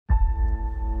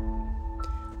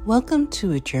Welcome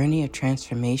to a journey of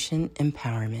transformation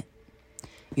empowerment.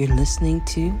 You're listening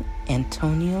to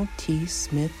Antonio T.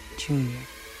 Smith Jr.,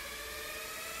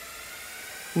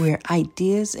 where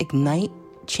ideas ignite,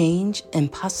 change,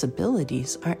 and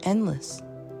possibilities are endless.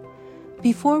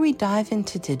 Before we dive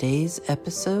into today's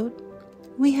episode,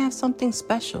 we have something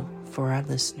special for our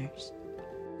listeners.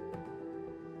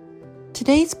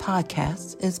 Today's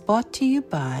podcast is brought to you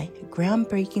by a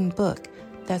groundbreaking book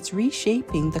that's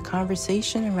reshaping the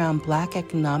conversation around Black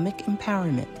economic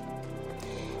empowerment.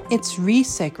 It's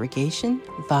Resegregation,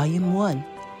 Volume 1,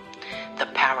 The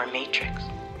Power Matrix,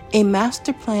 a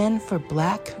master plan for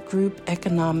Black group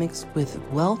economics with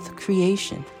wealth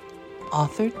creation,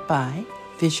 authored by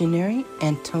visionary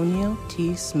Antonio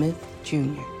T. Smith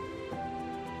Jr.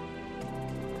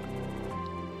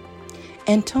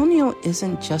 Antonio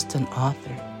isn't just an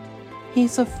author.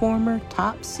 He's a former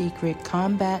top-secret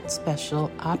combat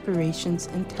special operations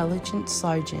intelligence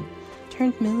sergeant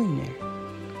turned millionaire.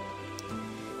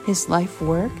 His life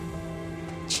work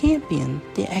championed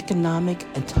the economic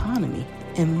autonomy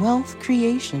and wealth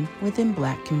creation within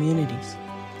Black communities.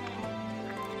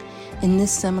 In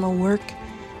this seminal work,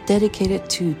 dedicated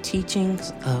to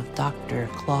teachings of Dr.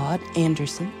 Claude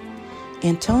Anderson,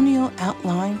 Antonio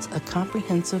outlines a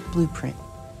comprehensive blueprint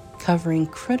covering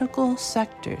critical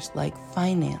sectors like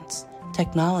finance,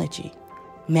 technology,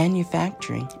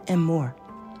 manufacturing, and more.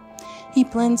 He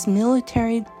blends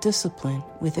military discipline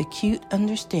with acute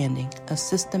understanding of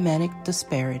systematic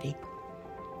disparity.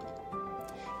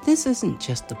 This isn't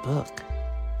just a book.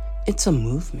 It's a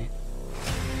movement,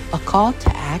 a call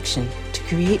to action to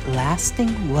create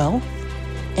lasting wealth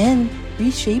and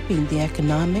reshaping the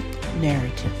economic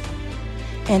narrative.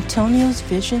 Antonio's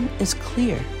vision is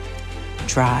clear.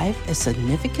 Drive a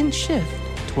significant shift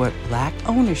toward Black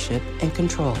ownership and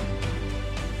control.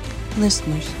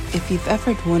 Listeners, if you've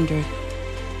ever wondered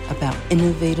about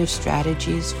innovative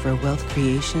strategies for wealth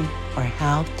creation or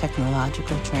how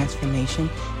technological transformation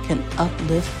can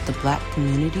uplift the Black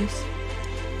communities,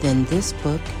 then this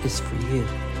book is for you.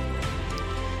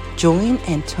 Join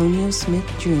Antonio Smith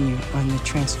Jr. on the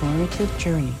transformative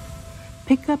journey.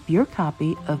 Pick up your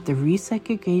copy of the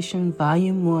Resegregation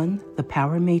Volume 1, The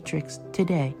Power Matrix,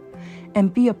 today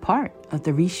and be a part of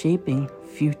the reshaping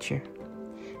future.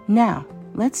 Now,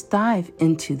 let's dive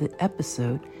into the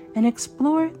episode and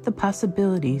explore the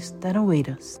possibilities that await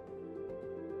us.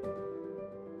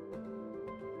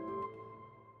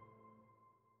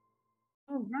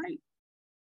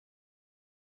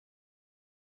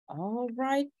 All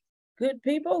right, good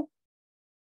people.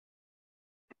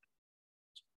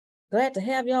 Glad to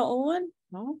have y'all on.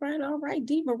 All right.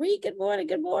 Dee Marie, good morning.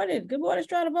 Good morning,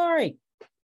 Stradivari.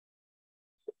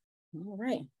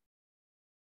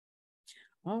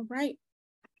 All right.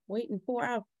 Waiting for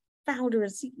our founder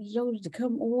and CEO to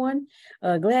come on.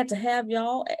 Glad to have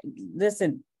y'all.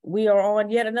 Listen, we are on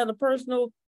yet another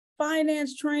personal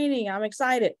finance training. I'm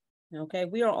excited. Okay,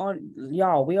 we are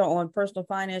on personal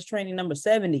finance training number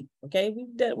 70. Okay,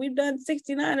 we've done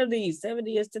 69 of these.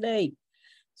 70 is today.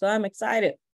 So I'm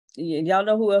excited. Y'all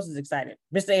know who else is excited?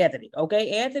 Mr. Anthony.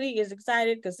 Okay, Anthony is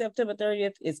excited because September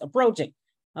 30th is approaching.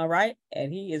 All right,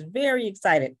 and he is very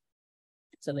excited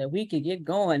so that we can get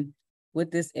going with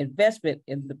this investment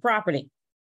in the property.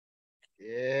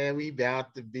 Yeah, we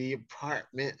about to be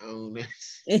apartment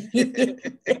owners. It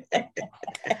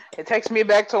takes me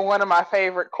back to one of my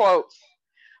favorite quotes.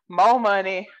 More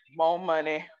money, more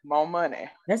money, more money.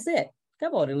 That's it.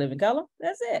 Come on, Living Color.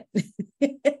 That's it.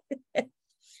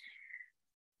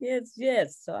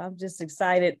 Yes. So I'm just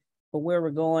excited for where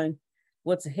we're going,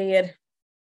 what's ahead,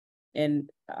 and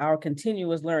our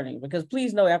continuous learning. Because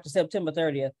please know, after September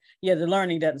 30th, the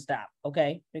learning doesn't stop,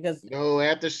 okay? Because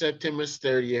after September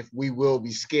 30th, we will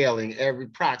be scaling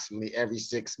approximately every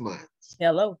 6 months.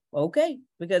 Hello, okay?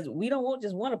 Because we don't want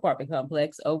just one apartment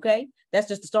complex, okay? That's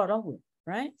just to start off with,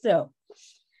 right? So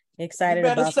excited you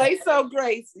better about say that. So,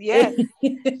 Grace. Yes.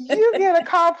 You get a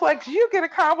complex. We all get a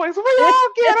complex.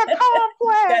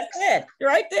 That's it,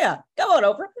 right there. Come on,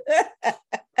 Oprah.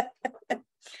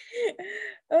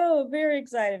 Oh, very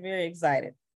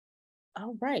excited.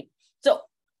 All right. So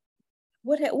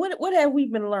what have we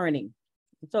been learning?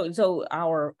 So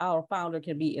our founder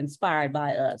can be inspired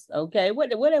by us. Okay.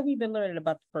 What have we been learning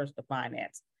about the personal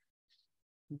finance?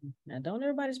 Now, don't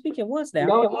everybody speak at once now.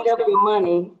 Don't eat up your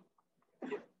money.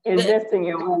 Invest in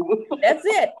your money. That's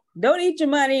it. Don't eat your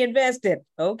money, invest it.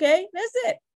 Okay, that's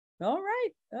it. All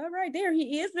right. There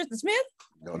he is, Mr. Smith.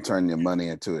 Don't turn your money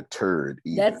into a turd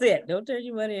either. That's it. Don't turn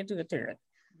your money into a turd.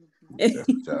 That's what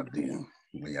y'all do.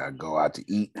 When y'all go out to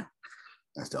eat,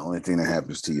 that's the only thing that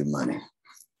happens to your money.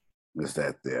 Is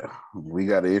that there? We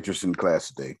got an interesting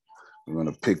class today. We're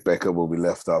going to pick back up where we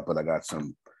left off, but I got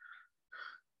some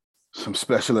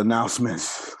special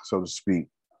announcements, so to speak.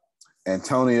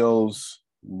 Antonio's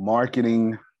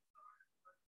marketing,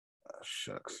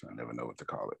 shucks, I never know what to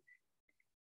call it.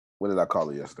 What did I call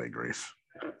it yesterday, Grace?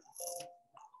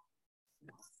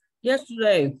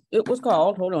 Yesterday, it was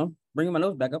called, hold on, bringing my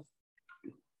notes back up.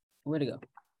 Where'd it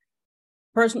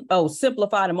go?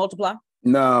 Simplify and multiply.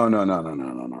 No.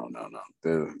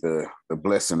 The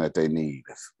blessing that they need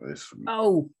is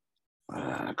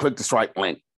click the Stripe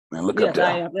link and look up there.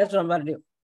 I am. That's what I'm about to do.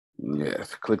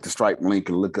 Yes, click the Stripe link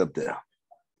and look up there.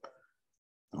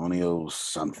 Antonio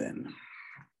something.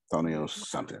 I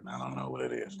don't know what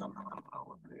it is.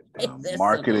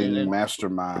 Marketing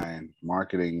mastermind,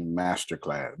 marketing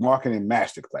masterclass.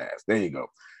 There you go.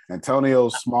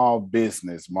 Antonio's small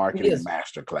business marketing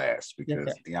masterclass,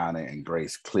 because Deanna and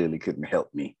Grace clearly couldn't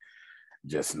help me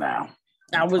just now.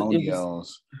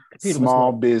 Antonio's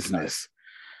small business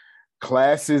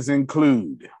classes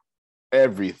include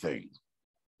everything.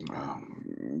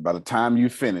 By the time you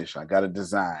finish, I got a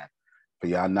design for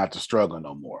y'all not to struggle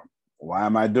no more. Why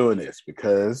am I doing this?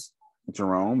 Because,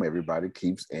 Jerome, everybody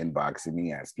keeps inboxing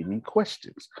me, asking me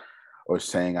questions, or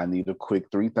saying I need a quick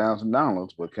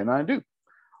 $3,000. What can I do?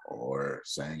 Or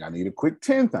saying I need a quick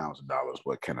 $10,000.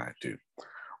 What can I do?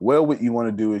 Well, what you want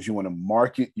to do is you want to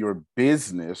market your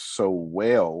business so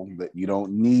well that you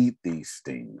don't need these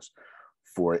things.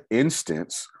 For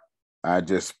instance, I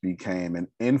just became an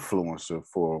influencer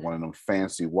for one of them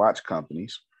fancy watch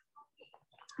companies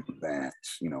that,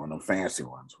 one of them fancy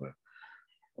ones where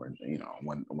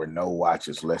no watch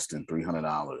is less than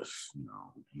 $300,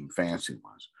 fancy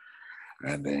ones.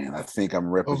 And then I think I'm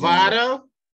representing Movado?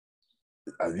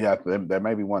 Yeah, that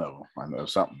may be one of them. I know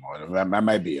something. That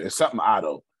might be it. It's something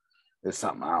auto. It's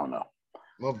something, I don't know.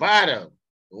 Movado.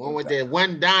 The one with that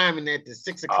one diamond at the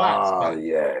 6 o'clock spot.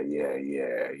 Yeah.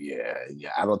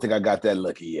 I don't think I got that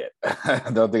lucky yet.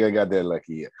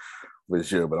 For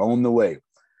sure, but on the way.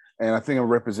 And I think I'm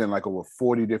representing like over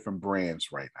 40 different brands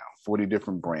right now, 40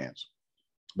 different brands,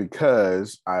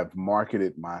 because I've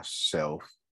marketed myself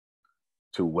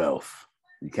to wealth.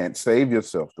 You can't save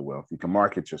yourself to wealth. You can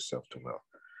market yourself to wealth.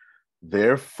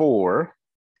 Therefore,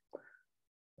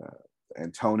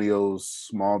 Antonio's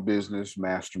small business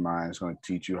mastermind is going to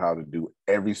teach you how to do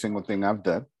every single thing I've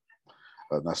done.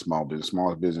 Small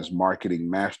business marketing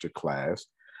masterclass.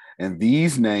 And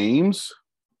these names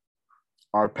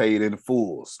are paid in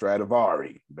full.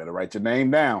 Stradivari, you better write your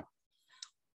name down.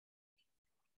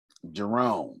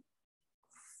 Jerome,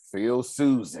 Phil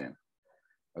Susan,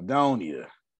 Adonia,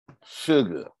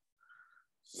 Sugar,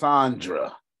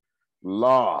 Sandra,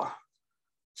 Law,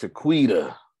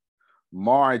 Chiquita,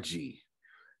 Margie,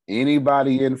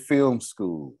 anybody in film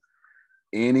school,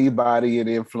 anybody in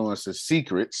Influencer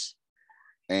Secrets,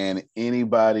 and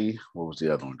anybody, what was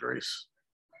the other one, Grace?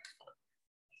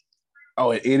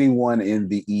 Oh, and anyone in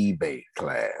the eBay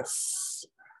class.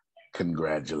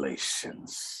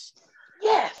 Congratulations.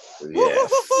 Yes. Thank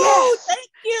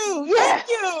you. Yes. Thank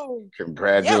you.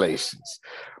 Congratulations.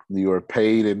 Yes. You are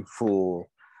paid in full.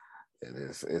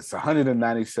 It's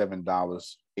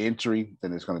 $197 entry,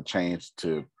 then it's going to change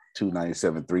to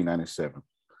 $297, $397.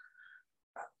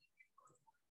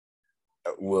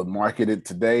 We'll market it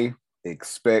today.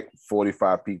 Expect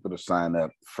 45 people to sign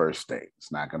up first day.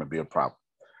 It's not going to be a problem.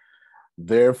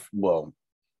 So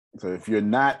if you're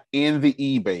not in the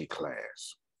eBay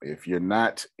class, if you're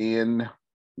not in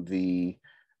the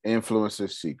Influencer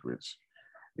Secrets,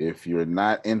 if you're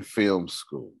not in film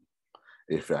school,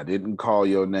 if I didn't call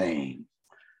your name,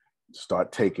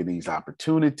 start taking these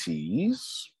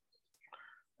opportunities,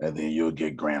 and then you'll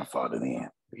get grandfathered in.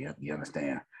 You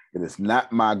understand? It is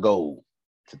not my goal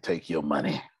to take your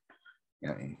money.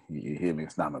 You hear me?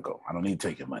 It's not my goal. I don't need to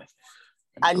take your money.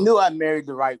 I knew I married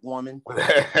the right woman.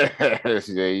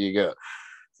 There you go.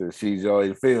 So she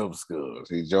joined film school.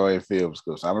 So I'm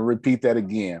going to repeat that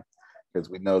again, because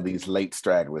we know these late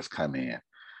stragglers come in.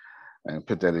 And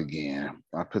put that again.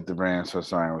 I put the brand, so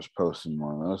sorry, I was posting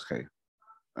one. Okay.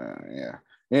 Yeah.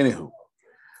 Anywho,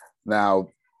 now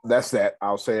that's that.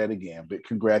 I'll say it again, but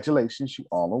congratulations. You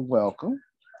all are welcome.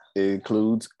 It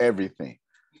includes everything.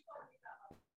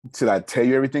 Should I tell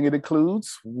you everything it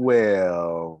includes?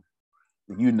 Well,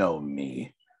 you know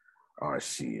me,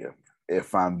 Arshia.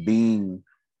 If I'm being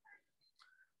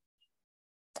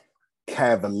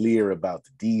cavalier about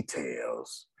the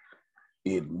details,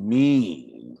 it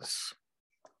means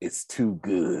it's too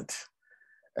good,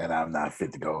 and I'm not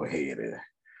fit to go ahead and,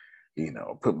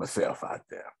 put myself out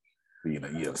there. You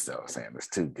understand what I'm saying? It's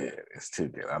too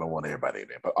good. I don't want everybody in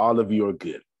there, but all of you are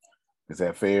good. Is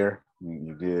that fair?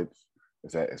 You good?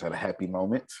 Is that a happy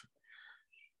moment?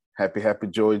 Happy,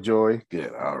 joy.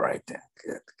 Good. All right then.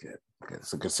 Good.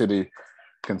 So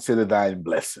consider thy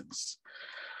blessings.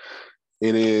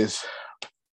 It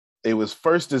was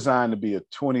first designed to be a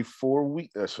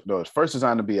 24-week. No, it's first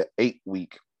designed to be an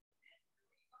 8-week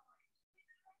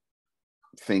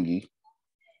thingy.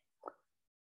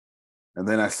 And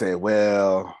then I said,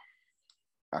 well,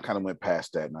 I kind of went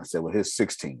past that, and I said, well, here's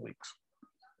 16 weeks.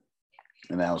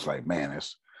 And I was like, man,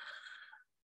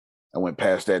 I went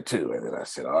past that too. And then I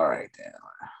said, all right, then.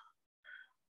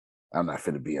 I'm not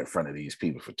going to be in front of these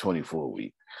people for 24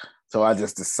 weeks. So I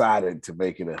just decided to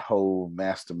make it a whole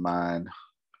mastermind,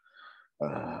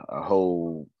 a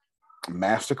whole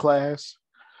masterclass,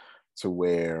 to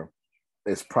where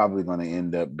it's probably going to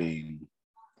end up being,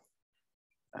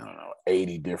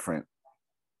 80 different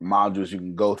modules you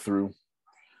can go through,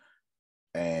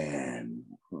 and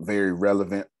very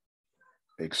relevant,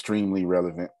 extremely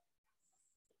relevant,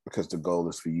 because the goal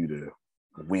is for you to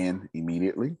win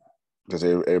immediately. Does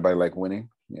everybody like winning?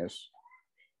 Yes.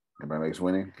 Everybody likes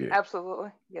winning? Good. Absolutely.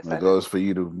 Yes. The goal is for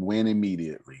you to win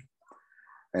immediately.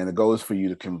 And the goal is for you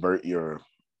to convert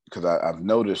because I've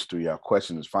noticed through your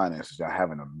questions finances, y'all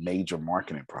having a major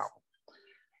marketing problem.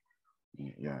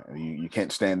 Yeah, you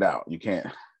can't stand out. You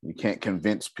can't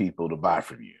convince people to buy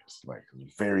from you. It's like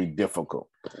very difficult.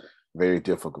 Very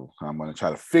difficult. I'm going to try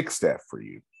to fix that for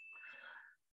you.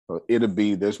 So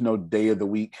there's no day of the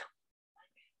week.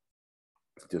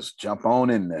 Just jump on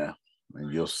in there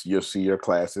and you'll see your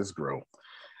classes grow.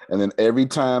 And then every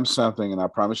time something, and I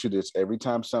promise you this, every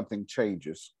time something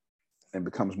changes and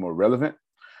becomes more relevant,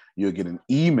 you'll get an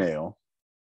email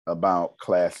about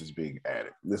classes being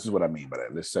added. This is what I mean by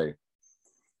that. Let's say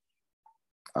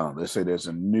there's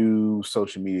a new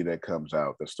social media that comes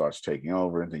out that starts taking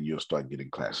over, and then you'll start getting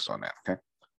classes on that. Okay,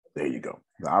 there you go.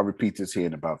 Now, I'll repeat this here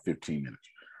in about 15 minutes,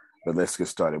 but let's get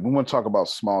started. We want to talk about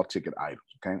small ticket items.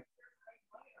 Okay,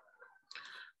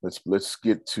 let's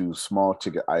get to small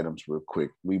ticket items real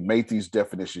quick. We made these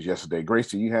definitions yesterday. Grace,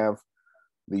 do you have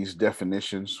these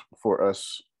definitions for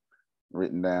us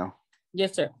written down?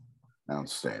 Yes, sir.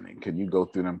 Outstanding. Can you go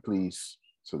through them, please,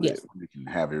 so that we can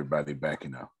have everybody back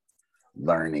in a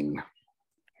learning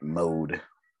mode?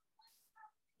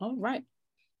 All right.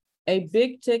 A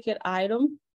big ticket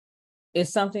item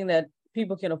is something that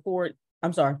people can afford.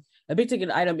 I'm sorry. A big ticket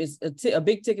item is a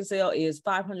big ticket sale is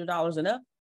 $500 and up.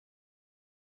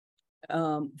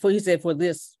 For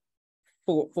this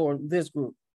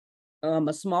group.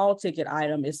 A small ticket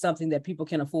item is something that people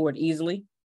can afford easily.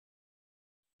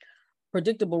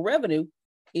 Predictable revenue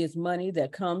is money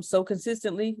that comes so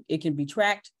consistently it can be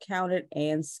tracked, counted,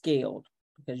 and scaled,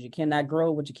 because you cannot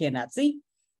grow what you cannot see.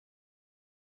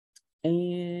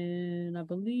 And I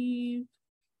believe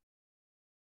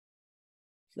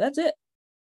that's it.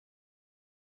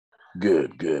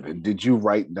 Good. And did you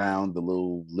write down the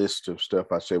little list of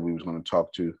stuff I said we was going to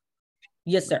talk to?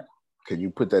 Yes, sir. Can you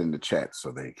put that in the chat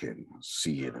so they can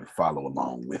see it and follow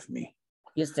along with me?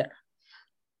 Yes, sir.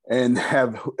 And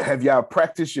have y'all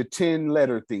practiced your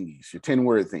 10-letter thingies, your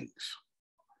 10-word things?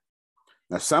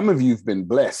 Now, some of you've been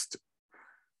blessed.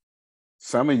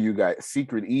 Some of you got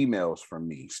secret emails from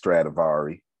me,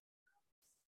 Stradivari,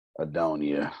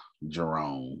 Adonia,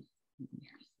 Jerome.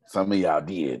 Some of y'all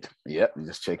did. Yep,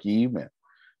 just check your email.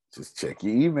 Just check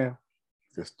your email.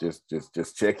 Just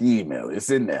check your email.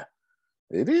 It's in there.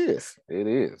 It is.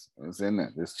 It's in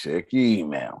there. Just check your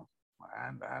email.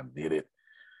 I did it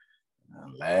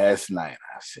last night.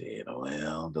 I said,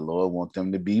 well, the Lord wants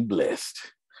them to be blessed.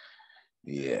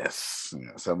 Yes.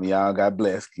 Some of y'all got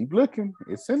blessed. Keep looking.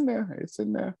 It's in there.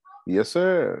 Yes,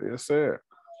 sir. Yes, sir.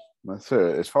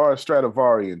 As far as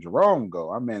Stradivari and Jerome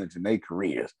go, I'm managing their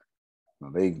careers.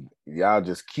 Y'all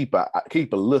just keep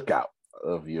a lookout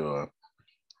of your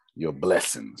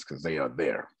blessings, because they are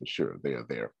there for sure. They are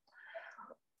there.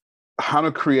 How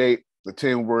to create the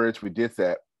 10 words. We did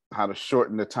that. How to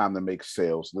shorten the time to make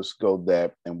sales. Let's go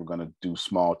that, and we're going to do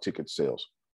small ticket sales.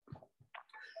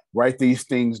 Write these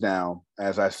things down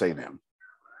as I say them.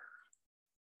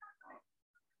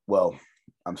 Well,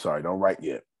 I'm sorry, don't write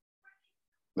yet.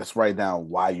 Let's write down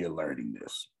why you're learning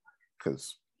this,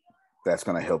 because that's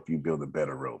going to help you build a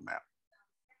better roadmap.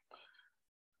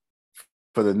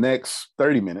 For the next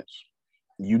 30 minutes,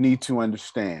 you need to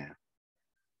understand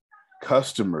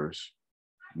customers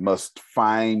must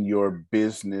find your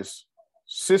business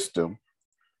system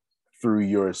through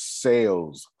your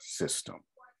sales system.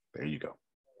 There you go.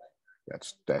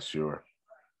 That's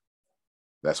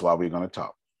why we're going to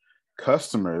talk.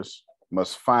 Customers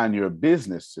must find your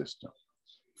business system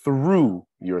through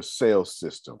your sales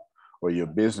system, or your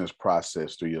business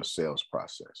process through your sales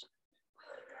process.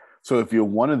 So if you're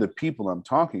one of the people I'm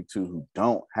talking to who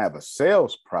don't have a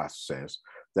sales process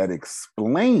that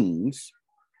explains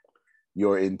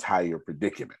your entire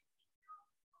predicament,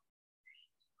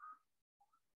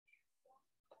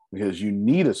 because you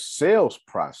need a sales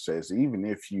process, even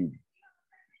if you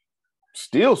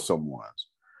steal someone's,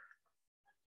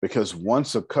 because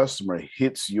once a customer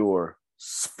hits your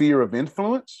sphere of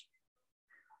influence,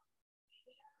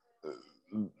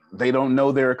 they don't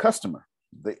know they're a customer.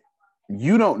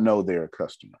 You don't know they're a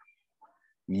customer.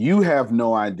 You have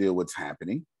no idea what's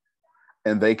happening,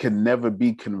 and they can never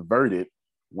be converted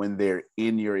when they're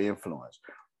in your influence.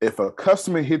 If a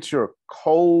customer hits your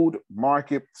cold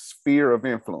market sphere of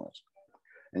influence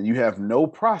and you have no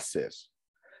process,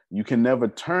 you can never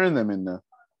turn them in the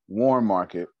warm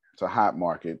market to hot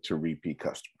market to repeat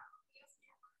customer.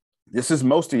 This is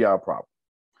most of y'all problem.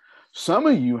 Some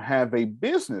of you have a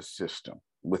business system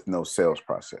with no sales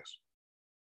process.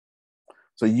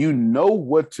 So you know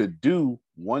what to do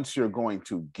once you're going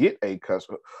to get a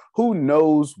customer. Who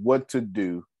knows what to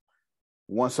do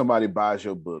once somebody buys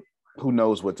your book? Who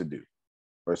knows what to do?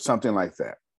 Or something like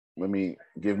that.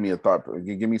 Give me a thought.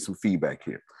 Give me some feedback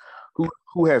here.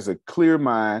 Who has a clear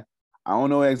mind? I don't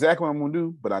know exactly what I'm going to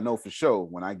do, but I know for sure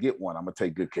when I get one, I'm going to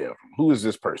take good care of them. Who is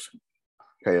this person?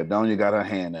 Okay, Adonia got her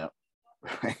hand up.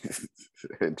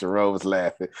 Jerome was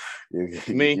laughing.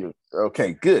 Me.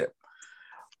 Okay, good.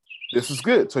 This is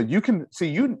good. So you can see,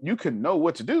 you can know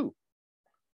what to do.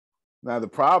 Now the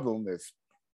problem is,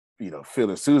 Phil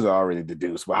and Susan already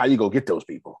deduced. Well, how you go get those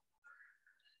people?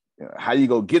 How you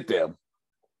go get them?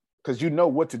 Because you know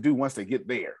what to do once they get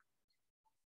there.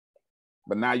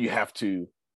 But now you have to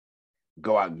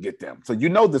go out and get them. So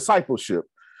discipleship.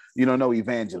 You don't know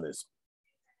evangelism.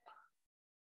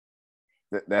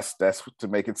 That's to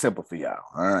make it simple for y'all.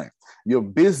 All right. Your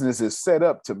business is set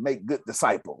up to make good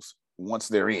disciples once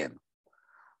they're in,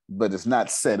 but it's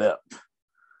not set up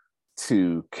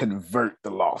to convert the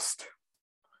lost.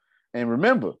 And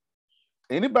remember,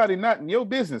 anybody not in your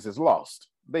business is lost.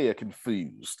 They are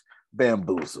confused,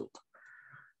 bamboozled.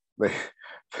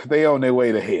 They on their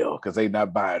way to hell because they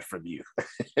not buying from you.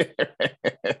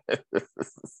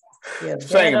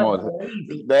 Shame on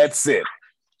them. That's it.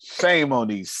 Shame on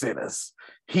these sinners,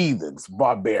 heathens,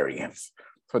 barbarians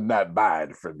for not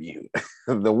buying from you.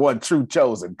 The one true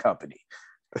chosen company.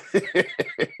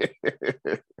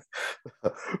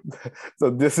 So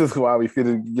this is why we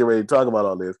get ready to talk about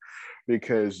all this,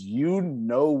 because you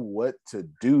know what to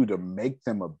do to make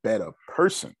them a better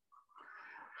person.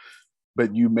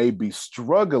 But you may be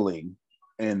struggling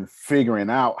in figuring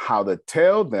out how to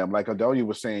tell them, like Adonia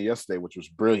was saying yesterday, which was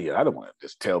brilliant. I don't want to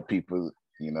just tell people,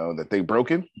 that they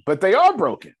broken, but they are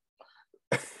broken.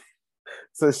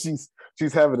 So she's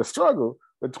having a struggle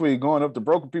between going up to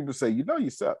broken people and say, you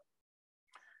suck.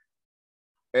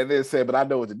 And then say, but I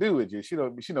know what to do with you. She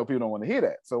know people don't want to hear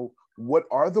that. So what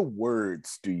are the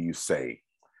words do you say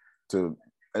and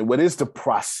what is the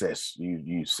process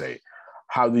you say?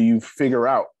 How do you figure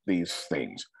out these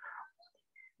things?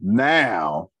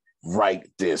 Now, write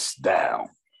this down.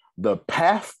 The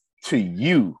path to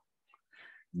you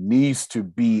needs to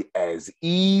be as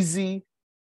easy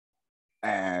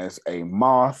as a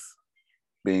moth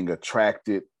being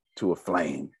attracted to a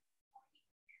flame.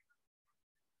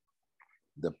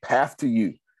 The path to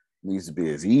you needs to be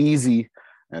as easy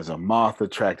as a moth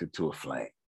attracted to a flame.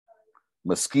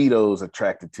 Mosquitoes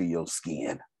attracted to your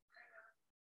skin.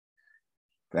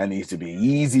 That needs to be an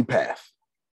easy path.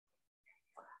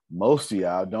 Most of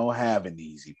y'all don't have an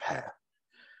easy path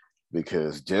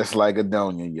because just like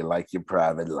Adonia, you like your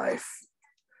private life.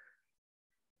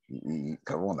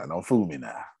 Come on now, don't fool me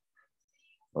now.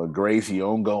 Or Grace, you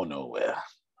don't go nowhere.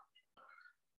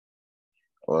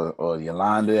 Or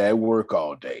Yolanda at work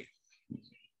all day.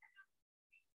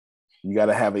 You got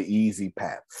to have an easy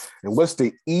path. And what's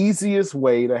the easiest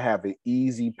way to have an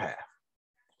easy path?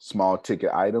 Small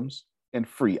ticket items and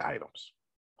free items.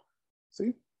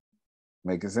 See?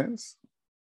 Making sense?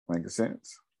 Making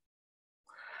sense?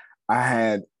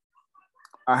 I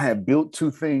had built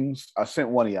two things. I sent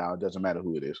one of y'all, it doesn't matter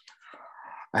who it is.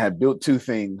 I had built two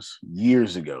things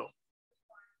years ago.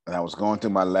 And I was going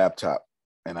through my laptop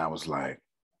and I was like,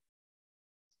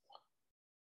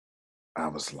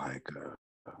 hold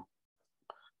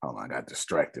on, I got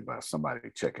distracted by somebody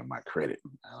checking my credit.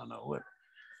 I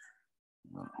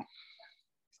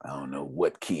don't know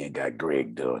what Ken got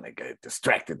Greg doing. It got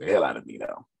distracted the hell out of me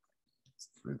though.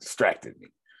 It distracted me.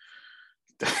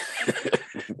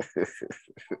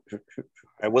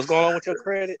 Hey, what's going on with your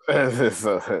credit?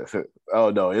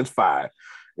 Oh no, it's fine.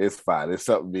 It's fine. It's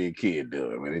something me and Ken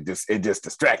doing. I mean, it just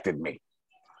distracted me.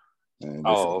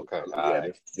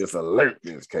 Okay. This alert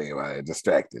just came out. It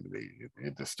distracted me.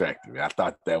 It distracted me. I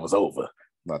thought that was over.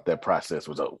 I thought that process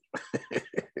was over.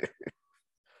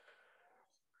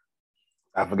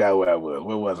 I forgot where I was.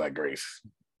 Where was I, Grace?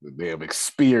 The damn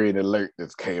Experian alert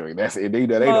that's came. That's it. They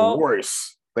the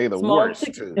worst. They the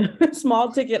worst too.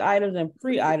 Small ticket items and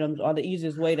free items are the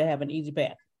easiest way to have an easy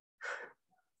path.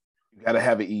 You got to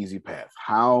have an easy path.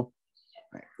 How?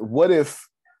 What if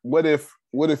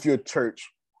your church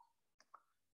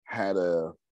had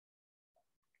a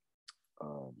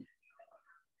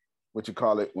what you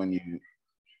call it when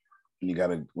you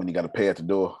gotta pay at the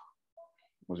door?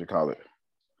 What you call it?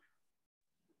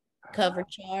 Cover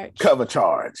charge. Cover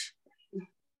charge.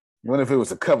 What if it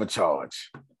was a cover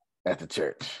charge at the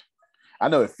church? I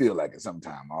know it feel like it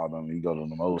sometimes. All them you go to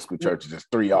them old school churches, there's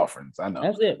 3 offerings. I know.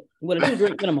 That's it. With a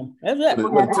 2-drink minimum. That's it.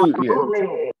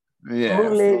 Yeah.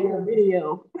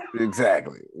 Video.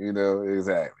 Exactly.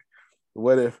 Exactly.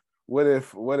 What if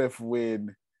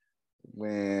when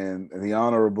the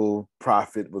honorable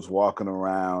prophet was walking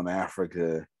around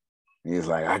Africa, he's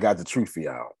like, I got the truth for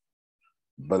y'all,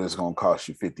 but it's gonna cost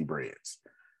you 50 breads.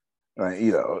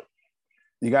 You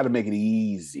got to make it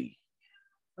easy.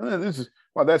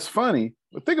 That's funny,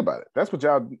 but think about it. That's what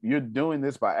you're doing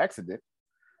this by accident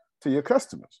to your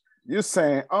customers. You're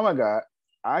saying, oh my God,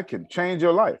 I can change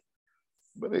your life,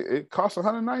 but it costs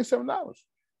 $197.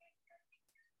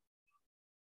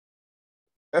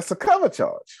 That's a cover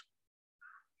charge.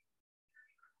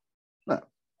 Now,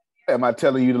 am I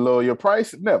telling you to lower your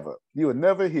price? Never. You would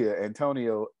never hear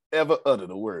Antonio ever utter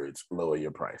the words, lower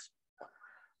your price.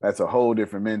 That's a whole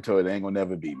different mentor. It ain't gonna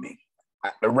never be me.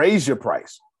 Raise your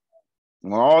price.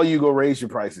 When all you go raise your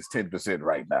price is 10%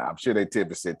 right now. I'm sure they're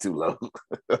 10% too low.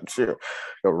 I'm sure.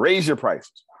 Raise your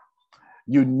prices.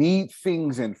 You need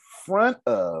things in front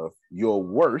of your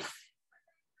worth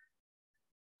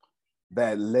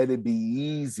that let it be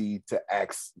easy to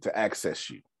access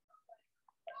you.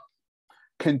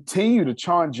 Continue to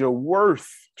charge your worth,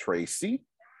 Tracy,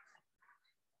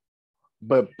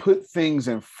 but put things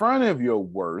in front of your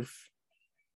worth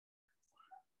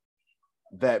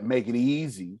that make it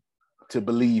easy to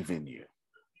believe in you.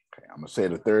 Okay, I'm gonna say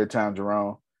it a third time,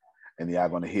 Jerome, and y'all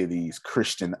gonna hear these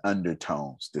Christian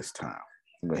undertones this time.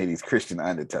 I'm gonna hear these Christian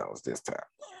undertones this time.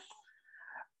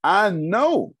 I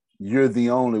know you're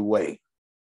the only way,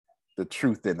 the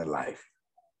truth, and the life.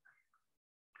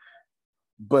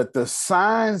 But the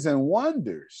signs and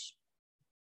wonders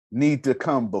need to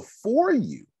come before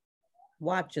you.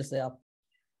 Watch yourself.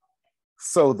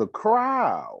 So the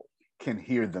crowd can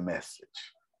hear the message.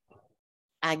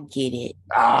 I get it.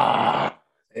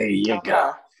 There you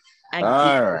go.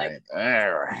 All right.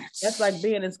 That's like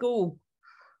being in school.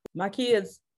 My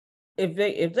kids, if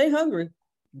they hungry,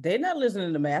 they're not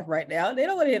listening to math right now. They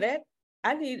don't want to hear that.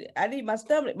 I need my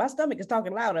stomach. My stomach is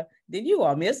talking louder than you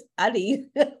are, miss. I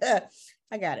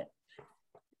got it.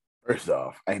 First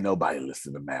off, ain't nobody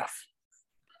listening to math.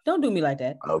 Don't do me like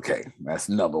that. Okay, that's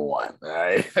number one. All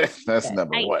right, that's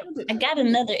number one. I got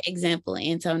another example,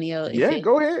 Antonio.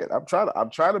 Go ahead. I'm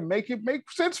trying to make it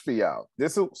make sense for y'all.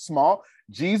 This is small.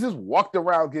 Jesus walked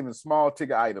around giving small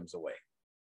ticket items away.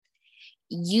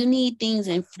 You need things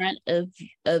in front of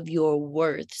your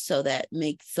worth so it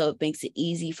makes it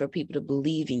easy for people to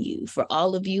believe in you. For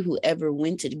all of you who ever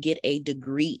went to get a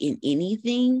degree in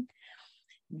anything,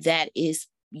 that is,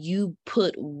 you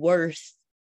put worth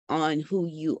on who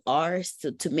you are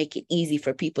to make it easy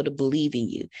for people to believe in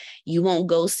you. You won't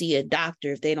go see a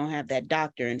doctor if they don't have that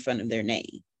doctor in front of their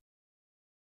name.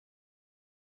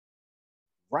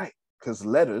 Right, because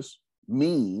letters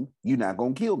mean you're not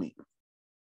going to kill me.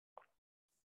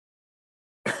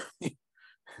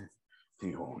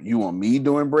 You want me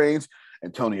doing brains?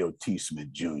 Antonio T.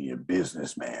 Smith Jr.,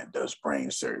 businessman, does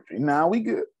brain surgery. Nah, we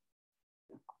good.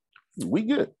 We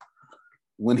good.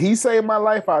 When he saved my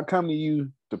life, I'll come to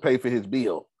you to pay for his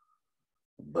bill.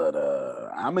 But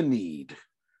I'm going to need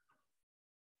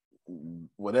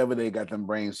whatever they got them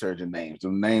brain surgeon names. The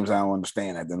names I don't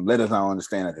understand at them. Letters I don't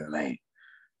understand at the name.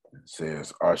 It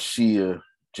says Arshia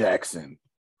Jackson,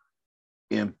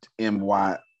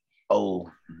 M-Y-O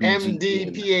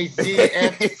MD, PhD,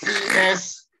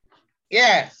 FCS.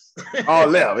 Yes. All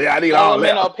them. Yeah, I need all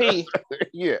them. NLP.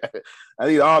 Yeah. I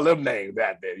need all them names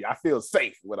out there. I feel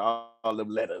safe with all them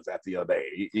letters after your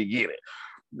name. You get it.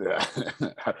 Yeah.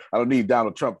 I don't need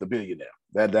Donald Trump, the billionaire.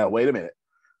 That wait a minute.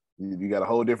 You got a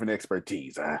whole different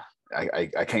expertise. I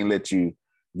can't let you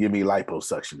give me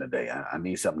liposuction today. I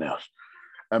need something else.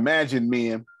 Imagine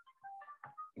men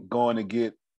going to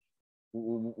get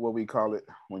what we call it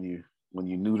when you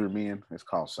neuter men. It's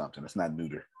called something. It's not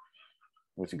neuter.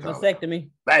 What you call vasectomy. it?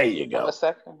 There you go.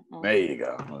 Vasectomy. There you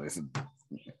go. Well, this is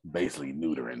basically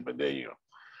neutering, but there you go.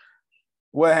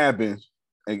 What happens?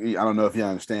 I don't know if you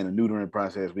understand the neutering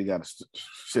process. We got to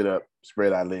sit up,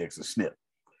 spread our legs, and snip.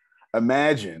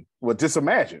 Just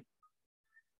imagine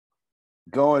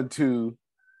going to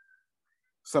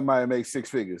somebody makes 6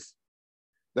 figures.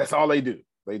 That's all they do.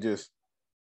 They just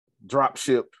drop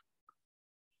ship,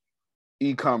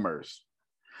 e-commerce.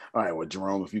 All right, well,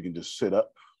 Jerome, if you can just sit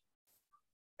up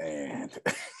and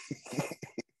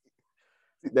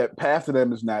that path to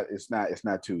them is not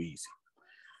too easy.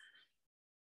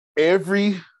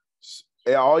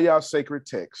 All y'all sacred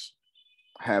texts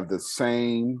have the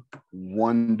same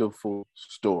wonderful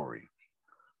story.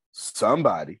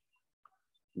 Somebody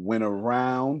went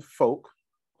around folk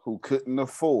who couldn't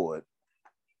afford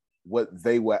what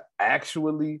they were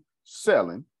actually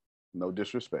selling, no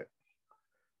disrespect.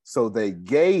 So they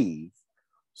gave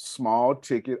small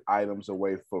ticket items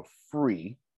away for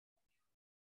free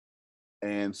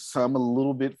and some a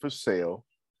little bit for sale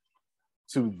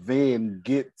to then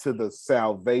get to the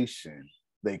salvation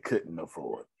they couldn't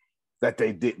afford, that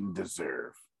they didn't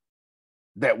deserve,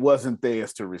 that wasn't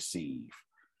theirs to receive,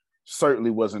 certainly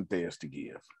wasn't theirs to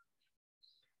give.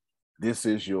 This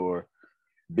is your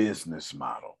business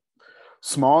model.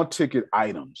 Small ticket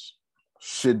items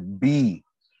should be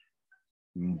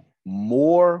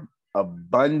more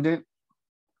abundant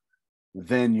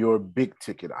than your big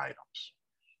ticket items.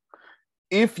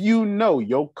 If you know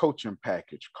your coaching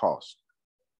package costs,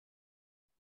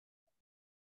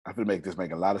 I feel make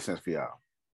a lot of sense for y'all,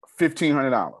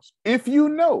 $1,500. If you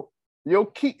know your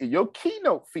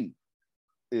keynote fee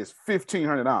is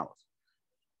 $1,500,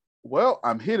 well,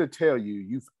 I'm here to tell you,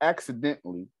 you've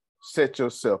accidentally set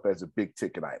yourself as a big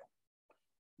ticket item.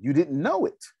 You didn't know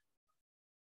it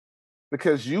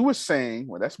because you were saying,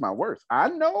 well, that's my worth. I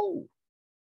know.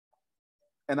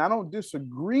 And I don't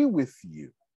disagree with you.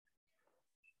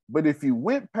 But if you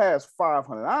went past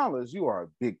 $500, you are a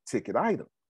big ticket item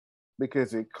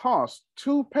because it costs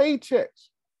 2 paychecks.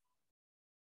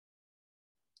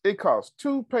 It costs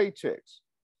 2 paychecks.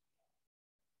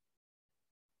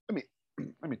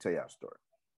 Let me tell you a story.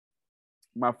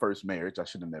 My first marriage, I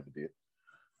should have never did,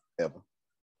 ever.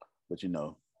 But you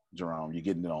know, Jerome, you're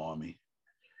getting it on me.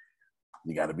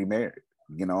 You got to be married.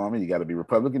 You know what I mean? You got to be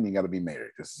Republican. You got to be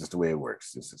married. This is just the way it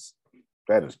works.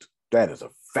 That is a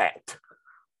fact.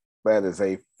 That is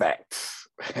a fact.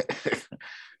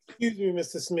 Excuse me,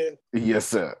 Mr. Smith. Yes,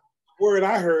 sir. The word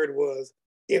I heard was,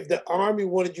 if the Army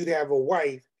wanted you to have a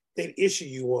wife, they'd issue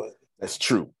you one. That's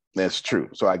true. That's true.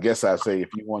 So I guess I say if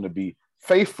you want to be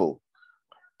faithful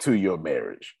to your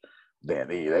marriage, then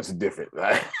that's different.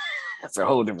 Right? That's a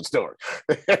whole different story.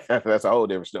 That's a whole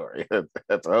different story.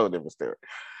 That's a whole different story.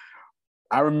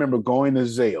 I remember going to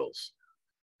Zales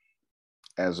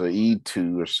as a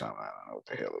E2 or something. I don't know what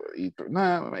the hell it was. E3,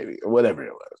 nah, maybe, whatever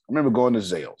it was. I remember going to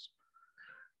Zales.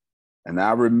 And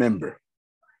I remember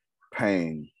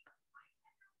paying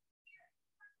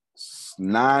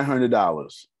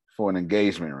 $900 for an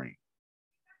engagement ring.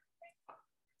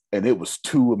 And it was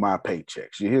 2 of my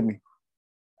paychecks. You hear me?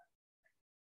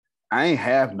 I ain't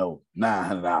have no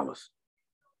 $900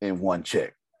 in one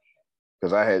check.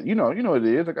 Because I had, you know what it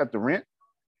is. I got the rent.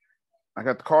 I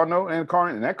got the car note and car,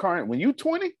 and that car, when you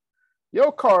 20,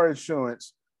 your car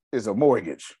insurance is a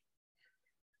mortgage.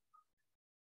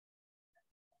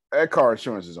 That car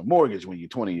insurance is a mortgage when you're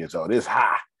 20 years old. It's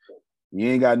high. You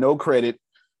ain't got no credit,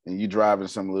 and you driving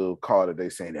some little car that they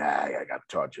saying, I got to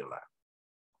charge you a lot.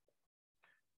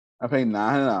 I paid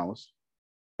 $900,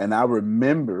 and I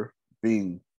remember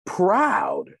being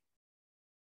proud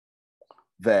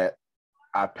that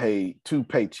I paid 2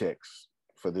 paychecks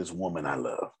for this woman I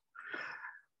love.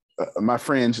 My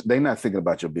friends, they're not thinking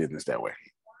about your business that way.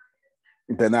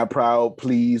 They're not proud,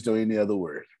 pleased, or any other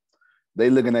word. They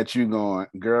looking at you going,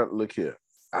 girl, look here.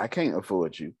 I can't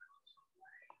afford you.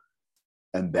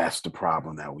 And that's the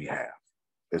problem that we have.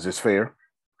 Is this fair?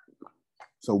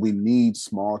 So we need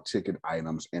small ticket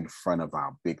items in front of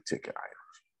our big ticket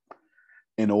items.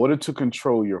 In order to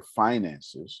control your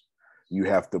finances, you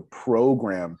have to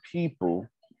program people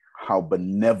how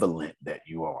benevolent that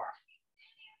you are.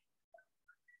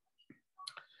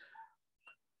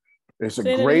 It's a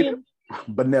great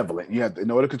benevolent. You have to,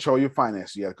 in order to control your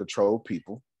finances, you have to control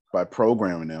people by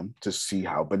programming them to see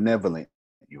how benevolent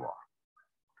you are.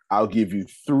 I'll give you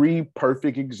 3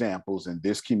 perfect examples in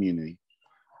this community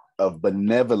of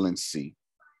benevolency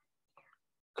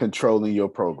controlling your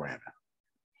programming.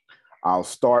 I'll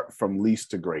start from least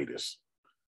to greatest.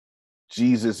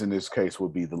 Jesus in this case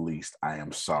would be the least. I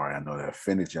am sorry. I know that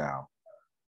offended y'all,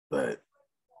 but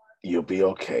you'll be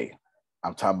okay.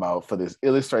 I'm talking about for this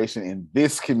illustration in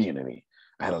this community.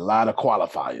 I had a lot of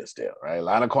qualifiers there, right? A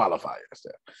lot of qualifiers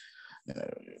there.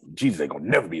 Jesus ain't gonna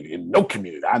never be in no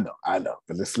community. I know.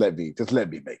 But just let me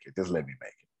make it.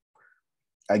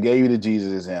 I gave you the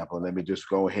Jesus example. Let me just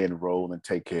go ahead and roll and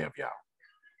take care of y'all.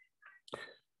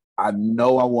 I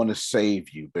know I want to save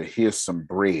you, but here's some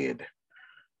bread.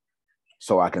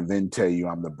 So I can then tell you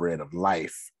I'm the bread of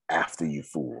life after you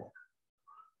full.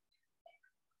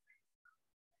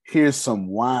 Here's some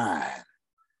wine.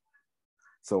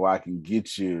 So I can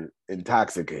get you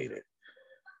intoxicated.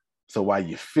 So while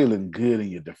you're feeling good and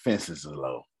your defenses are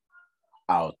low,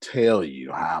 I'll tell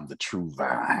you how I'm the true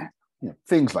vine.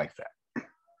 Things like that.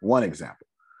 One example.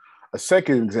 A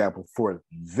second example for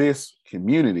this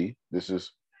community, this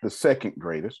is the second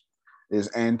greatest, is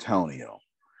Antonio.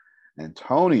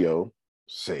 Antonio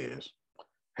says,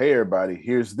 hey, everybody,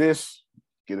 here's this.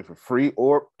 Get it for free.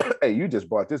 Or, hey, you just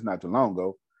bought this not too long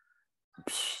ago.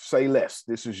 Say less.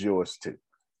 This is yours too.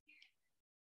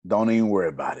 Don't even worry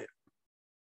about it.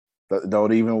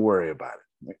 Don't even worry about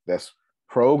it. That's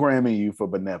programming you for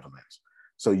benevolence.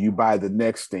 So you buy the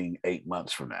next thing 8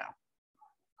 months from now.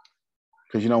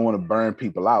 Because you don't want to burn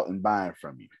people out and buying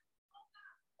from you.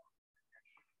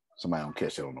 Somebody don't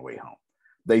catch it on the way home.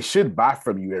 They should buy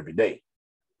from you every day.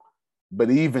 But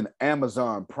even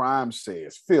Amazon Prime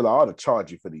says, Phil, I ought to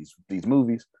charge you for these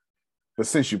movies. But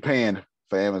since you're paying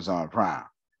for Amazon Prime,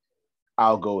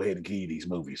 I'll go ahead and give you these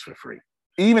movies for free.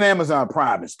 Even Amazon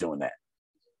Prime is doing that.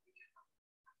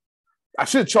 I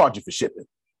should charge you for shipping.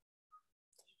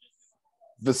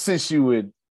 But since you were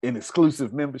in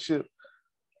exclusive membership,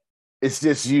 it's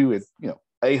just you and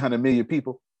 800 million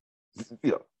people.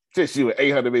 Just you and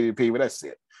 800 million people. That's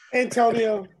it.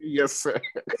 Antonio. Yes, sir.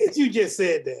 You just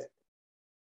said that.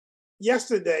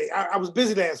 Yesterday, I was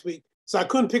busy last week, so I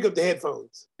couldn't pick up the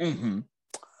headphones. Mm-hmm.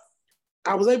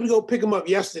 I was able to go pick them up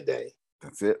yesterday.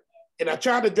 That's it. And I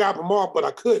tried to drop them off, but I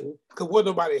couldn't because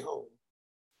wasn't nobody home.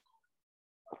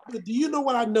 But do you know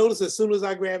what I noticed as soon as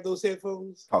I grabbed those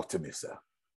headphones? Talk to me, sir.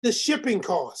 The shipping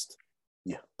cost.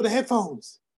 Yeah. For the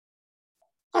headphones.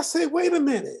 I said, wait a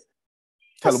minute.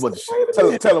 Tell them what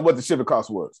the shipping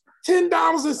cost was.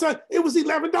 $10 and something. It was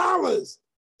 $11.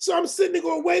 So I'm sitting there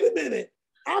going, wait a minute.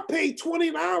 I paid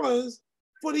 $20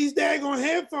 for these daggone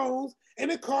headphones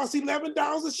and it costs $11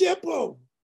 to ship them.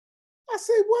 I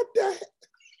said, what the heck?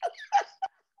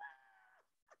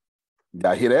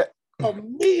 Y'all hear that?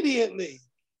 Immediately.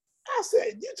 I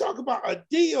said, you talk about a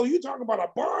deal, you talk about a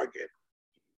bargain.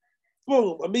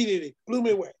 Boom, immediately blew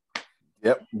me away.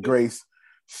 Yep, Grace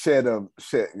go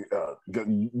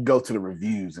to the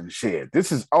reviews and share.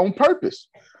 This is on purpose.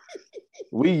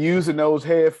 We using those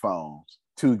headphones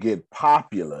to get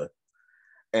popular.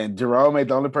 And Jerome ain't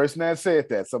the only person that said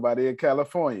that. Somebody in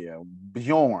California,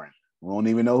 Bjorn. We don't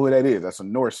even know who that is. That's a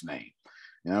Norse name.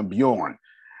 Bjorn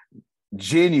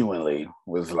genuinely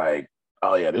was like,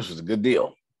 oh yeah, this was a good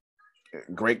deal.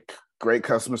 Great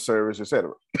customer service,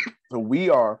 etc. So we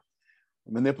are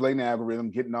manipulating the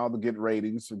algorithm, getting all the good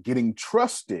ratings, getting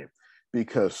trusted,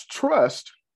 because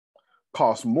trust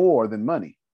costs more than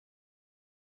money.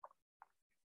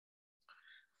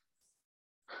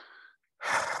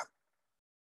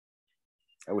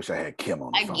 I wish I had Kim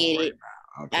on the phone right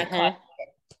now. Okay.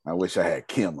 I wish I had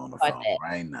Kim on the phone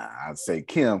right now. I'd say,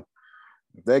 Kim,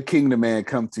 if that Kingdom man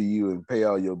come to you and pay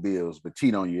all your bills, but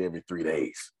cheat on you every 3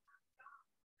 days,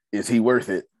 is he worth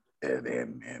it?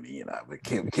 And but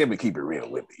Kim would keep it real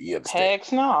with me. You understand?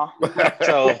 Heck no.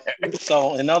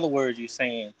 So in other words, you're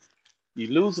saying you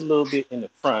lose a little bit in the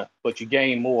front, but you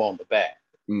gain more on the back.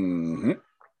 Mm-hmm.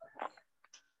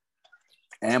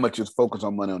 Amateurs focus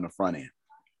on money on the front end.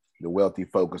 The wealthy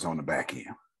focus on the back end.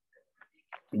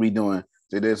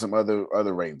 There's some other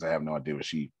ratings. I have no idea what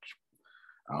I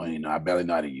don't even know. I barely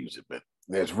know how to use it, but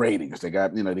there's ratings. They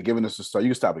got, they're giving us a star. You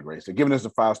can stop it, Grace. They're giving us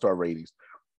the 5-star ratings.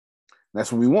 That's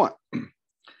what we want.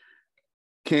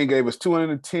 Ken gave us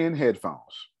 210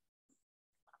 headphones.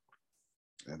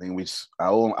 I think I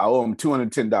owe him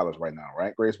 $210 right now,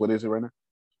 right, Grace? What is it right now?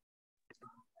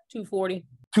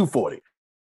 $240.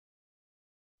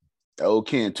 Oh,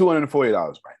 Ken, $240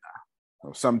 right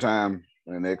now. Sometime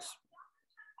in the next,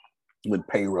 when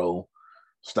payroll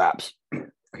stops,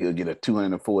 he'll get a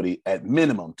 $240, at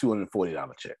minimum,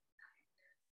 $240 check.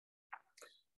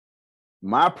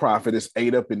 My profit is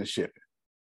ate up in the shipping.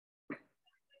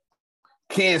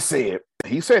 Ken said,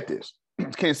 he said this.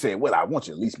 Ken said, well, I want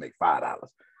you to at least make $5.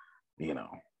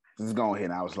 Just go ahead.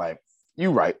 And I was like,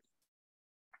 you're right.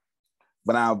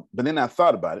 But then I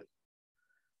thought about it.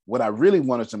 What I really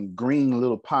wanted some green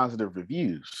little positive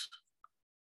reviews.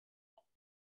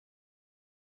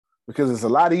 Because it's a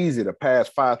lot easier to pass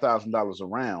 $5,000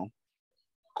 around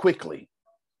quickly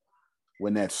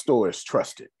when that store is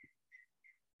trusted.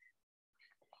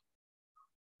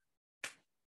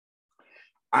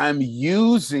 I'm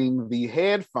using the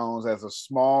headphones as a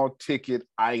small ticket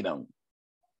item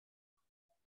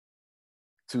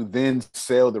to then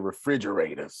sell the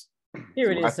refrigerators.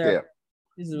 Here it is, sir.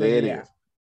 There it is.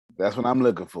 That's what I'm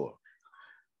looking for.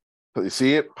 So you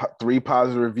see it? 3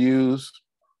 positive reviews,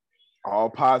 all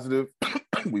positive.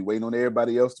 We waiting on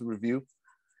everybody else to review.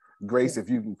 Grace, if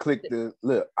you can click the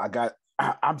look, I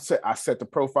set the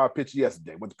profile picture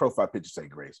yesterday. What the profile picture say,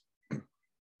 Grace?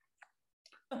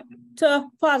 Tough,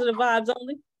 positive vibes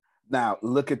only. Now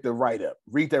look at the write-up.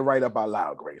 Read that write-up out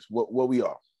loud, Grace. What we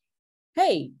are?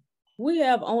 Hey, we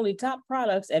have only top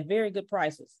products at very good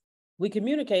prices. We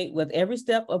communicate with every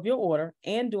step of your order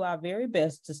and do our very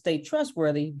best to stay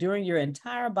trustworthy during your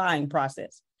entire buying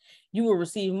process. You will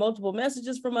receive multiple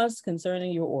messages from us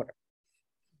concerning your order.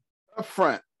 Up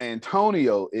front,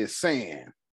 Antonio is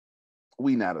saying,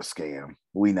 we not a scam.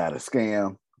 We not a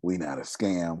scam. We not a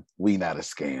scam. We not a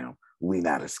scam. We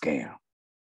not a scam.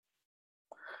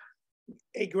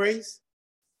 Hey, Grace,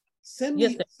 send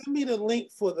me the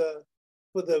link for the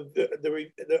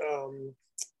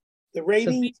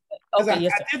ratings. Okay,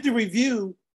 yes, I did the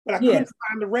review, but I couldn't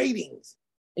find the ratings.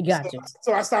 Gotcha.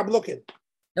 So I stopped looking.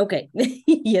 Okay.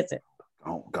 Yes, sir.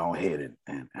 Go ahead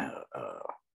and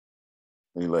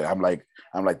I'm like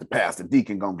the pastor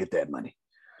deacon gonna get that money.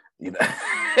 You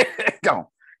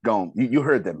know, go. You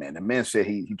heard that man. The man said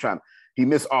he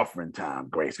missed offering time.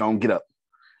 Grace, go on, get up.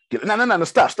 No,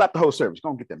 stop the whole service. Go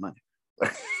on, get that money.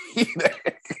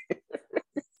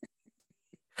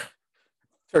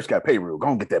 Church got pay rule. Go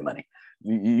on, get that money.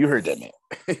 You heard that man.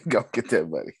 Go get that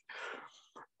money.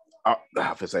 I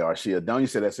have to say, Arshia, don't you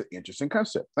say that's an interesting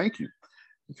concept? Thank you.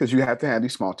 Because you have to have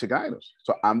these small ticket items.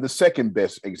 So I'm the second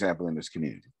best example in this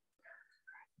community.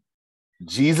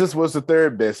 Jesus was the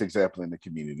third best example in the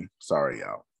community. Sorry,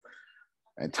 y'all.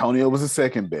 Antonio was the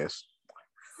second best.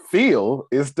 Phil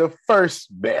is the first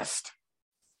best.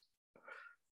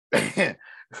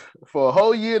 For a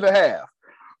whole year and a half.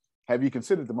 Have you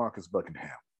considered the Marcus Buckingham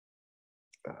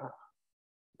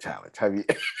challenge? Have you?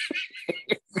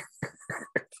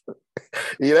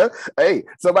 You know, hey,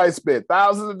 somebody spent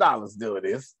thousands of dollars doing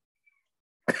this.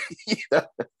 You know?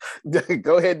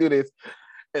 Go ahead and do this,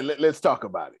 and let's talk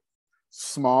about it.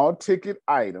 Small ticket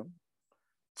item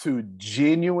to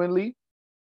genuinely,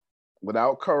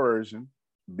 without coercion,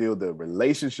 build a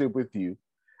relationship with you,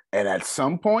 and at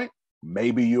some point,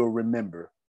 maybe you'll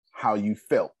remember how you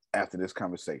felt after this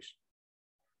conversation.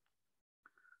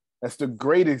 That's the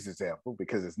greatest example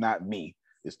because it's not me,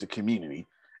 it's the community.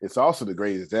 It's also the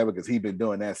greatest example because he's been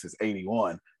doing that since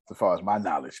 81, as far as my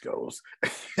knowledge goes.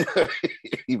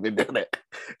 He's been doing that.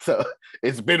 So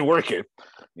it's been working.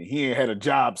 He ain't had a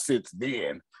job since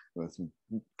then. You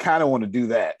kind of want to do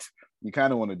that. You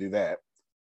kind of want to do that.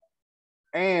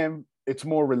 And it's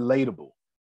more relatable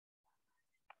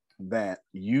that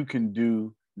you can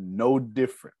do no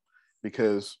different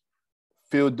because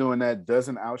Phil doing that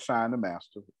doesn't outshine the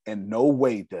master. In no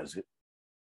way does it.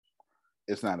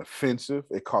 It's not offensive.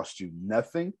 It costs you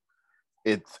nothing.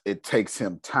 It takes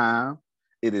him time.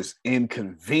 It is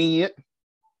inconvenient.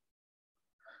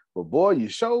 But boy, you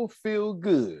sure feel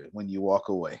good when you walk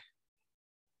away.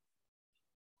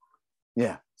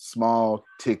 Yeah, small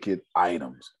ticket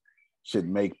items should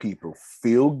make people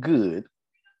feel good.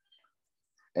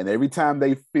 And every time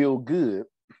they feel good,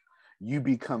 you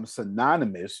become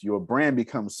synonymous, your brand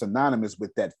becomes synonymous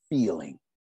with that feeling.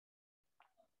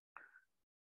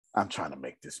 I'm trying to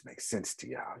make this make sense to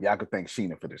y'all. Y'all could thank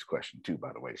Sheena for this question too,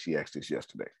 by the way. She asked this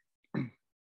yesterday.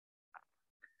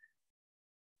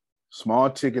 Small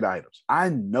ticket items. I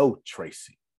know,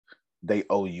 Tracy, they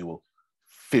owe you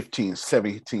 $1,500,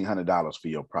 $1,700 for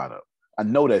your product. I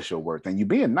know that's your worth, and you're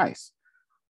being nice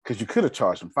because you could have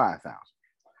charged them $5,000.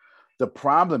 The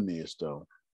problem is, though,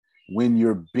 when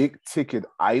you're big ticket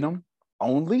item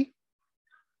only,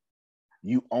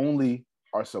 you only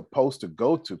are supposed to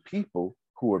go to people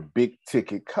who are big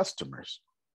ticket customers.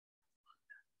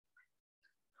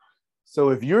 So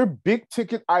if you're big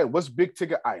ticket item, what's big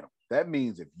ticket item? That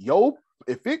means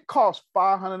if it costs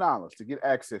 $500 to get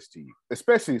access to you,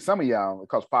 especially some of y'all, it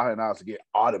costs $500 to get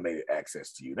automated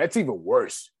access to you. That's even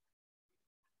worse.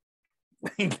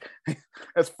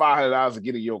 That's $500 to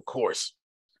get in your course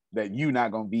that you're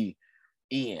not going to be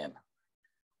in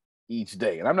each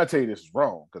day. And I'm not telling you this is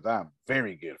wrong because I'm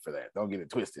very good for that. Don't get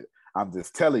it twisted. I'm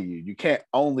just telling you, you can't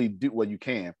only do what you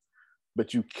can,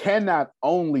 but you cannot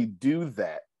only do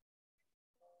that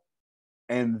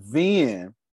and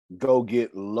then go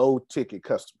get low ticket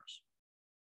customers.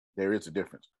 There is a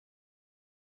difference.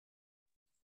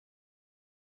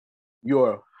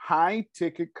 Your high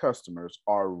ticket customers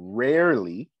are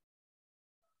rarely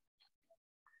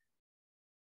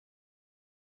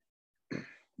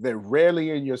they're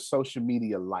rarely in your social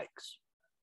media likes.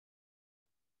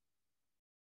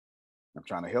 I'm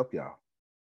trying to help y'all.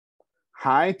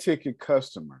 High ticket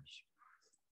customers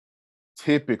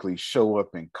typically show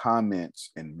up in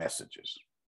comments and messages.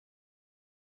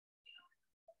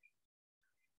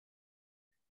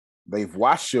 They've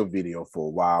watched your video for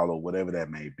a while or whatever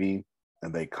that may be,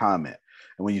 and they comment.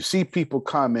 And when you see people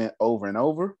comment over and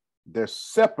over, they're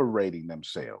separating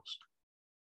themselves.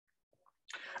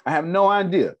 I have no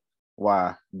idea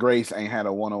why Grace ain't had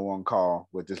a one-on-one call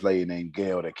with this lady named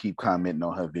Gail that keep commenting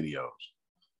on her videos.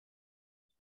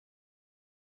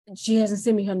 She hasn't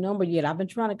sent me her number yet. I've been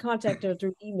trying to contact her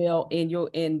through email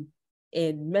and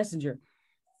Messenger.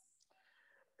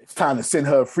 It's time to send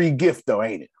her a free gift, though,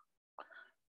 ain't it?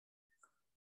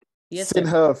 Yes, send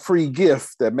sir. her a free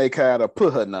gift that make her to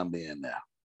put her number in there.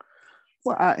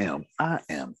 Well,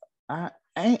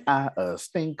 ain't I a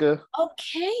stinker?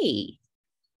 Okay.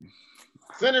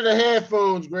 Send her the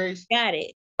headphones, Grace. Got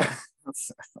it.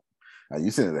 Now,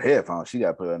 you send her the headphones. She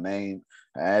got to put her name,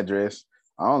 her address,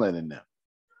 all that in there.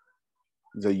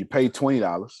 So you pay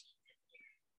 $20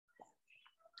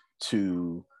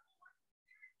 to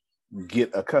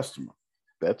get a customer.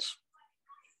 That's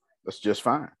just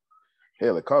fine.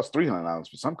 Hell, it costs $300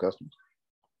 for some customers.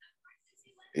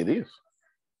 It is.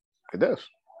 It does.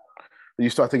 But you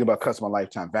start thinking about customer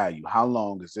lifetime value. How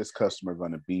long is this customer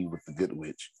going to be with the Good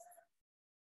Witch?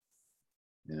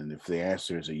 And if the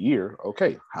answer is a year,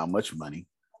 okay, how much money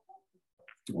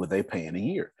would they pay in a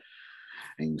year?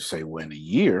 And you say, well, in a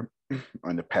year,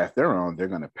 on the path they're on, they're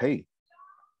going to pay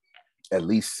at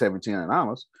least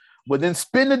 $1,700, but then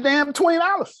spend the damn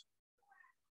 $20.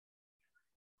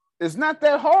 It's not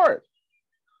that hard.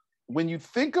 When you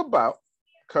think about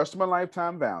customer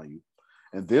lifetime value,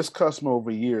 and this customer over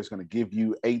a year is going to give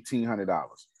you $1,800,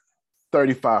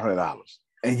 $3,500,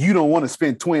 and you don't want to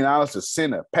spend $20 to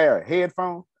send a pair of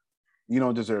headphones, you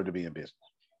don't deserve to be in business.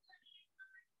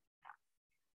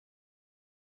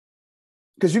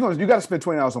 Because you got to spend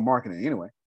 $20 on marketing anyway.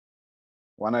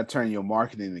 Why not turn your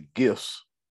marketing into gifts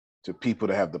to people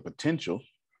that have the potential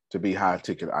to be high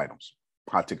ticket items,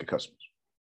 high ticket customers?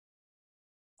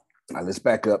 Now let's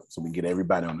back up so we can get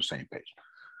everybody on the same page.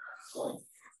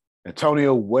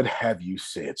 Antonio, what have you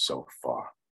said so far?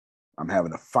 I'm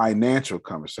having a financial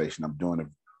conversation. I'm doing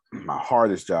my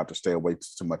hardest job to stay away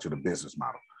too much of the business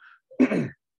model.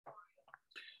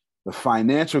 The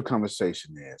financial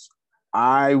conversation is,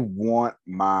 I want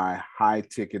my high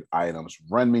ticket items,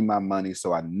 run me my money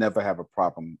so I never have a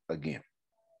problem again.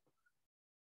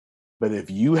 But if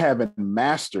you haven't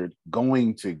mastered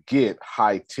going to get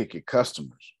high ticket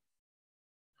customers,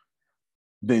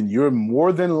 then you're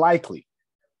more than likely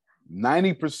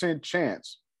 90%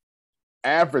 chance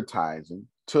advertising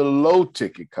to low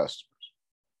ticket customers.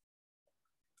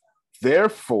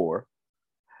 Therefore,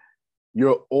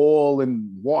 you're oil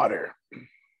and water.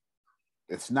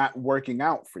 It's not working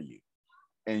out for you.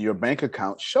 And your bank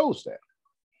account shows that.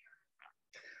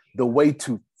 The way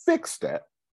to fix that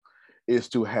is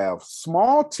to have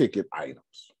small ticket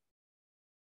items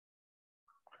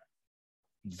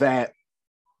that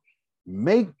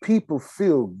make people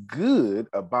feel good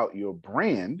about your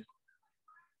brand,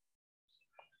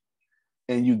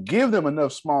 and you give them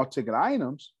enough small ticket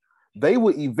items, they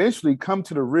will eventually come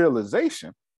to the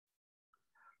realization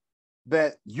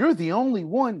that you're the only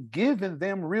one giving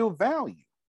them real value.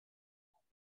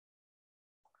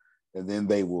 And then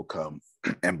they will come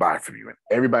and buy from you. And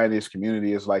everybody in this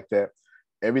community is like that.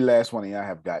 Every last one of y'all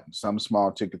have gotten some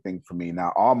small ticket thing from me.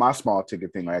 Now, all my small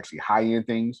ticket things are actually high-end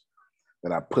things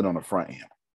that I put on the front end.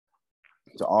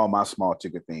 So all my small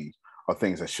ticket things are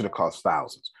things that should have cost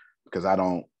thousands, because I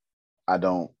don't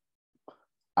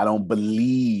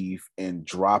believe in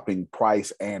dropping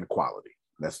price and quality.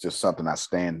 That's just something I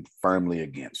stand firmly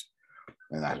against.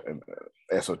 And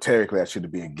esoterically, I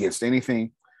shouldn't be against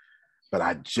anything, but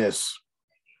I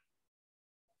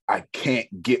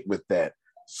can't get with that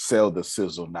sell the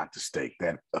sizzle, not the steak.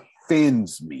 That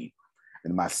offends me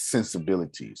and my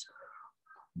sensibilities.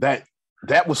 That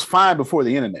was fine before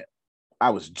the internet. I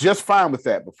was just fine with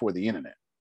that before the internet.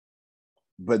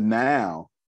 But now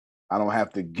I don't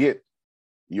have to get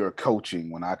your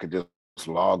coaching when I could just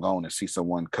log on and see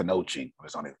someone connoting.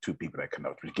 There's only two people that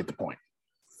connote. You get the point.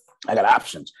 I got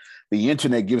options. The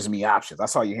internet gives me options. I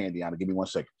saw your hand, Deanna. Give me 1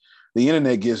 second. The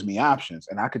internet gives me options,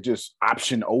 and I could just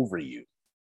option over you.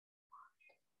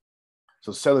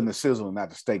 So selling the sizzle and not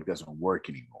the steak doesn't work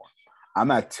anymore. I'm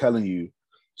not telling you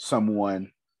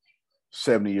someone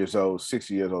 70 years old,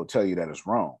 60 years old tell you that it's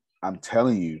wrong. I'm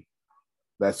telling you,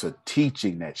 that's a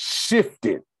teaching that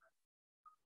shifted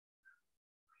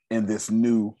in this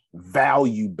new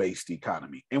value-based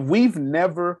economy. And we've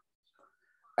never,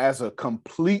 as a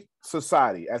complete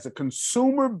society, as a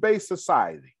consumer-based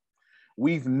society,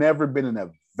 we've never been in a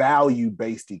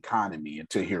value-based economy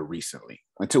until here recently,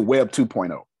 until Web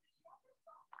 2.0.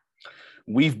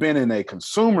 We've been in a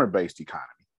consumer-based economy,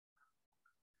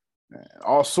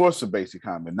 all sorts of based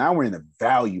economy. Now we're in a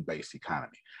value-based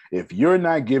economy. If you're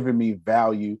not giving me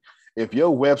value, if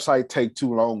your website take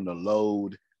too long to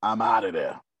load, I'm out of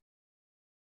there.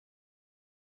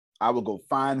 I will go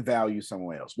find value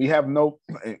somewhere else. We have no,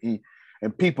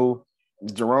 and people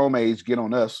Jerome age get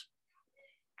on us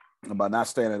about not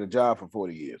staying at a job for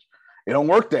 40 years. It don't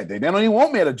work that day. They don't even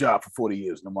want me at a job for 40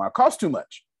 years no more. It costs too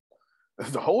much.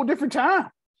 It's a whole different time.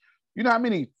 You know how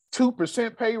many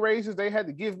 2% pay raises they had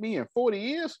to give me in 40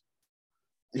 years?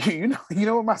 You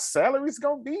know what my salary's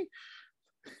gonna be?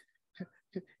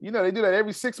 You know, they do that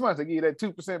every 6 months. They give you that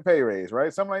 2% pay raise,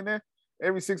 right? Something like that.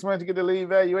 Every 6 months you get the lead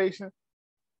evaluation.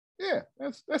 Yeah,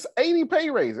 that's 80 pay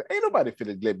raises. Ain't nobody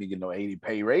finna let me get no 80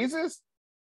 pay raises.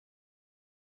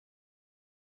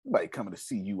 Nobody coming to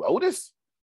see you, Otis.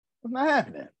 It's not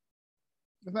happening.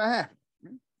 It's not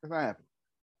happening. It's not happening.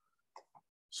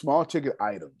 Small ticket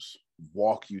items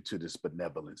walk you to this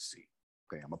benevolency.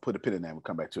 Okay, I'm gonna put a pin in there and we'll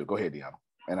come back to it. Go ahead, Deanna.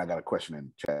 And I got a question in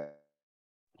the chat.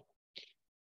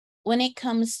 When it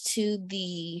comes to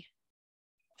the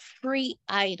free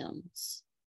items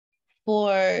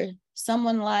for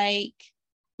someone like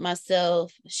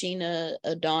myself, Sheena,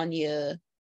 Adonia,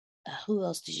 who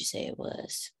else did you say it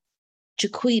was?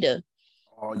 Jaquita.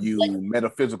 All you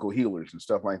metaphysical healers and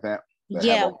stuff like that.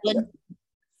 Yeah.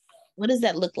 What does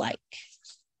that look like?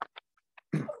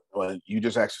 Well, you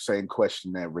just asked the same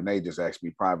question that Renee just asked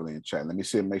me privately in chat. Let me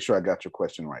see, make sure I got your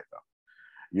question right, though.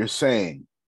 You're saying,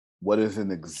 what is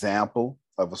an example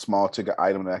of a small ticket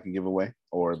item that I can give away?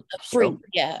 Or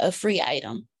a free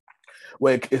item.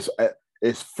 Well,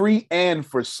 it's free and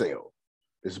for sale.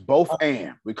 It's both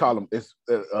and. We call them, it's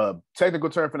a technical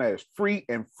term for that is free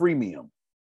and freemium.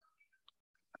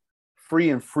 Free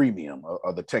and freemium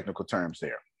are the technical terms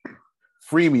there.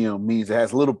 Freemium means it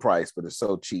has little price, but it's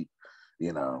so cheap,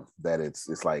 you know, that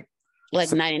it's like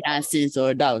 99 cents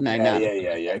or $1.99.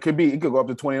 Yeah. It could go up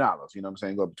to $20. You know what I'm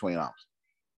saying? Go up to $20.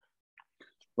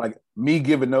 Like me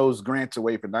giving those grants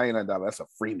away for $99, that's a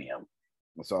freemium.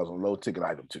 That's also a low ticket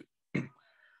item too.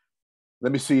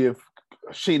 Let me see if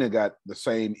Sheena got the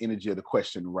same energy of the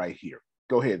question right here.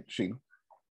 Go ahead, Sheena.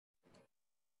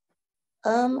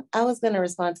 I was gonna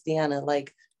respond to Deanna.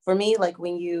 Like for me, like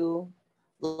when you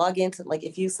log into, like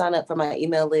if you sign up for my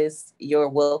email list, your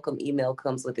welcome email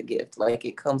comes with a gift. Like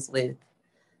it comes with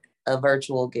a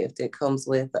virtual gift. It comes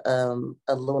with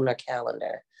a lunar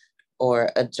calendar or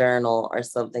a journal or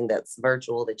something that's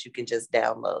virtual that you can just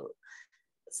download.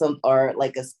 Or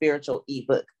like a spiritual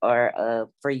ebook, or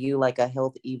for you like a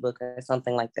health ebook or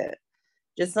something like that.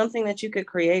 Just something that you could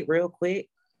create real quick,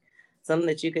 something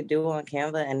that you could do on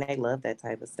Canva, and they love that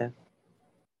type of stuff.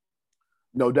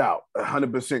 No doubt,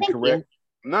 100% correct.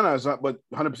 No, it's not, but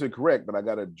 100% correct. But I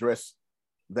got to address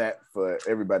that for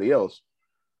everybody else.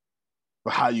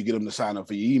 But how you get them to sign up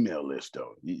for your email list,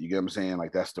 though? You get what I'm saying?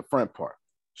 Like that's the front part.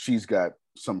 She's got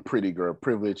some pretty girl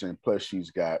privilege, and plus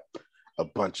she's got a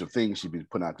bunch of things she's been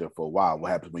putting out there for a while.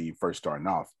 What happens when you first starting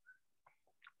off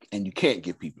and you can't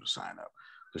get people to sign up?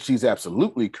 So she's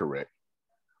absolutely correct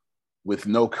with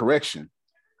no correction.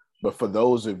 But for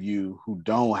those of you who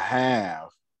don't have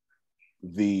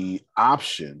the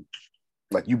option,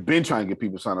 like you've been trying to get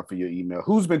people to sign up for your email.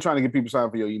 Who's been trying to get people to sign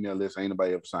up for your email list? Ain't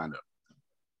nobody ever signed up.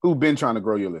 Who's been trying to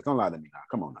grow your list? Don't lie to me now.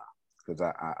 Come on now.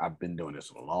 Because I've been doing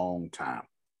this a long time.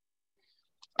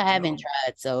 I haven't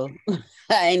tried, so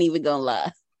I ain't even gonna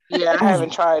lie. Yeah, I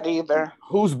haven't tried either.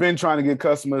 Who's been trying to get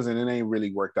customers and it ain't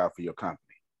really worked out for your company?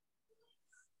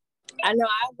 I know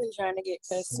I've been trying to get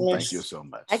customers. Thank you so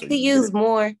much. I could use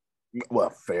more. Well,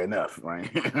 fair enough, right?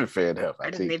 Fair enough. I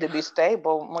just need to be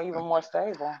stable, even more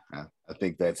stable. I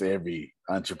think that's every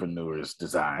entrepreneur's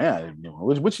desire. Yeah,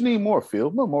 what you need more,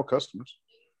 Phil? More customers.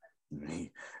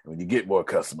 When you get more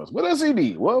customers, what else you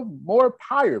need? Well, more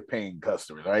higher paying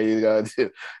customers, right?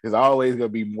 There's always going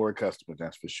to be more customers,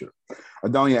 that's for sure.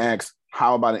 Adonia asks,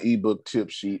 how about an ebook tip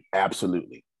sheet?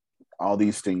 Absolutely. All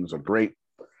these things are great.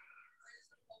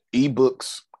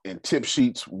 Ebooks and tip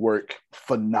sheets work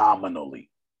phenomenally.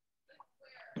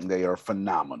 They are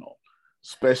phenomenal,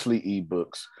 especially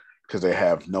ebooks, because they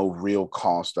have no real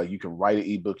cost. Like you can write an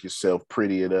ebook yourself,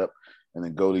 pretty it up, and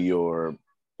then go to your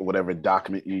whatever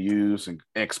document you use and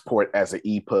export as an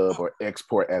EPUB or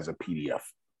export as a PDF.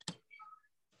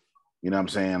 You know what I'm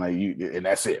saying? Like and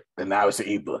that's it. And now it's an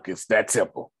ebook. It's that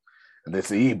simple. And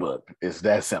it's an ebook. It's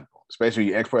that simple. Especially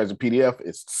you export as a PDF,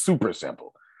 it's super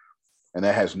simple. And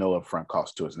that has no upfront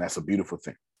cost to it. And that's a beautiful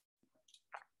thing.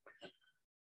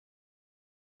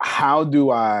 How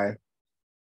do I,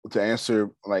 to answer,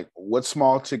 like, what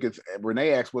small tickets,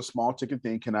 Renee asked, what small ticket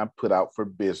thing can I put out for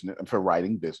business, for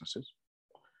writing businesses?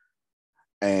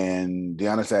 And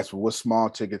Deanna's asked, what small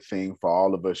ticket thing for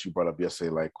all of us you brought up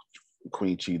yesterday, like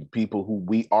Queen Chi, the people who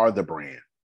we are the brand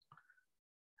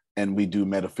and we do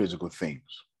metaphysical things.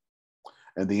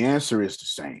 And the answer is the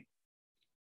same.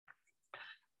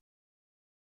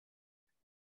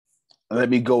 Let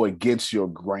me go against your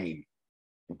grain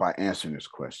by answering this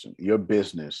question. Your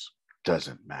business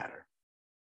doesn't matter.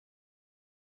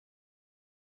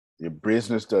 Your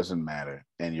business doesn't matter,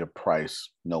 and your price,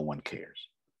 no one cares.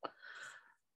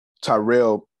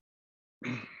 Tyrell,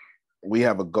 we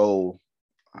have a goal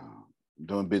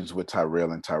doing business with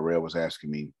Tyrell, and Tyrell was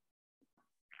asking me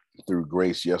through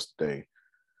Grace yesterday,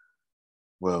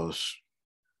 well,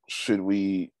 should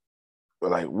we,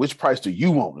 like, which price do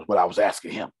you want is what I was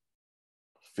asking him.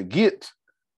 Forget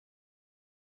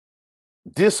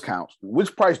discounts.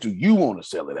 Which price do you want to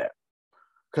sell it at?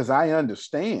 Because I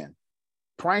understand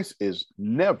price is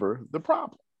never the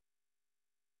problem.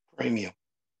 Premium.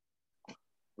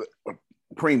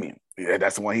 Premium. Yeah,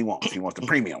 that's the one he wants. He wants the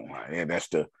premium one. Yeah, that's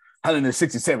the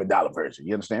 $167 version.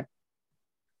 You understand?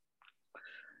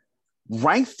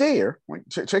 Right there,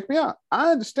 check me out.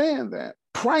 I understand that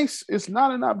price is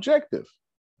not an objective.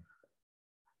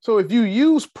 So if you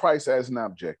use price as an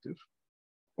objective,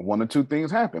 one or two things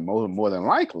happen. More than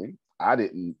likely, I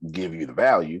didn't give you the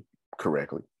value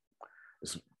correctly.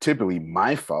 It's typically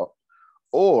my fault.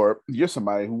 Or you're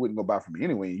somebody who wouldn't go buy from me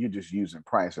anyway. You're just using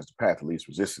price as the path of least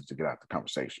resistance to get out the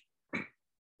conversation.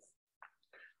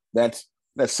 That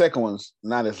second one's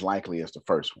not as likely as the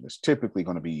first one. It's typically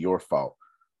going to be your fault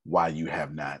why you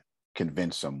have not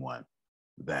convinced someone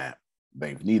that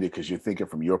they've needed, because you're thinking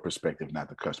from your perspective, not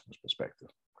the customer's perspective.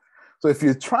 So if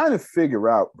you're trying to figure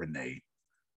out Renee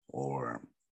or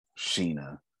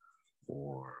Sheena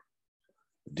or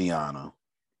Deanna,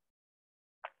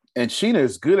 and Sheena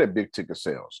is good at big ticket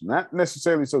sales, not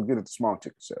necessarily so good at the small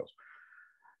ticket sales.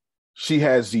 She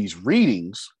has these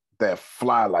readings that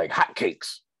fly like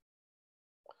hotcakes.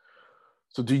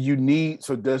 So does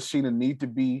Sheena need to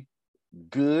be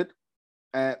good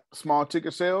at small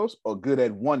ticket sales or good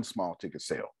at one small ticket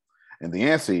sale? And the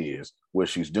answer is what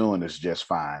she's doing is just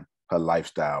fine. Her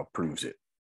lifestyle proves it.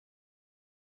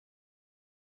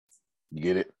 You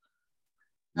get it?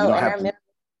 You don't have to...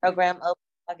 program opens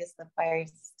August the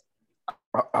 1st.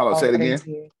 Hello, say it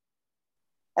again.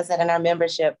 I said, in our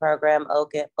membership program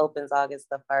opens August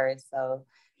the 1st. So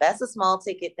that's a small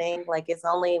ticket thing. Like, it's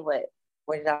only what,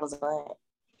 $40 a month.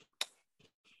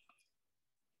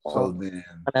 So then,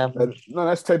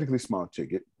 that's technically small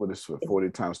ticket. What is 40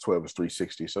 times 12 is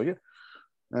 360. So yeah,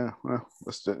 well,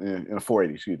 that's in a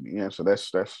 480. Excuse me. Yeah, so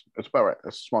that's about right.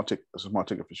 That's a small ticket. That's a small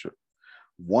ticket for sure.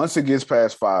 Once it gets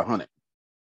past 500,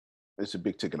 it's a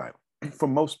big ticket item for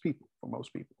most people.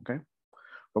 Okay,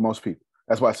 for most people.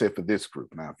 That's why I said for this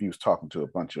group. Now, if you was talking to a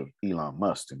bunch of Elon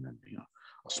Musk, and then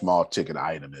a small ticket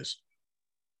item is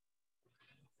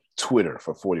Twitter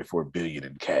for $44 billion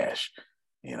in cash.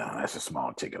 That's a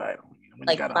small ticket item. When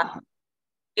like you got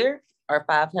 $500 or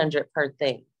 $500 per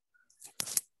thing.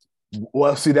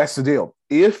 Well, see, that's the deal.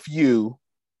 If you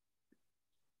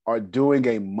are doing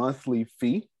a monthly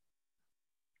fee,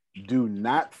 do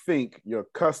not think your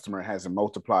customer hasn't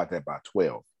multiplied that by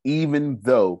 12. Even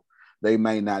though they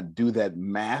may not do that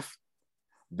math,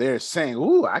 they're saying,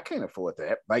 ooh, I can't afford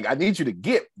that. Like, I need you to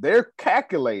get, they're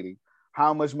calculating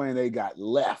how much money they got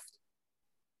left.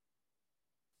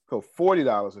 So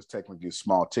 $40 is technically a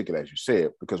small ticket, as you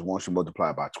said, because once you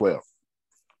multiply by 12,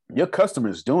 your customer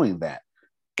is doing that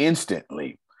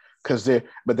instantly,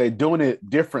 but they're doing it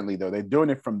differently though. They're doing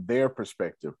it from their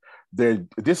perspective. This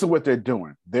is what they're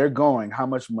doing. They're going, how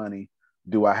much money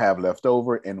do I have left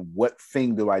over, and what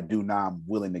thing do I do now I'm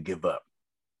willing to give up?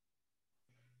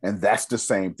 And that's the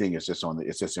same thing. It's just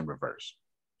in reverse.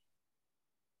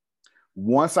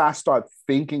 Once I start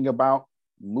thinking about,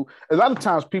 a lot of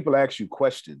times people ask you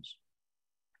questions.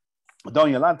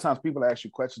 Don't you? A lot of times people ask you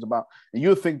questions about, and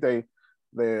you'll think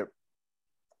they're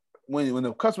when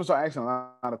the customers are asking a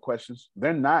lot of questions,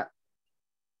 they're not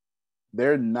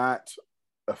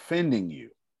offending you.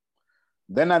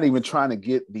 They're not even trying to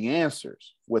get the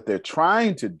answers. What they're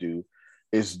trying to do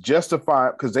is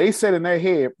justify, because they said in their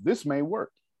head, this may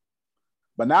work.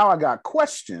 But now I got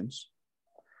questions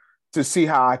to see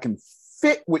how I can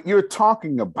fit what you're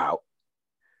talking about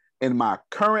in my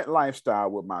current lifestyle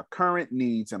with my current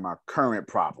needs and my current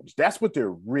problems. That's what they're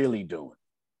really doing.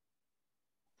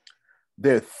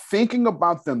 They're thinking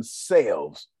about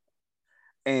themselves.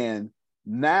 And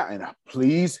now, and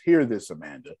please hear this,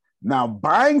 Amanda. Now,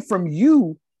 buying from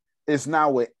you is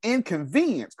now an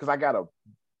inconvenience because I got to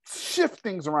shift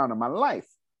things around in my life.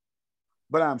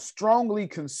 But I'm strongly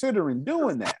considering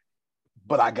doing that.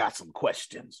 But I got some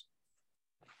questions.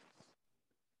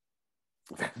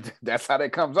 That's how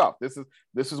that comes off. This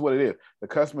is what it is. The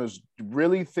customer's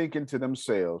really thinking to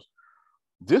themselves,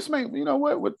 this may, you know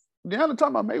what Deanna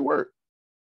talking about may work,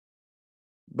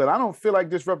 but I don't feel like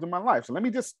disrupting my life. So let me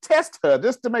just test her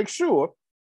just to make sure.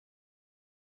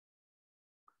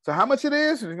 So how much it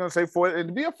is? She's gonna say $40, and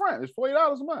to be upfront, it's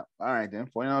 $40 a month. All right, then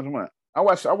 $40 a month. I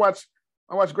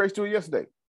watched Grace do it yesterday.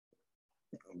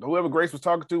 Whoever Grace was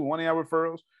talking to, one of our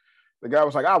referrals, the guy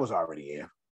was like, I was already in.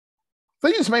 So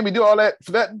you just made me do all that.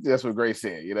 So that's what Grace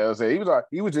said. You know what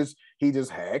I'm saying? He just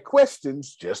had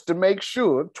questions just to make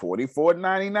sure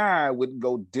 $24.99 wouldn't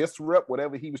go disrupt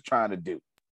whatever he was trying to do.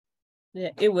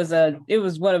 Yeah, it was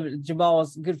one of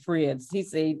Jamal's good friends. He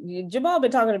said, Jamal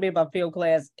been talking to me about field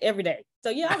class every day.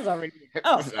 So yeah, I was already in.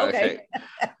 Oh, okay.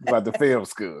 About the film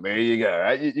school. There you go.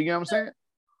 Right? You get what I'm saying?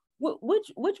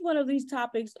 Which one of these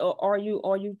topics are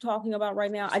you talking about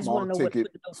right now? I just want to know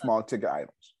what small ticket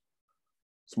items.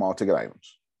 Small ticket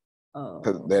items. Oh,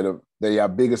 because they're your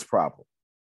biggest problem.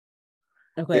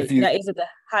 Okay. Now, is it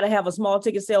how to have a small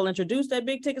ticket sale introduce that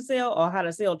big ticket sale, or how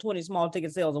to sell 20 small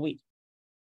ticket sales a week?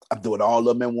 I'm doing all of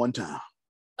them at one time.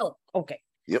 Oh, okay.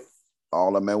 Yep.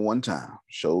 All of them at one time.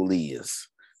 Showliz.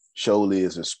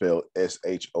 Showliz is spelled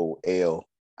SHOLIZ.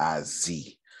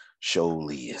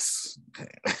 Showliz.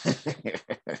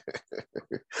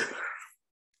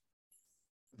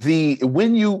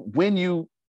 When you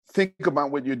think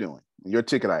about what you're doing, your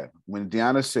ticket item, when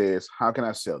Deanna says, how can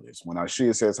I sell this? When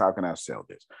Ashia says, how can I sell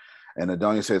this? And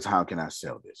Adonia says, how can I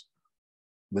sell this?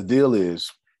 The deal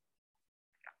is,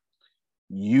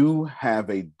 you have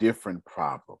a different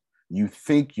problem. You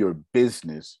think your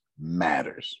business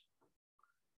matters.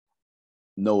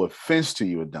 No offense to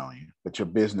you, Adonia, but your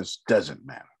business doesn't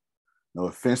matter. No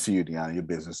offense to you, Deanna, your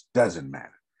business doesn't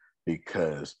matter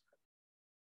because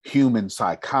human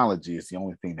psychology is the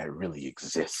only thing that really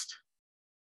exists,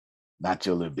 not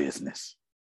your little business.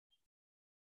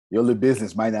 Your little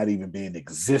business might not even be in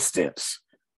existence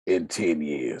in 10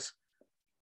 years.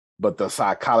 But the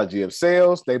psychology of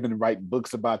sales, they've been writing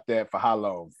books about that for how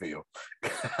long, Phil?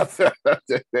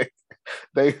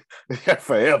 they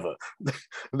forever.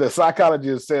 The psychology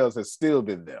of sales has still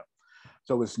been there.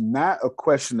 So it's not a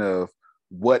question of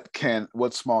what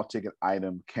small ticket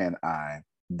item can I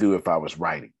do if I was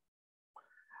writing?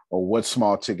 Or what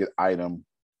small ticket item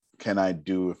can I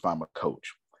do if I'm a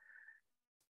coach?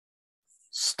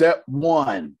 Step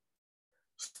one,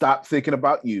 stop thinking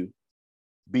about you.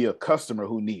 Be a customer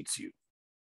who needs you.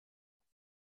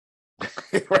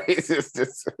 Right?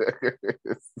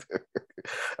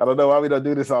 I don't know why we don't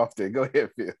do this often. Go ahead,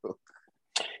 Phil.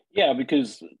 Yeah,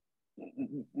 because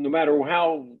no matter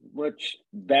how much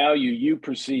value you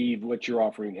perceive what you're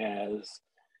offering has,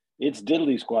 it's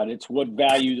diddly squat. It's what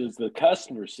value does the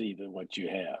customer see than what you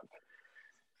have.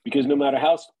 Because no matter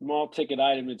how small ticket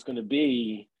item it's going to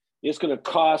be, it's going to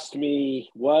cost me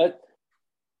what?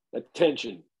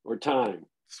 Attention or time.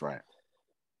 That's right.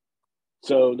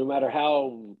 So no matter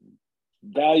how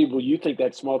valuable you think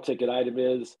that small ticket item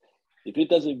is, if it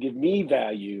doesn't give me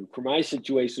value for my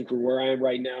situation, for where I am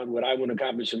right now and what I want to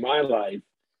accomplish in my life,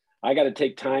 I got to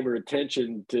take time or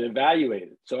attention to evaluate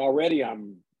it. So already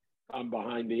I'm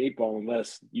behind the eight ball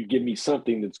unless you give me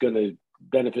something that's going to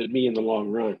benefit me in the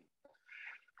long run.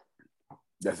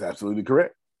 That's absolutely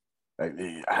correct.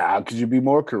 How could you be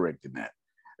more correct than that?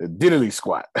 Diddly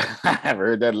squat. I haven't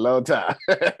heard that in a long time.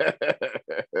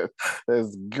 That's a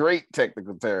great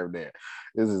technical term there.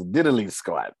 This is diddly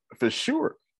squat for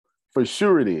sure. For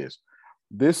sure it is.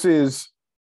 This is,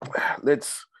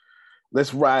 let's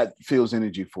ride Phil's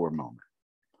energy for a moment.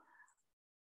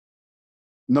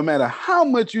 No matter how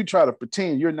much you try to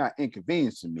pretend you're not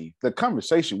inconveniencing me, the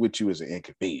conversation with you is an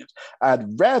inconvenience.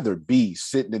 I'd rather be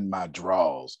sitting in my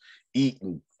drawers,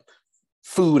 eating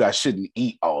food I shouldn't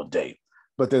eat all day.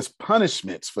 But there's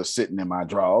punishments for sitting in my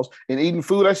drawers and eating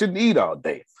food I shouldn't eat all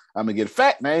day. I'm going to get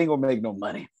fat and I ain't going to make no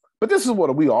money. But this is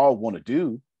what we all want to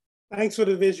do. Thanks for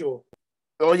the visual.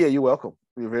 Oh, yeah, you're welcome.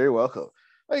 You're very welcome.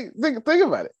 Like, think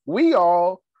about it. We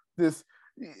all,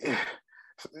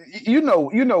 you know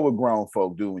what grown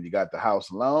folk do when you got the house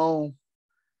alone.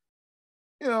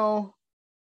 You know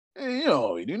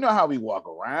how we walk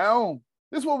around.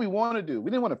 This is what we want to do. We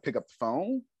didn't want to pick up the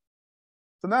phone.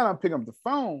 So now I'm picking up the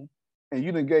phone and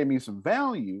you done gave me some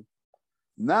value.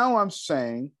 Now I'm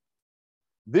saying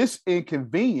this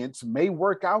inconvenience may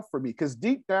work out for me, because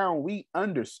deep down we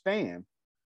understand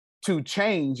to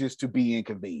change is to be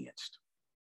inconvenienced.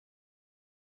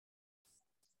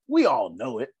 We all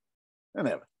know it.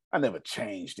 I never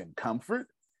changed in comfort.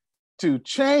 To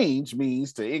change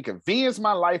means to inconvenience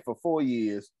my life for 4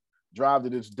 years, drive to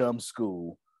this dumb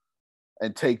school,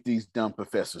 and take these dumb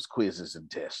professors' quizzes and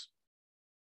tests.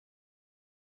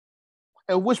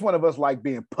 And which one of us like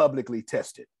being publicly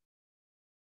tested?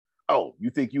 Oh, you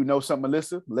think you know something,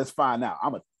 Melissa? Let's find out.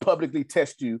 I'm going to publicly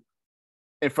test you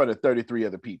in front of 33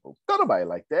 other people. Don't nobody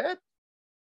like that.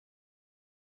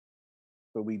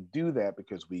 But we do that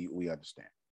because we understand.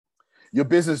 Your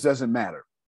business doesn't matter,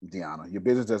 Deanna. Your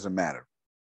business doesn't matter.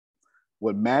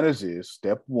 What matters is,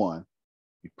 step one,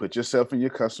 you put yourself in your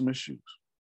customer's shoes.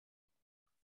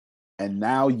 And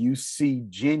now you see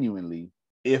genuinely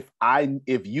if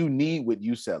you need what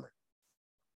you selling.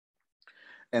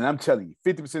 And I'm telling you,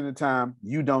 50% of the time,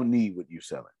 you don't need what you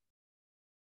selling.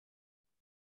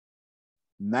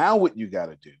 Now what you got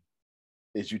to do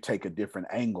is you take a different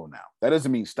angle now. That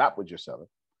doesn't mean stop what you're selling.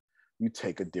 You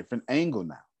take a different angle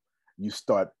now. You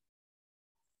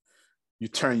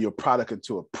turn your product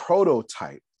into a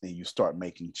prototype and you start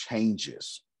making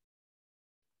changes.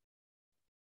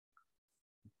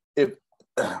 If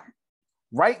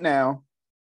right now,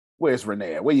 where's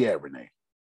Renee? Where you at, Renee?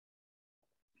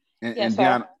 And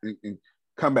Deanna, and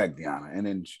come back, Deanna. And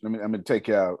then I'm gonna take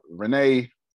you out. Renee,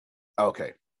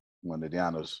 okay. One of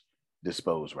Deanna's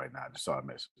disposed right now. I just saw a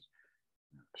message.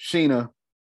 Sheena,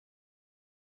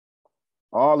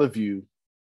 all of you.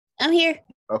 I'm here.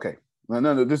 Okay.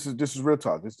 No. This is real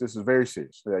talk. This is very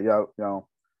serious. Yeah, y'all,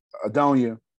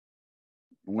 Adonia, I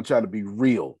want y'all to be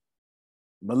real.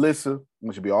 Melissa, I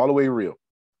want you to be all the way real.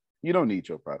 You don't need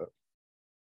your product.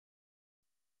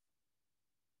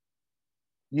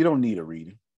 You don't need a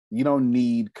reading. You don't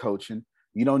need coaching.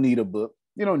 You don't need a book.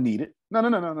 You don't need it.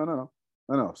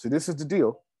 No. See, this is the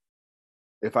deal.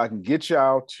 If I can get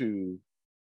y'all to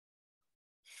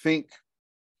think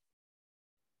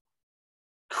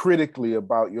critically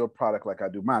about your product like I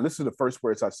do mine, this is the first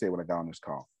words I say when I got on this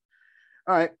call.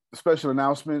 All right, special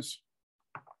announcements.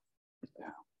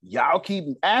 Y'all keep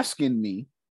asking me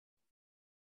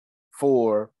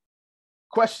for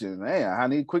questions. Hey, I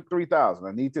need quick 3,000.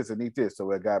 I need this. I need this.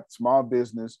 So I got small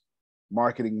business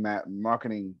marketing,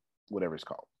 whatever it's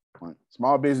called. Right?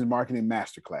 Small business marketing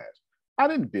masterclass. I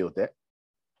didn't build that.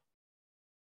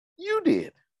 You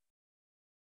did.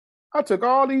 I took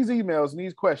all these emails and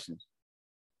these questions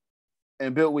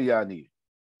and built what y'all needed.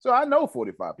 So I know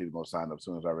 45 people going to sign up as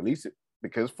soon as I release it,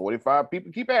 because 45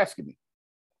 people keep asking me.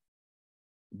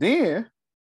 Then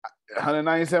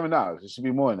 $197. It should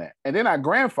be more than that. And then I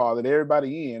grandfathered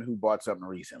everybody in who bought something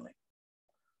recently.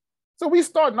 So we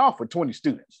starting off with 20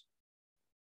 students.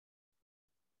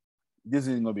 This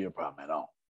isn't going to be a problem at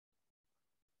all,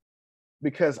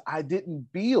 because I didn't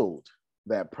build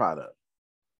that product.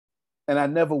 And I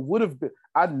never would have been,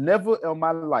 I never in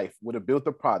my life would have built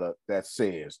a product that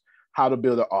says how to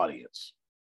build an audience,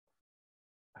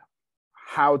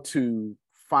 how to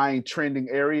find trending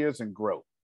areas and grow,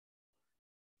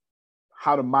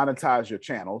 how to monetize your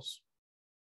channels,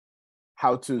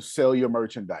 how to sell your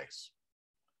merchandise,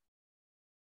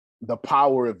 the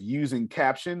power of using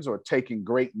captions or taking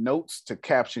great notes to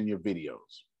caption your videos.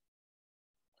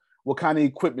 What kind of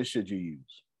equipment should you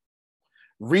use?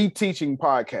 Reteaching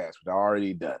podcasts, which I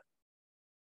already done.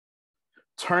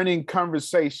 Turning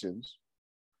conversations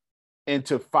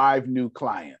into 5 new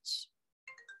clients.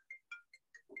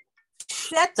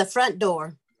 Shut the front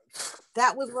door.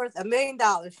 That was worth $1 million.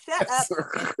 Shut up.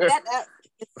 Shut up.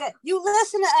 You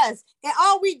listen to us, and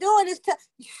all we doing is to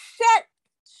shut.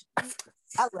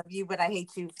 I love you, but I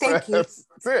hate you. Thank you.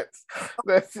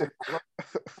 That's it.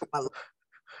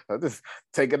 I'm just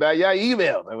taking out your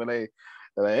email. And when they're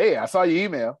like, hey, I saw your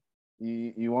email.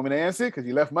 You want me to answer it? Because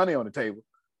you left money on the table.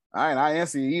 All right, I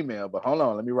answer your email, but hold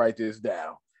on, let me write this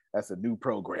down. That's a new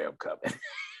program coming.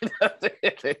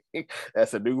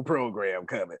 That's a new program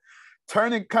coming.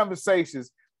 Turning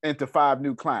conversations into 5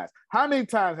 new clients. How many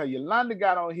times have Yolanda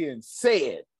got on here and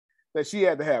said that she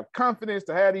had to have confidence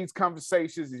to have these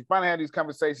conversations? You finally have these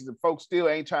conversations and folks still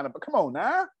ain't trying to, but come on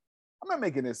now. I'm not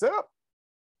making this up.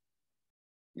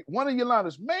 One of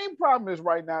Yolanda's main problems is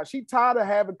right now, she's tired of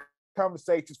having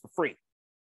conversations for free.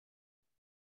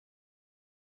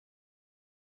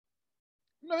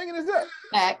 I'm not making this up.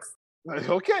 Facts.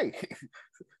 Okay.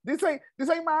 This ain't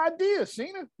my idea,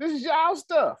 Sheena. This is y'all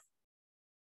stuff.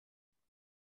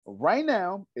 Right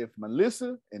now, if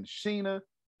Melissa and Sheena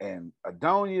and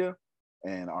Adonia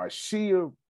and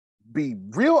Arshia be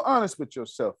real honest with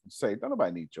yourself and say, don't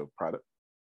nobody need your product.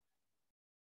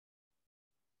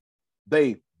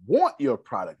 They want your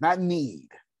product, not need.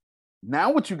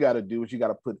 Now what you got to do is you got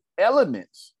to put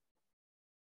elements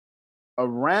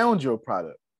around your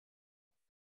product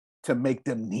to make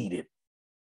them need it.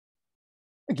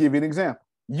 I'll give you an example.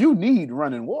 You need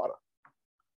running water.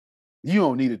 You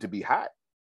don't need it to be hot.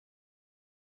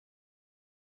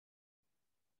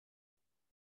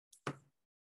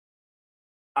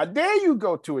 I dare you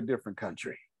go to a different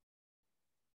country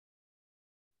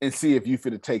and see if you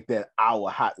fit take that hour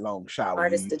hot long shower.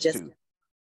 Hardest adjustment.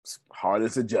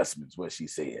 Hardest adjustments, what she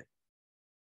said.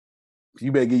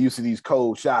 You better get used to these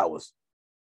cold showers.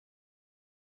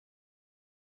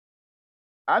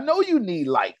 I know you need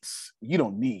lights. You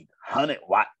don't need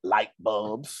 100-watt light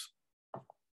bulbs.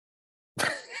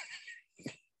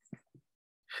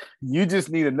 You just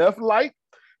need enough light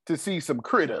to see some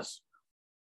critters.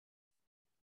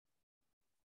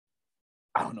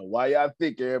 I don't know why y'all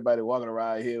think everybody walking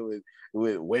around here with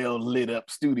well lit up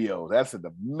studios. That's an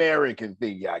American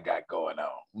thing y'all got going on.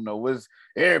 You know,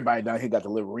 everybody down here got the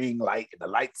little ring light and the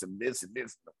lights and this and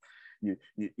this.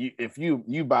 If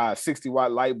you buy a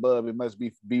 60-watt light bulb, it must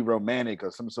be romantic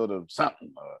or some sort of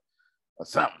something or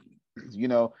something, you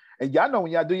know. And y'all know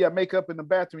when y'all do your makeup in the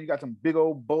bathroom, you got some big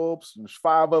old bulbs. There's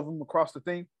 5 of them across the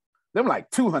thing. Them like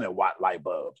 200-watt light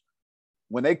bulbs.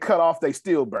 When they cut off, they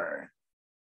still burn.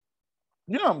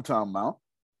 You know what I'm talking about.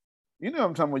 You know what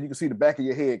I'm talking about. You can see the back of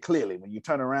your head clearly when you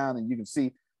turn around and you can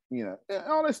see, you know,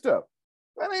 all this stuff.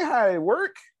 That ain't how it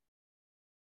work.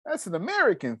 That's an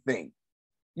American thing.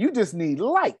 You just need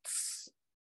lights.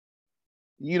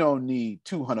 You don't need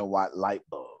 200-watt light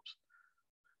bulbs.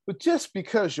 But just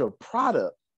because your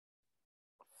product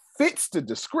fits the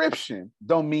description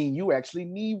don't mean you actually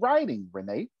need writing,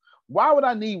 Renee. Why would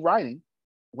I need writing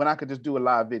when I could just do a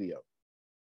live video?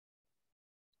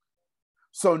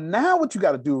 So now what you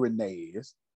got to do, Renee,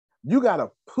 is you got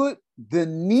to put the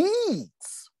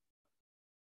needs.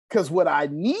 Because what I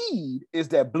need is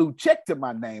that blue check to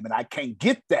my name, and I can't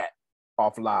get that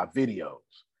off live videos.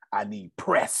 I need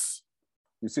press.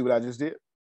 You see what I just did?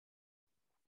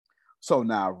 So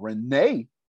now Renee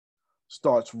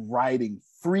starts writing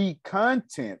free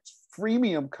content,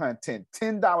 freemium content,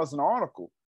 $10 an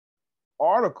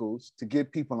articles to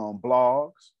get people on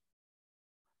blogs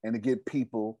and to get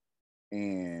people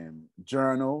in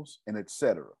journals and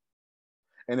etc.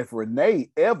 And if Renee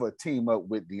ever team up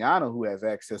with Deanna, who has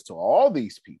access to all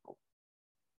these people,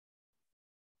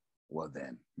 well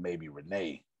then maybe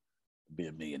Renee would be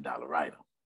 $1 million writer.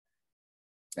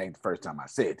 Ain't the first time I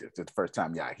said this. It's the first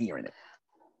time y'all hearing it.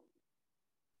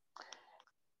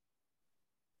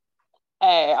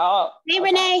 Hey,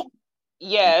 Renee.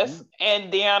 Yes,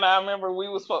 and Deanna, I remember we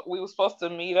was supposed to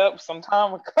meet up some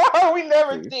time ago. We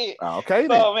never did. Okay,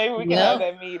 so then. Maybe we can have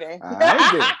that meeting. All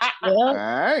right, all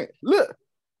right. Look,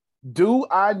 do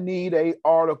I need an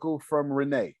article from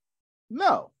Renee?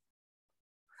 No.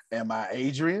 Am I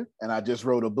Adrian and I just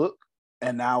wrote a book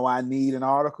and now I need an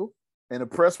article and a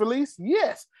press release?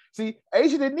 Yes. See,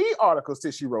 Adrian didn't need articles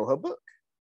till she wrote her book.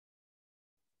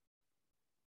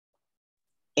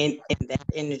 And that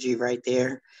energy right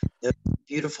there, the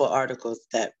beautiful articles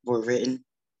that were written.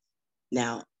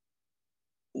 Now,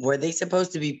 were they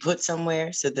supposed to be put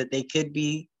somewhere so that they could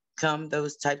become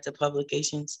those types of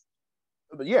publications?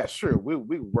 Yeah, sure.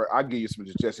 I'll give you some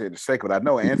suggestions in a second, but I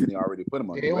know Anthony already put them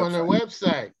on your website. On their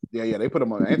website. Yeah, they put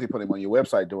them on. Anthony put them on your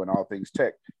website doing all things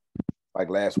tech, like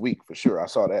last week for sure. I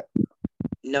saw that.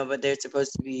 No, but they're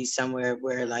supposed to be somewhere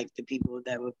where like the people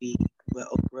that would be with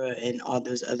Oprah and all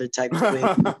those other types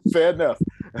of Fair enough.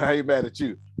 I ain't mad at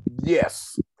you.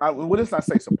 Yes. Well, let's not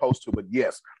say supposed to, but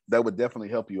yes, that would definitely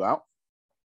help you out.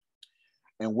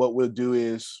 And what we'll do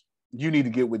is you need to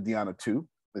get with Deanna too.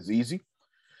 It's easy.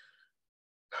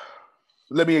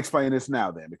 Let me explain this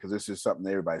now then, because this is something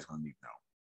everybody's going to need to know.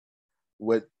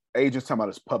 What Adrian's talking about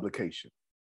is publication.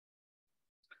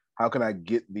 How can I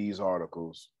get these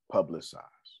articles publicized?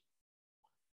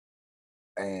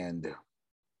 And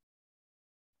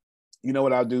you know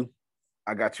what I'll do?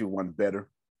 I got you one better.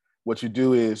 What you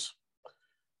do is,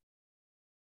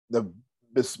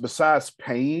 besides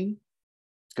paying,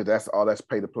 because that's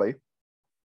pay to play,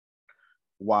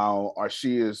 while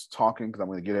Arshia is talking, because I'm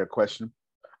going to get her a question,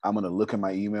 I'm going to look in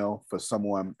my email for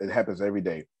someone. It happens every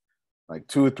day. Like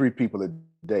 2 or 3 people a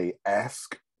day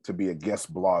ask to be a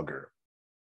guest blogger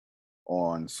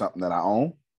on something that I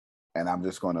own. And I'm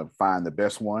just going to find the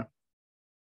best one,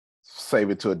 save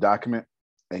it to a document,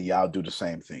 and y'all do the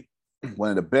same thing. One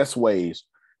of the best ways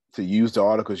to use the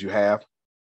articles you have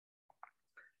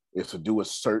is to do a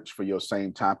search for your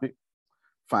same topic,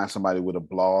 find somebody with a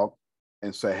blog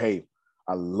and say, hey,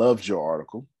 I loved your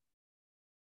article.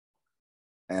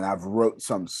 And I've wrote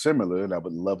something similar and I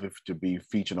would love it to be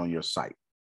featured on your site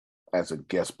as a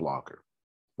guest blogger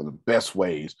for the best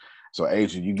ways. So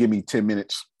Adrian, you give me 10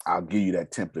 minutes, I'll give you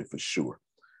that template for sure.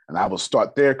 And I will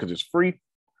start there because it's free.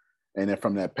 And then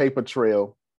from that paper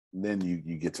trail, then you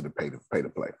get to the pay to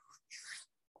play.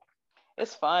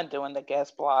 It's fun doing the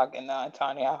guest blog, and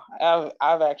Antonio,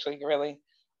 I've actually really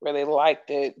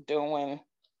liked it doing,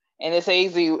 and it's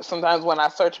easy sometimes when I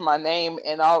search my name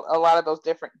and a lot of those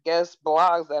different guest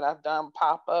blogs that I've done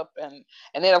pop up, and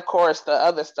then of course the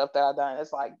other stuff that I've done.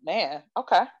 It's like, man,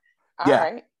 okay, all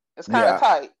right, it's kind of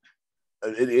tight.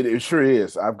 It sure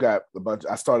is. I've got a bunch.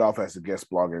 I started off as a guest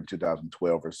blogger in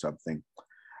 2012 or something,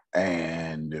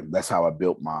 and that's how I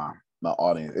built my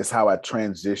audience. It's how I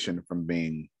transitioned from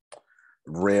being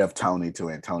Rev Tony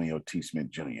to Antonio T. Smith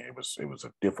Jr. It was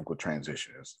a difficult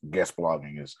transition. Guest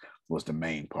blogging was the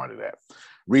main part of that.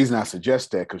 Reason I suggest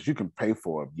that, because you can pay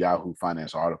for a Yahoo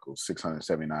Finance article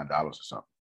 $679 or something,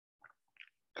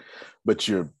 but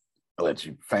you're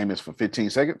famous for 15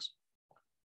 seconds.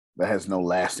 That has no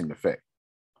lasting effect.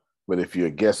 But if you're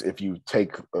a guest, if you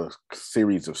take a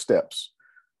series of steps,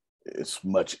 it's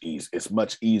much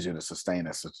easier to sustain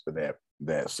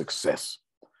that success.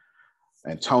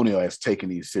 Antonio has taken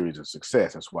these series of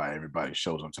success. That's why everybody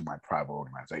shows up to my private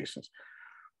organizations.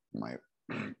 My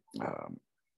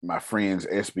friends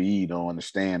SBE don't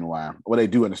understand why. Well, they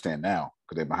do understand now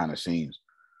because they're behind the scenes.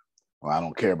 Well, I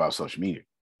don't care about social media.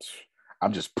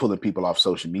 I'm just pulling people off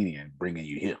social media and bringing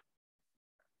you here.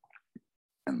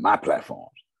 And my platforms.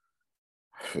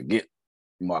 Forget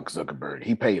Mark Zuckerberg.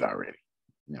 He paid already.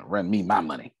 Run me my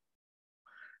money.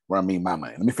 Let me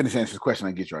finish answering this question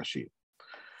and get you our shit.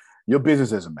 Your business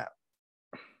doesn't matter.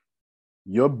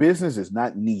 Your business is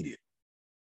not needed.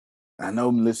 I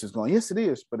know Melissa's going, yes, it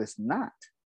is, but it's not.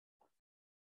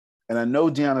 And I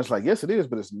know Deanna's like, yes, it is,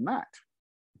 but it's not.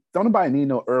 Don't nobody need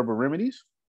no herbal remedies.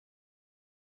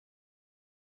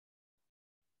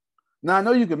 Now, I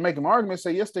know you can make an argument,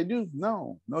 say, yes, they do.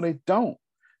 No, they don't.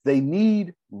 They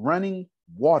need running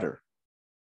water.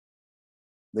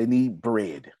 They need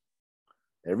bread.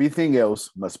 Everything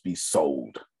else must be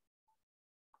sold.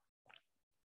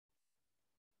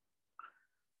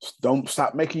 Don't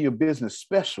stop making your business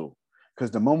special,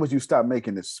 because the moment you stop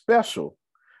making it special,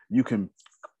 you can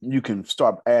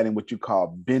start adding what you call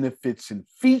benefits and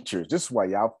features. This is why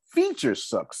y'all features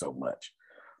suck so much,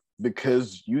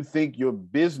 because you think your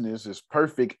business is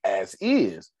perfect as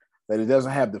is, that it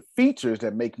doesn't have the features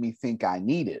that make me think I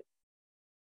need it.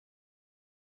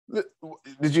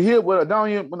 Did you hear what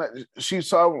Adonia, she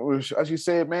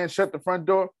said, man, shut the front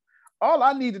door? All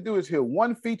I need to do is hear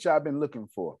one feature I've been looking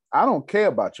for. I don't care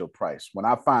about your price when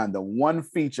I find the one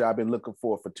feature I've been looking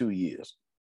for 2 years.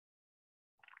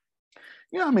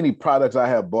 You know how many products I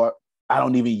have bought I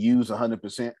don't even use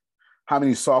 100%? How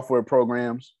many software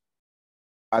programs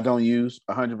I don't use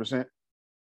 100%?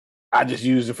 I just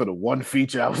use it for the one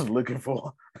feature I was looking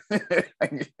for.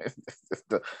 I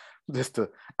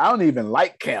don't even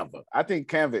like Canva. I think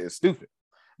Canva is stupid,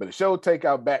 but it sure take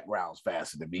out backgrounds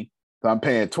faster than me. So I'm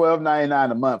paying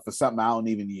 $12.99 a month for something I don't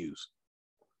even use.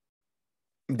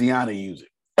 Deanna use it.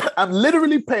 I'm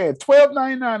literally paying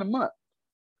 $12.99 a month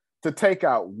to take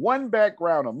out one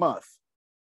background a month.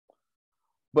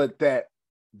 But that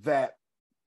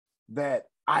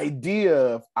idea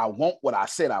of I want what I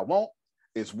said I want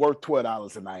is worth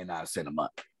 $12.99 a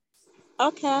month.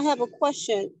 Okay, I have a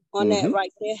question on that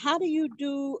right there. How do you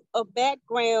do a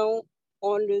background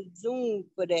on the Zoom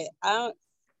for that?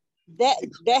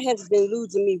 That has been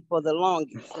losing me for the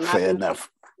longest. And Fair enough.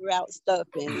 Figure out stuff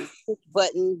and push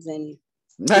buttons and.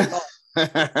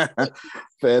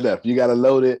 Fair enough. You got to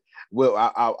load it. Well,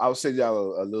 I'll send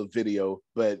y'all a little video,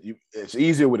 but it's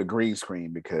easier with a green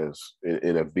screen because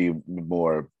it'll be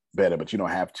more better. But you don't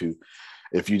have to.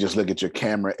 If you just look at your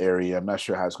camera area, I'm not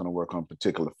sure how it's going to work on a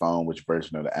particular phone, which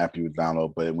version of the app you would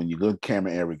download. But when you go to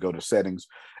camera area, go to settings,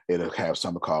 it'll have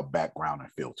something called background and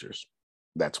filters.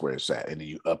 That's where it's at. And then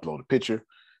you upload a picture,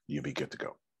 you'll be good to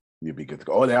go.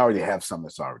 Oh, they already have something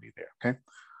that's already there. Okay.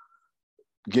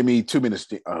 Give me 2 minutes,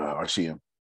 Arshia.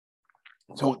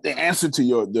 So the answer to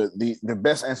the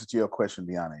best answer to your question,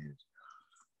 Deanna, is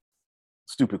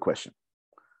stupid question.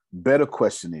 Better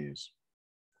question is,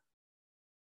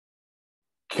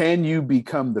 can you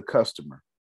become the customer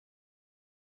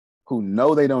who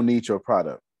know they don't need your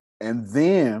product and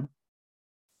then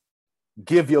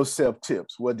give yourself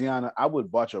tips? Well, Deanna, I would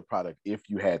have bought your product if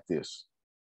you had this,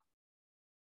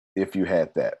 if you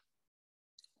had that.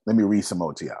 Let me read some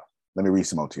more to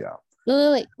y'all.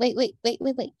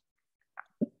 Wait.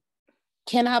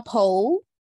 Can I poll?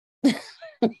 I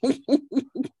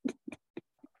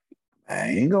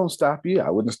ain't gonna stop you. I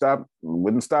wouldn't stop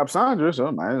Sandra, so I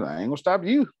ain't gonna stop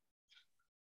you.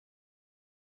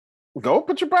 Go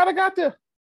put your product out there.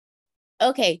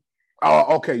 Okay.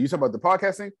 Oh, okay. You talking about the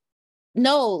podcasting?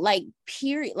 No, like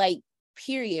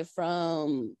period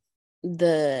from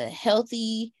the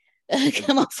healthy.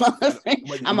 Come on,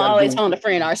 I'm always on the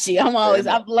friend Archie.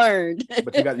 I've learned.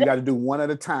 But you got to do one at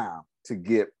a time to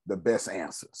get the best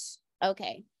answers.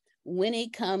 Okay. When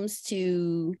it comes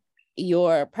to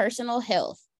your personal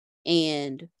health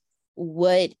and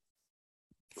what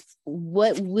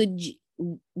would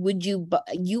you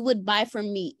would buy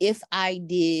from me if I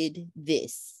did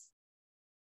this?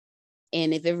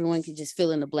 And if everyone could just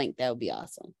fill in the blank, that would be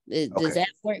awesome. Does that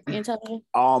work, Antonio?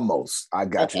 Almost. I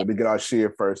got you. Let me get Arshia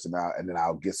first, and then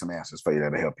I'll get some answers for you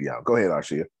that'll help you out. Go ahead,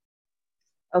 Arshia.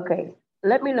 Okay.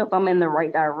 Let me know if I'm in the right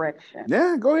direction.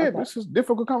 Yeah, go ahead. Okay. This is a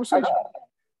difficult conversation.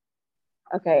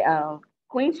 Okay.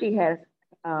 Queen Chi has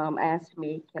asked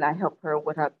me, can I help her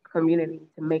with her community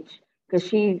to make, because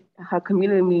her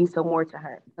community means so much to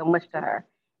her,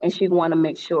 and she want to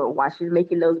make sure while she's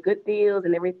making those good deals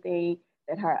and everything,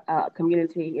 that her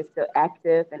community is still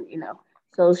active, and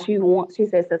so she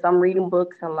says, since I'm reading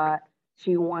books a lot,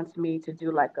 she wants me to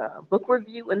do like a book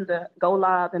review go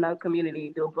live in our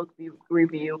community, do a book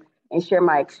review and share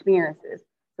my experiences.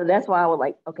 So that's why I was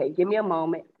like, okay, give me a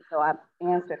moment. So I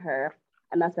answered her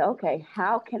and I said, okay,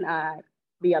 how can I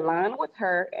be aligned with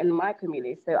her and my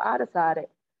community? So I decided,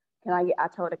 I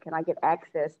told her, can I get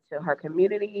access to her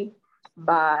community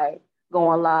by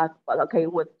going live,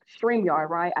 with StreamYard,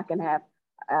 right? I can have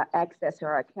access to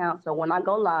her account. So when I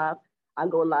go live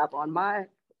on my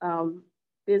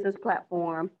business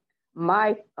platform,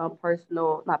 my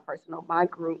my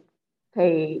group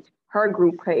page, her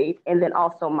group page, and then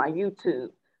also my YouTube.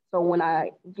 So when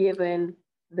I given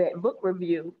that book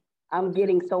review, I'm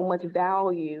getting so much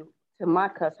value to my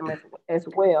customers as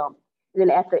well. And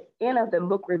then at the end of the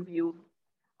book review,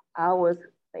 I was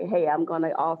say, hey, I'm going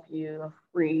to offer you a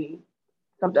free,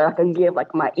 something I can give,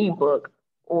 like my ebook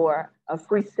or a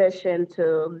free session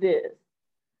to this.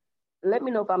 Let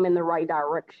me know if I'm in the right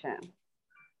direction.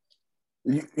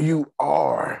 You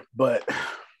are, but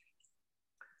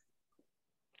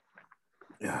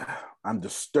I'm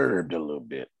disturbed a little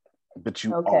bit, but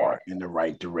you are in the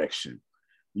right direction.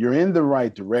 You're in the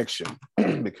right direction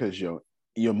because you're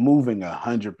moving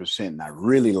 100%, and I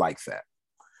really like that.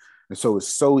 And so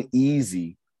it's so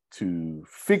easy to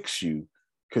fix you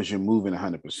because you're moving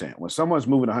 100%. When someone's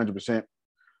moving 100%,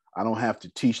 I don't have to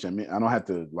teach them. I don't have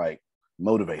to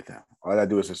motivate them. All I gotta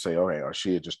do is just say, all right,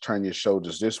 Arshia, just turn your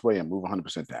shoulders this way and move 100%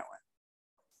 that way.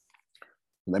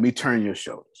 Let me turn your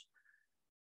shoulders.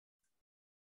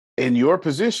 In your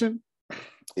position,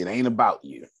 it ain't about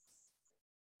you.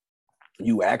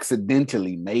 You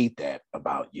accidentally made that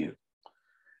about you.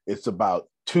 It's about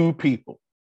two people.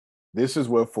 This is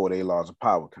where 48 Laws of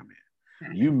Power come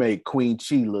in. You make Queen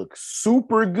Chi look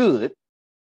super good,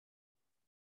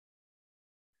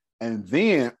 and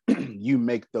then you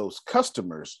make those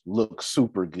customers look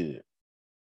super good.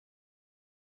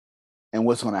 And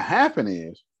what's going to happen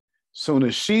is, soon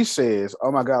as she says,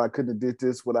 oh my God, I couldn't have did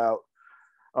this without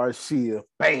Arshia,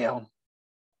 bam,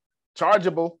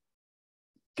 chargeable,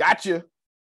 gotcha,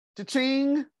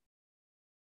 cha-ching.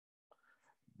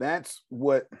 That's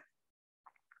what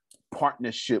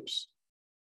partnerships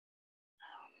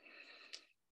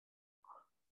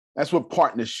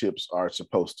are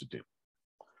supposed to do.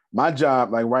 My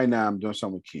job, like right now, I'm doing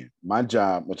something with Ken. My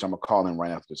job, which I'm gonna call him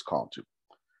right after this call too.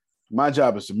 My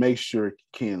job is to make sure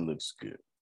Ken looks good.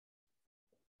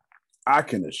 I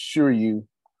can assure you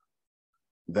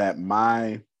that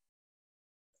my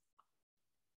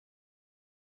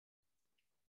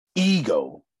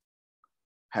ego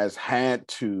has had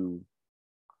to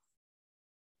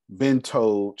been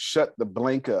told, shut the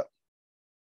blank up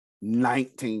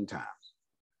 19 times.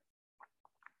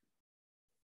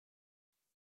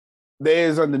 There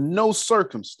is under no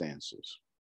circumstances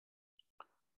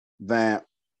that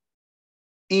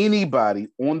anybody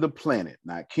on the planet,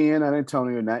 not Ken, not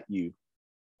Antonio, not you,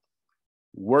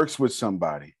 works with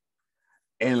somebody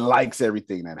and likes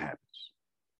everything that happens.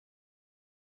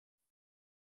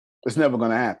 It's never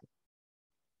going to happen.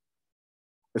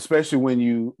 Especially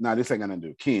when this ain't gonna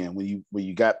do Ken, when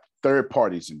you got third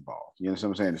parties involved. You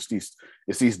understand what I'm saying?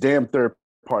 It's these damn third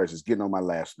parties that's getting on my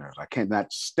last nerves. I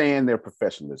cannot stand their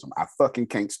professionalism. I fucking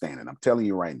can't stand it. I'm telling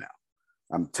you right now.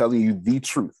 I'm telling you the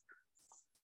truth.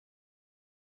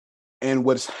 And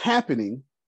what's happening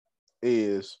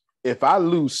is if I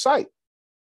lose sight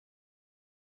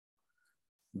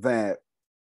that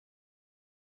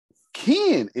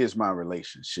Ken is my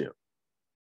relationship,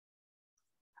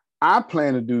 I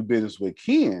plan to do business with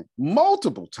Ken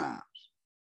multiple times.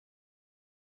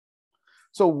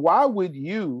 So why would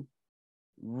you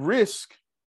risk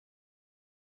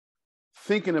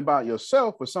thinking about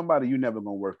yourself for somebody you're never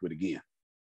going to work with again?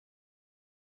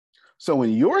 So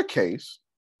in your case,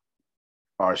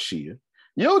 Arshia,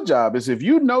 your job is, if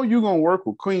you know you're going to work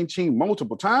with Queen Chi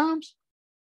multiple times,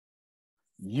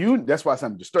 that's why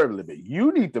I'm disturbed a little bit.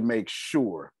 You need to make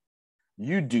sure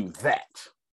you do that.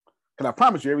 Because I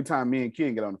promise you, every time me and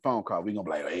Ken get on the phone call, we're going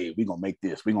to be like, hey, we're going to make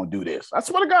this. We're going to do this. I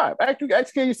swear to God.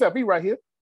 Ask Ken yourself. He right here.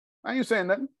 I ain't saying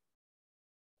nothing.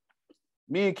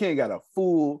 Me and Ken got a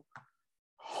full,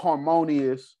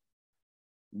 harmonious,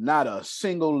 not a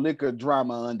single lick of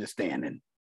drama understanding.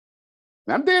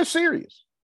 And I'm dead serious.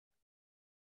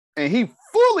 And he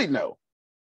fully know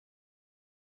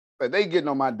that they getting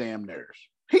on my damn nerves.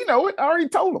 He know it. I already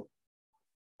told him.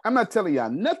 I'm not telling y'all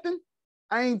nothing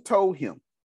I ain't told him.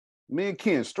 Me and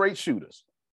Ken, straight shooters.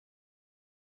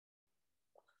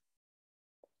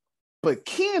 But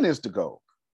Ken is the goal.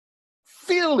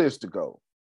 Phil is the goal.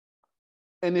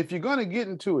 And if you're going to get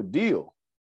into a deal,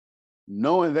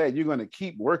 knowing that you're going to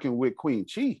keep working with Queen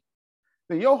Chi,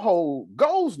 then your whole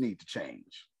goals need to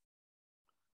change.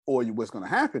 Or what's going to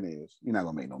happen is you're not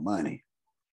going to make no money.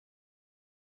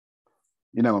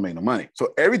 You're not going to make no money.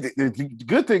 So everything, the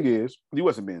good thing is you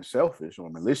wasn't being selfish or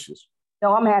malicious.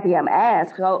 No, I'm happy I'm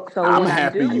asked. So I'm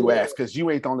happy you asked, because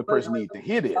you ain't the only person need to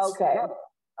hear this.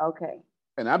 Okay.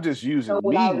 And I'm just using so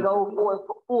me. I go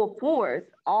full force,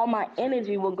 all my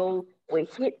energy will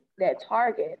hit that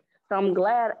target. So I'm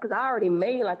glad, because I already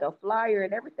made like a flyer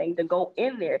and everything to go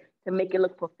in there to make it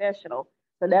look professional.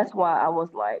 So that's why I was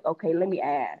like, okay, let me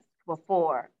ask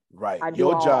before. Right.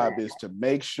 Your job is to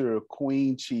make sure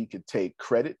Queen Chi can take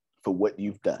credit for what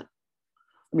you've done.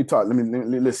 Let me talk. Let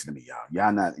me listen to me, y'all.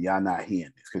 Y'all not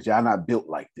hearing this because y'all not built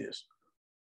like this.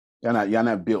 Y'all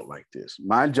not built like this.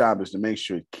 My job is to make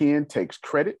sure Ken takes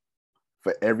credit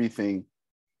for everything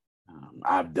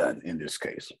I've done in this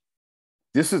case.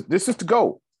 This is the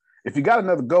goal. If you got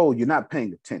another goal, you're not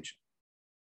paying attention.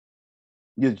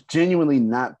 You're genuinely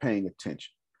not paying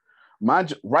attention.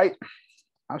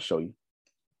 I'll show you.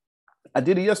 I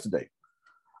did it yesterday.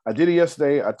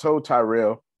 I told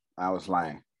Tyrell, I was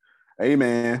lying. Hey,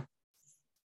 man,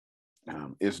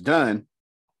 it's done.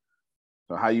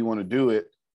 So how you want to do it?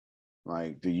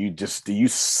 Like, do you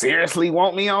seriously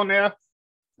want me on there?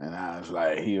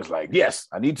 And he was like, yes,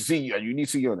 I need to see you. You need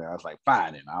to see you on there. I was like,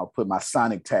 fine, and I'll put my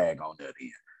Sonic tag on there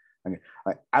then.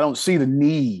 I don't see the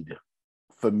need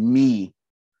for me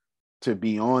to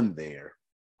be on there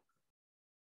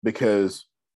because,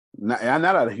 not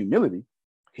out of humility,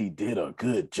 he did a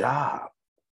good job.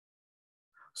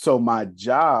 So my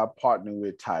job partnering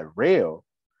with Tyrell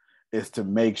is to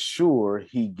make sure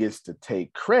he gets to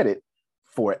take credit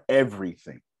for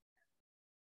everything.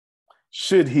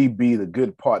 Should he be the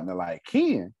good partner like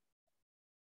Ken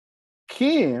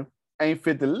ain't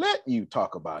fit to let you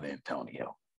talk about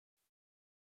Antonio.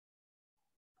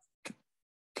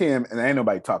 Ken, and ain't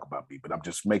nobody talk about me, but I'm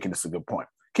just making this a good point.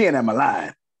 Ken, am I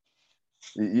lying?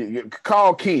 You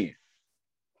call Ken.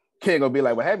 Ken gonna be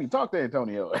like, well, have you talked to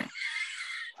Antonio?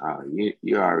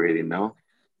 You already know.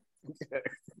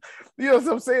 You know what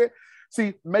I'm saying?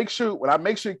 See, when I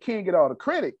make sure Ken get all the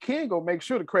credit, Ken gonna make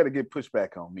sure the credit get pushed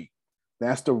back on me.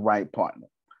 That's the right partner.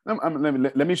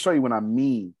 Let me show you what I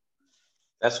mean.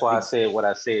 That's why I said what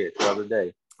I said the other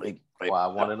day. Why I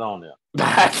want it on there.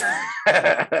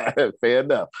 Fair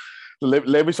enough.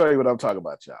 Let me show you what I'm talking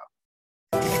about, y'all.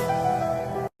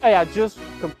 Hey, I just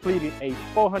completed a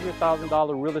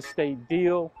 $400,000 real estate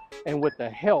deal, and with the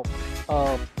help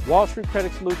of Wall Street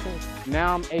Credit Solutions,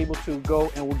 now I'm able to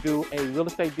go and we'll do a real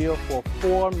estate deal for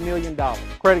 $4 million.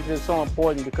 Credit is so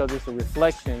important because it's a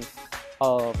reflection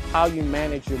of how you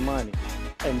manage your money.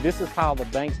 And this is how the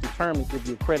banks determine if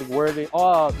you're credit worthy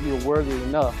or if you're worthy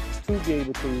enough to be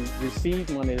able to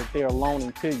receive money that they're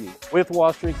loaning to you. With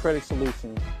Wall Street Credit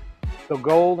Solutions, the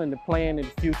goal and the plan in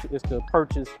the future is to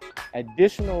purchase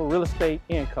additional real estate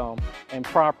income and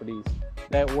properties.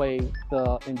 That way,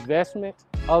 the investment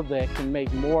of that can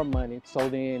make more money. So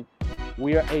then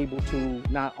we are able to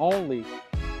not only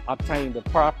obtain the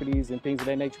properties and things of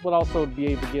that nature, but also to be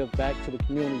able to give back to the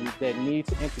community that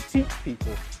needs and to teach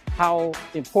people how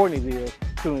important it is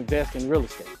to invest in real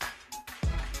estate.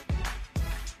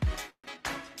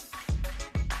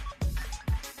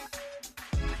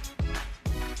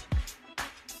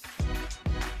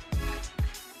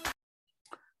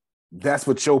 That's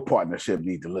what your partnership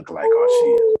needs to look like,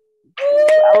 Arshia.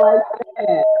 I like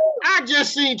that. I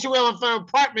just seen Terrell in front of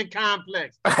apartment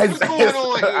complex. What's going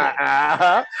on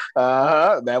here?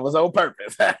 That was on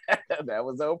purpose. That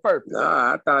was on purpose.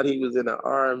 Nah, I thought he was in an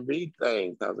R&B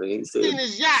thing. I mean, he said, Seen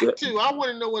his yacht too. I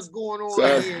want to know what's going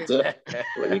on here.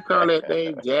 What do you call that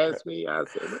name? Jasmine? I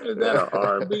said, is that an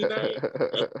R&B name?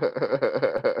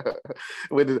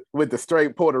 with the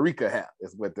straight Puerto Rico hat.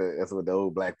 That's what the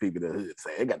old black people in the hood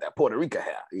say. They got that Puerto Rico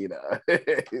hat, you know.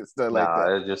 Stuff like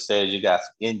that. It just says you got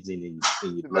some engine in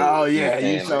your blood. Oh yeah,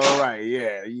 you so right.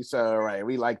 Yeah, you so right.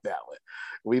 We like that one.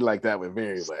 We like that one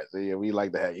very much. Yeah, we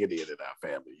like to have Indian in our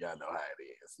family. Y'all know how it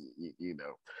is. You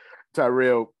know,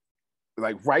 Tyrell,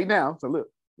 like right now. So look,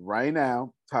 right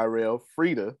now, Tyrell,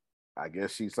 Frida, I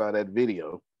guess she saw that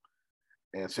video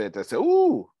and said,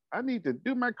 "Ooh, I need to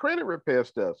do my credit repair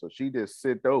stuff." So she just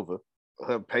sent over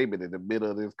her payment in the middle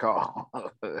of this call,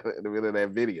 in the middle of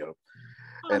that video.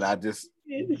 And I just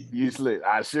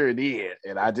I sure did.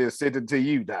 And I just sent it to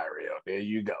you, Tyrell. There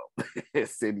you go.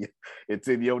 It's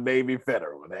in your Navy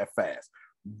Federal that fast.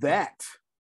 That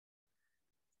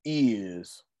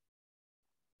is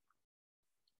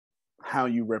how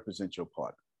you represent your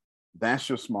partner. That's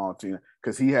your small ticket,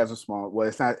 because he has a small, well,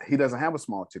 it's not, he doesn't have a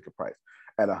small ticket price.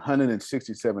 At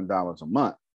 $167 a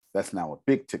month, that's now a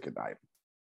big ticket item.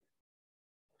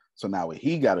 So now what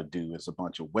he got to do is a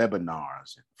bunch of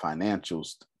webinars and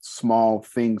financials, small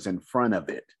things in front of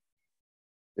it.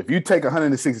 If you take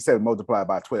 167 multiplied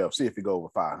by 12, see if you go over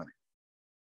 500.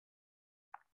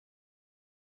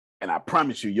 And I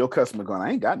promise you, your customer going,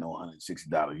 I ain't got no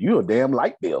 $160. You a damn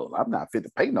light bill. I'm not fit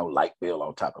to pay no light bill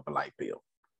on top of a light bill.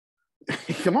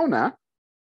 Come on now.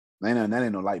 That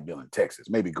ain't no light bill in Texas.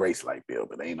 Maybe Grace light bill,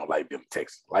 but there ain't no light bill in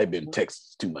Texas. Light bill in Texas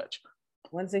is too much.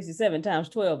 167 times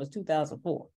 12 is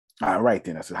 2004. All right,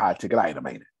 then that's a high ticket item,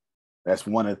 ain't it? That's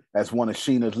one of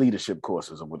Sheena's leadership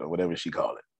courses or whatever she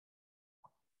called it.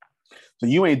 So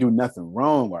you ain't do nothing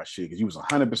wrong, Rashid, because you was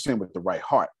 100% with the right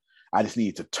heart. I just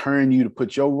need to turn you to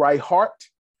put your right heart,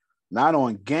 not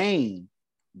on gain,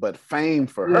 but fame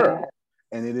for her.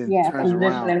 And it then turns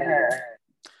around. Her.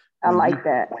 I like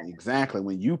that. Exactly.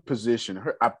 When you position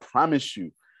her, I promise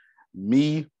you,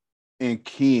 me and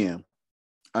Kim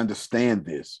understand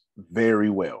this very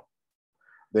well.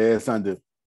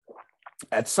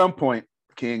 At some point,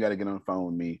 Ken got to get on the phone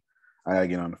with me. I got to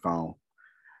get on the phone.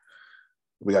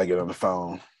 We got to get on the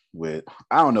phone with,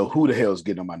 I don't know who the hell is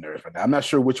getting on my nerves right now. I'm not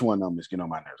sure which one of them is getting on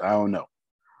my nerves. I don't know.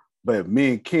 But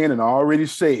me and Ken had already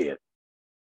said,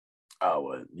 oh,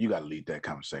 well, you got to lead that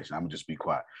conversation. I'm going to just be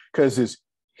quiet. Because it's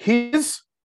his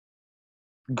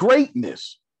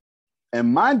greatness.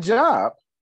 And my job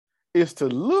is to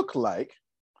look like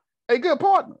a good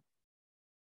partner.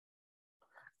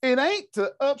 It ain't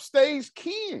to upstage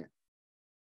Ken.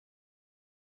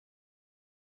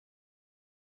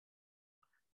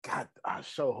 God, I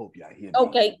sure hope y'all hear me.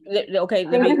 Okay. Let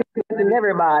me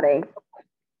everybody. I'm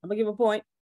gonna give a point.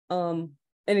 An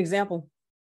example.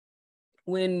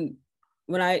 When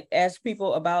I ask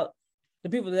people about the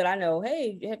people that I know,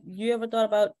 hey, have you ever thought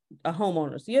about a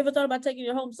homeowner? So you ever thought about taking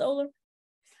your home solar?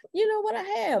 You know what, I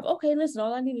have. Okay, listen,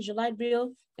 all I need is your light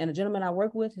bill. And a gentleman I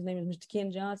work with, his name is Mr.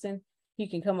 Ken Johnson. He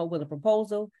can come up with a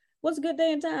proposal. What's a good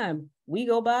day and time? We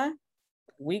go by,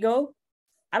 we go.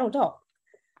 I don't talk.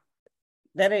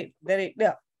 That ain't,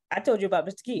 no. I told you about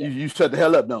Mr. Ken. You shut the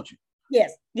hell up, don't you?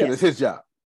 Yes. It's his job.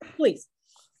 Please.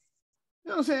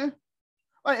 You know what I'm saying?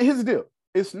 Like, here's the deal.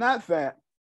 It's not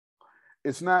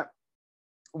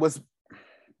what's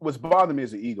bothering me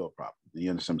is the ego problem. You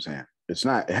understand what I'm saying? It's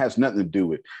not, it has nothing to do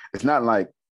with, it's not, well,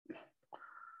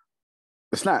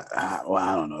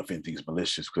 I don't know if anything's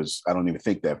malicious because I don't even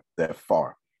think that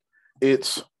far.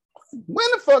 It's, when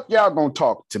the fuck y'all gonna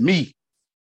talk to me?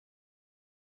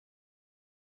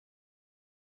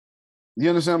 You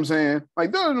understand what I'm saying?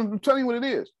 Like, no, I'm telling you what it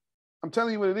is. I'm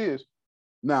telling you what it is.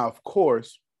 Now, of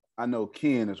course, I know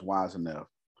Ken is wise enough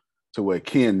to where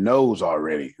Ken knows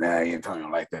already. Nah, I ain't telling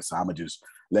him like that. So I'm gonna just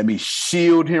let me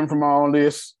shield him from all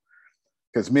this.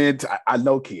 Because I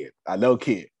know Ken.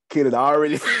 Ken had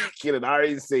already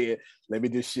said, let me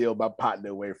just shield my partner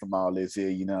away from all this here.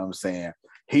 You know what I'm saying?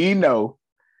 He know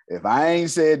if I ain't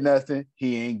said nothing,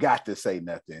 he ain't got to say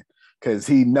nothing. Because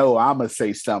he know I'm going to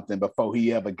say something before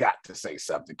he ever got to say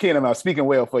something. Ken, I'm speaking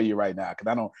well for you right now.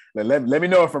 Because I don't, let me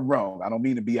know if I'm wrong. I don't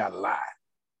mean to be out of line.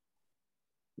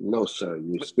 No, sir.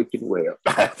 You're speaking well.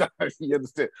 You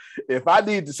understand? If I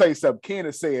need to say something, Ken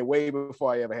will say it way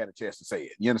before I ever had a chance to say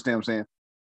it. You understand what I'm saying?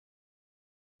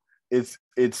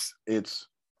 It's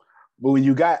but when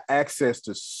you got access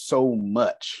to so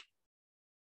much,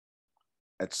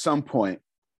 at some point,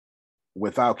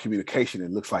 without communication,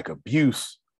 it looks like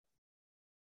abuse.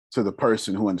 to the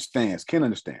person who understands, can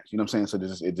understand. You know what I'm saying?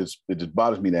 So it just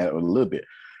bothers me that a little bit,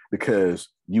 because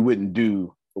you wouldn't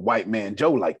do white man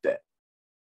Joe like that.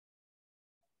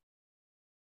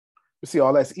 But see,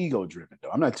 all that's ego driven though.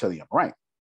 I'm not telling you I'm right.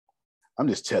 I'm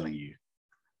just telling you,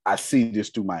 I see this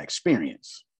through my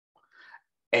experience.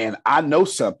 And I know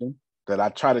something that I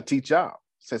try to teach y'all.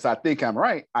 Since I think I'm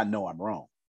right, I know I'm wrong.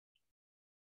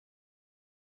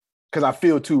 Because I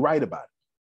feel too right about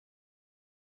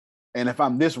it. And if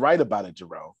I'm this right about it,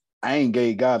 Jerome, I ain't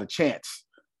gave God a chance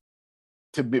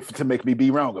to make me be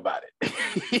wrong about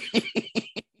it.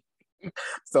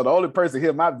 So the only person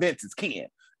here, my vents is Ken.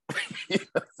 You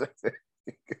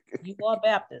are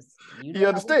Baptist. You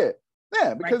understand?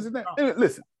 Yeah, because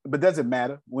listen, but does it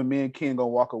matter when me and Ken gonna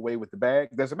walk away with the bag?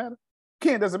 Does it matter?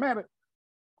 Ken, does it matter?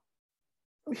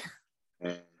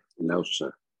 No,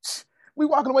 sir. We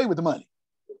walking away with the money.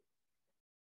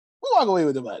 We walking away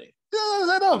with the money.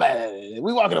 Don't matter.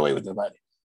 We walking away with the money.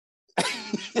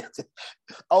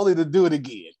 Only to do it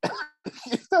again.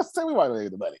 Say we walking away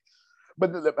with the money.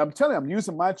 But I'm telling you, I'm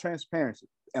using my transparency.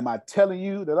 Am I telling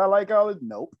you that I like all this?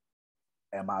 Nope.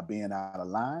 Am I being out of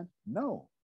line? No.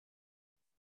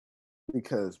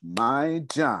 Because my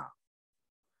job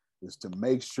is to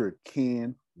make sure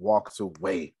Ken walks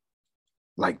away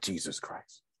like Jesus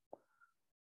Christ,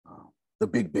 the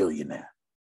big billionaire.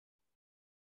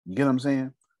 You get what I'm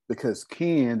saying? Because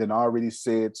Ken then already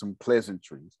said some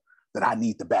pleasantries that I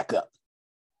need to back up.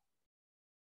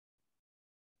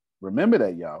 Remember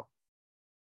that, y'all,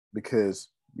 because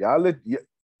y'all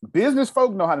business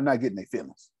folk know how to not get in their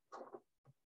feelings.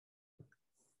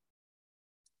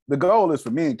 The goal is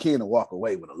for me and Ken to walk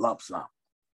away with a lump sum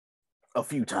a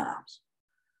few times.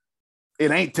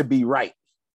 It ain't to be right.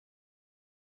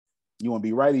 You want to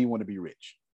be right or you want to be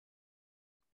rich?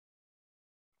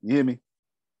 You hear me?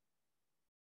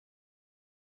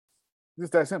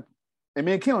 Just that simple. And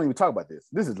me and Ken don't even talk about this.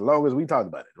 This is the longest we talked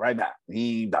about it right now.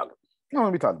 He ain't talking. He don't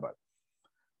even talk about it.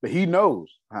 But he knows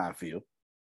how I feel.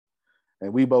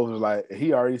 And we both was like,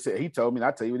 he already said, he told me, and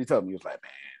I tell you what he told me. He was like,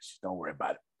 man, don't worry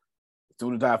about it.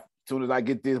 As soon as I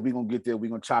get this, we're going to get there. We're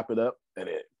going to chop it up. And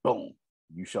then, boom,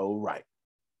 you show right.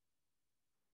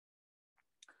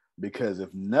 Because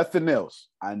if nothing else,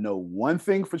 I know one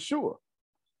thing for sure.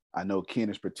 I know Ken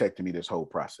is protecting me this whole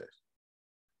process.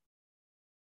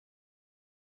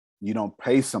 You don't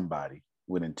pay somebody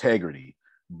with integrity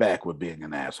back with being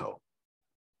an asshole.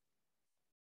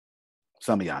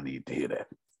 Some of y'all need to hear that.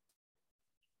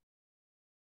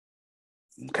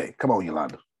 Okay, come on,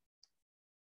 Yolanda.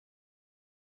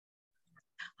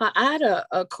 I had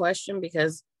a question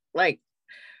because, like,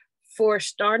 for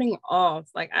starting off,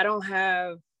 like, I don't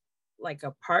have like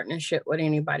a partnership with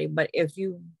anybody, but if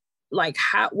you like,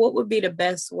 what would be the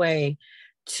best way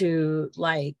to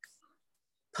like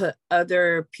put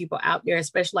other people out there,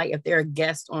 especially like if they're a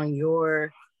guest on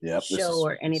your show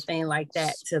or anything like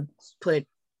that, to put,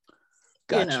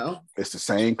 gotcha. You know, it's the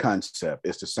same concept.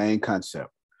 It's the same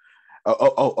concept.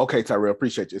 Oh, okay, Tyrell,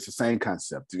 appreciate you. It's the same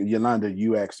concept. Yolanda,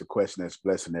 you asked a question that's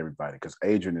blessing everybody because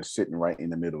Adrian is sitting right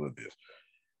in the middle of this.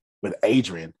 But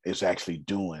Adrian is actually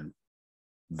doing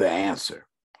the answer.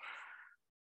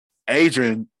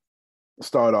 Adrian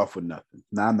started off with nothing.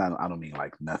 Now, I don't mean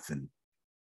like nothing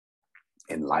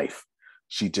in life.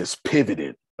 She just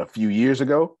pivoted a few years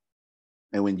ago.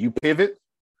 And when you pivot,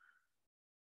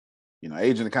 you know,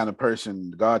 Adrian, the kind of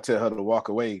person God tell her to walk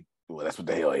away. Well, that's what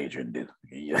the hell Adrian did.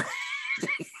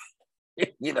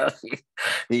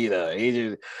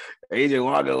 Adrian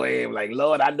walk away and like,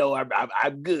 Lord, I know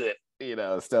I'm good,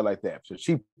 stuff like that. So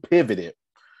she pivoted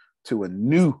to a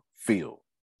new field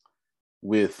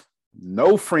with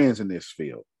no friends in this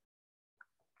field,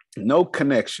 no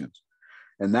connections.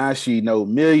 And now she know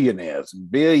millionaires and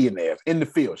billionaires in the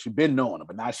field. She's been knowing them,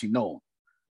 but now she know them.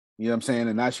 You know what I'm saying?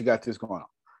 And now she got this going on.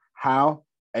 How?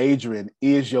 Adrian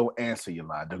is your answer,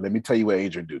 Yolanda. Let me tell you what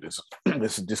Adrian do.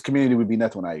 This community would be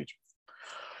nothing without Adrian.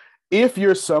 If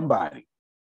you're somebody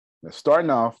that's starting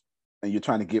off and you're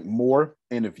trying to get more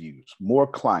interviews, more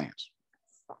clients,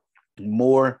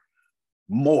 more,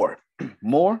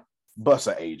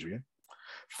 bussa Adrian.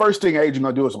 First thing Adrian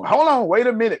gonna do is, hold on, wait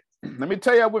a minute. Let me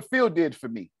tell you what Phil did for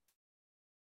me.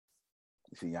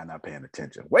 See, y'all not paying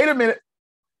attention. Wait a minute.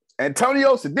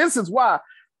 Antonio said, this is why.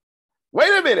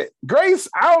 Wait a minute, Grace,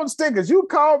 I don't understand because you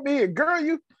called me and girl,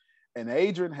 you. And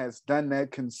Adrian has done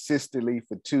that consistently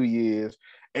for 2 years.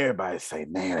 Everybody say,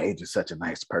 man, Adrian's such a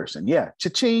nice person. Yeah,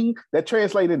 cha-ching, that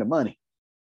translates into money.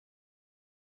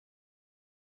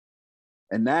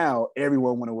 And now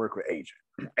everyone want to work with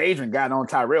Adrian. Adrian got on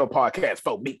Tyrell podcast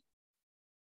for me.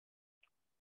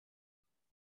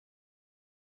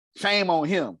 shame on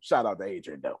him. Shout out to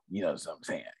Adrian, though. You know what I'm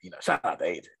saying? Shout out to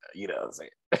Adrian. You know what I'm saying?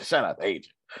 Shout out to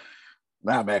Adrian.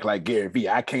 Now I'm acting like Gary Vee.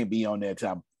 I can't be on there until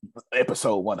I'm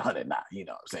episode 100 now. You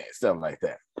know what I'm saying? Stuff like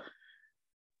that.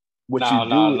 No,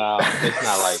 it's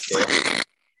not like that.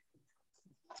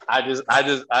 I just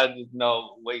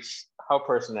know way her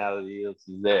personality is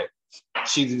that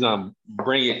she's gonna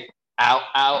bring it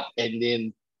out, and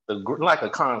then like a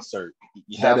concert.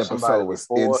 That episode was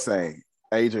insane.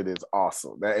 Adrian is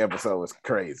awesome. That episode was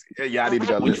crazy. Yeah, I need to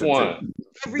go listen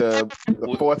to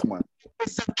the fourth one.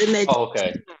 Something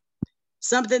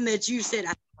that you said,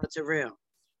 Terrell.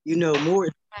 More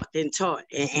than taught,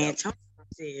 and Antonio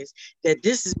says that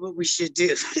this is what we should do.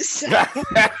 Listen,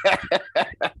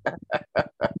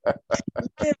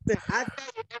 every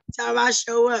time I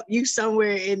show up, you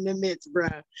somewhere in the midst, bro.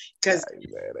 Because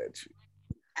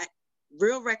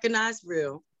real recognize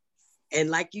real, and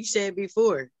like you said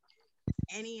before,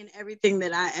 any and everything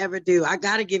that I ever do, I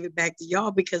gotta give it back to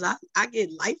y'all because I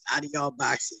get life out of y'all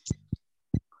boxes.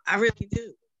 I really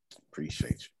do.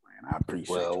 Appreciate you. I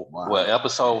appreciate it. Well,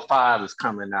 episode 5 is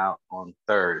coming out on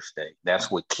Thursday. That's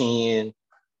with Ken,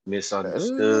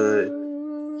 Misunderstood,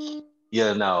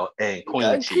 and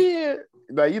Queen Kid.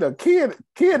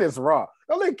 Kid is raw.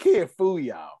 Don't let Kid fool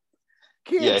y'all.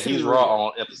 Kid he's raw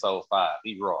on episode 5.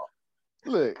 He's raw.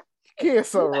 Look, Kid's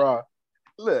so raw.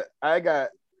 Look, I got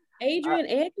Adrian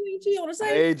and Queen G on the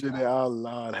same. Adrian, oh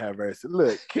Lord have mercy.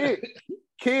 Look,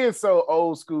 Kid's so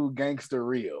old school gangster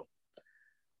real.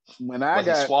 When I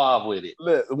got suave with it.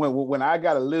 Look, when I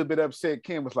got a little bit upset,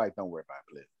 Ken was like, "Don't worry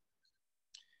about it."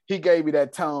 He gave me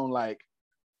that tone, like,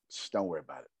 "Don't worry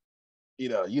about it."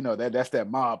 You know that's that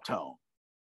mob tone.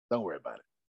 Don't worry about it.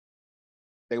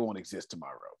 They won't exist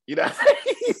tomorrow. He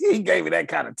gave me that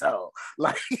kind of tone,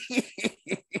 like,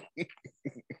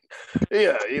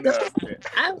 yeah,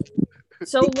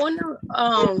 So one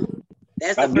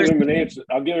I'll give them an answer.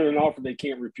 I'll give them an offer they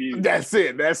can't refuse. That's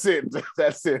it,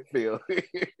 Phil.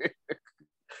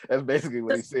 That's basically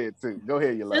what he said too. Go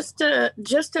ahead, Yolanda.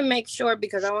 Just to make sure,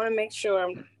 because I want to make sure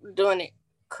I'm doing it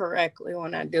correctly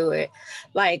when I do it.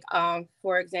 Like,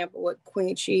 for example, with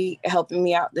Queen Chi helping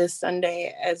me out this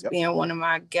Sunday as being one of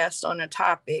my guests on the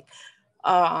topic.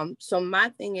 So my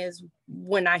thing is,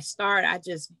 when I start, I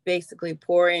just basically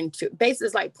pouring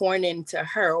into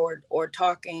her or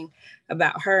talking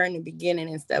about her in the beginning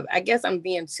and stuff. I guess I'm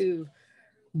being too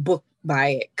booked by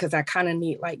it because I kind of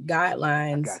need like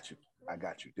guidelines. I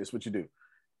got you. This is what you do.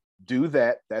 Do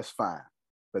that. That's fine.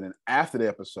 But then after the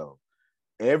episode,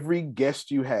 every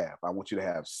guest you have, I want you to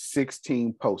have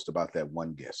 16 posts about that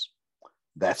one guest.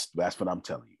 That's what I'm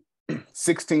telling you.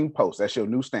 16 posts. That's your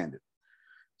new standard.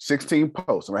 16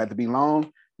 posts. It don't have to be long.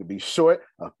 It can be short,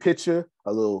 a picture,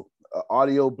 a little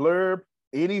audio blurb,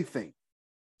 anything.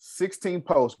 16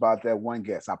 posts about that one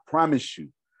guest. I promise you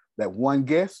that one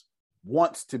guest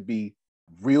wants to be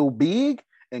real big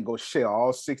and go share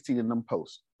all 16 of them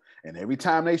posts. And every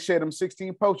time they share them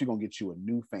 16 posts, you're going to get you a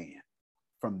new fan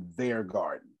from their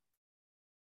garden.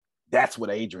 That's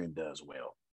what Adrian does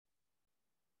well.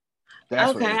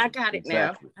 I got it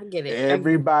now. I get it.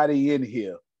 Everybody in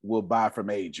here will buy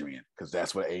from Adrian because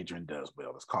that's what Adrian does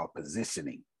well. It's called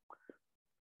positioning.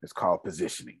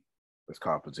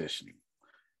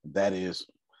 That is,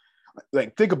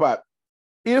 like, think about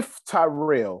if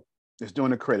Tyrell is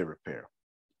doing a credit repair.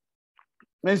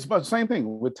 It's about the same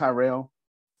thing with Tyrell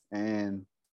and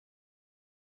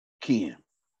Ken.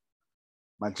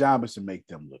 My job is to make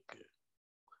them look good.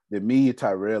 That me,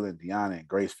 Tyrell, and Deanna and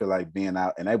Grace feel like being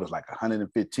out, and it was like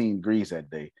 115 degrees that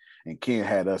day. And Ken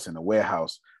had us in a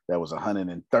warehouse that was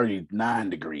 139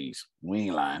 degrees. We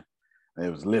ain't lying. It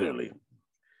was literally,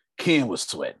 Ken was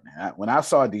sweating. When I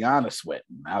saw Deanna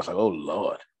sweating, I was like, oh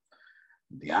Lord,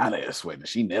 Deanna is sweating.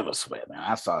 She never sweat. Man,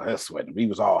 I saw her sweating. We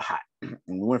was all hot. And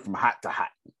we went from hot to hot.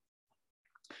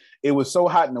 It was so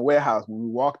hot in the warehouse. When we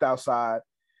walked outside,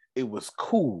 it was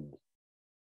cool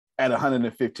at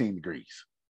 115 degrees.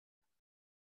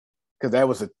 Because that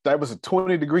was a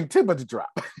 20-degree temperature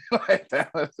drop. Like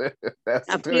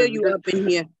I feel you up in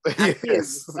here. I feel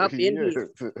you up in here.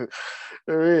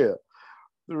 For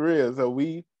real. So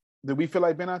did we feel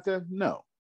like being out there? No.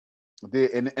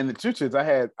 And the truth is, I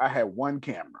had one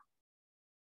camera,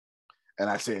 and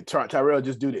I said, Tyrell,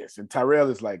 just do this. And Tyrell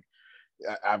is like,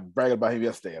 I bragged about him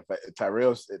yesterday.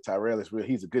 Tyrell is real.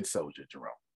 He's a good soldier,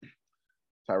 Jerome.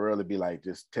 Tyrell would be like,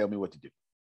 just tell me what to do.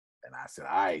 And I said,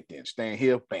 all right, then stand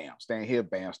here, bam, stand here,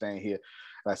 bam, stand here.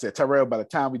 And I said, Tyrell, by the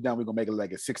time we're done, we're going to make it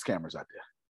like 6 cameras out there.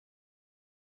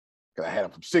 Because I had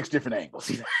them from 6 different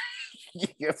angles.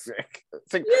 Yes, sir.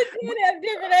 You did have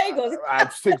different angles. I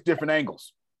have 6 different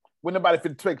angles. Wouldn't nobody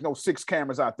fit take no 6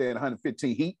 cameras out there in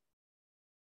 115 heat?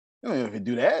 You don't even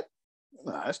do that.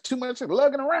 No, that's too much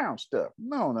lugging around stuff.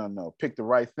 No. Pick the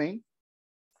right thing.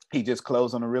 He just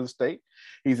closed on the real estate.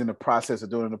 He's in the process of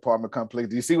doing an apartment complex.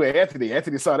 Do you see where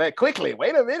Anthony saw that quickly?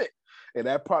 Wait a minute. And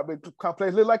that apartment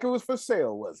complex looked like it was for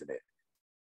sale, wasn't it?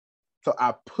 So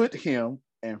I put him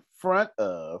in front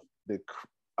of the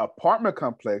apartment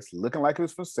complex looking like it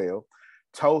was for sale,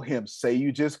 told him, say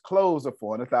you just closed a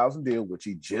 $400,000 deal, which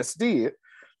he just did.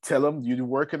 Tell him you're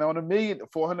working on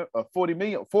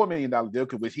 $4 million deal,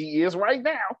 which he is right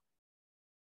now.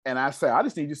 And I say, I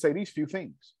just need you to say these few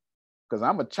things because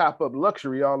I'm going to chop up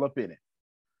luxury all up in it.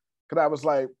 Because I was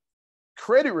like,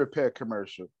 credit repair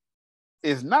commercial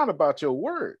is not about your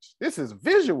words. This is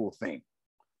visual thing.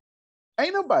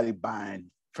 Ain't nobody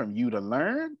buying from you to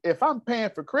learn. If I'm paying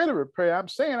for credit repair, I'm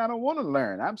saying I don't want to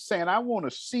learn. I'm saying I want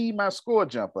to see my score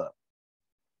jump up.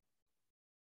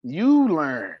 You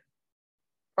learn. If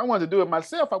I wanted to do it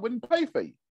myself, I wouldn't pay for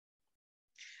you.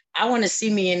 I want to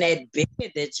see me in that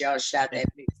bed that y'all shot that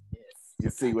picture. You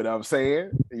see what I'm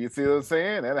saying? You see what I'm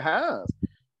saying? That house.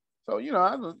 So,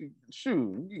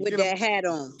 shoot. With that hat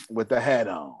on. With the hat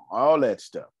on. All that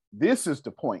stuff. This is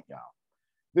the point, y'all.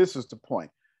 This is the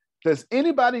point. Does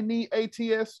anybody need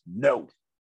ATS? No.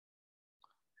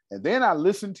 And then I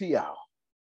listen to y'all.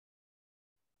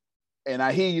 And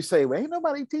I hear you say, well, ain't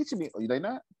nobody teaching me. Oh, they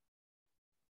not?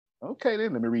 Okay,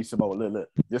 then let me read some more. Look.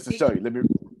 Just to show you.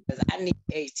 Because I need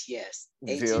ATS.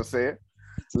 You see what I'm saying?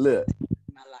 Look.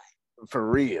 My life. For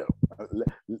real.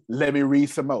 Let me read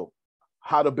some more.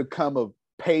 How to become a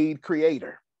paid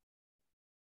creator.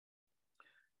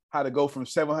 How to go from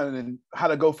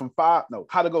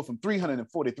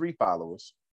 343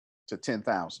 followers to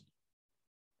 10,000.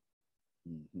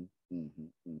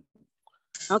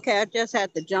 Okay, I just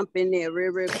had to jump in there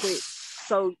real quick.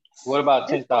 So what about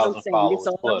 10,000 followers?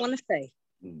 That's all I want to say.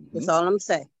 That's all I'm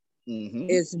saying.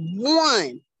 Is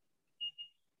one,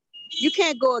 you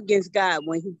can't go against God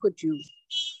when he put you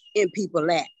in people's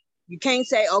lap. You can't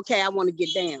say, okay, I want to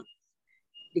get down.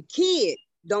 The kid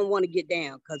don't want to get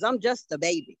down because I'm just a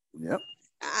baby. Yep.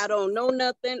 I don't know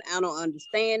nothing. I don't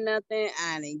understand nothing.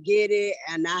 I didn't get it.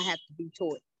 And I have to be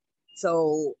taught.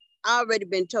 So I already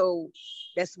been told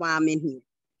that's why I'm in here.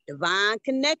 Divine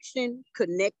connection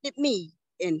connected me.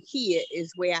 And here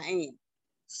is where I am.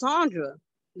 Sandra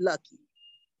Lucky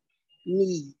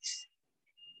needs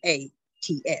ATS.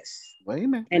 Wait a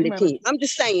minute. And the team. I'm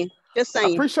just saying. I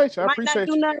appreciate you. Might not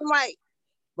do nothing right.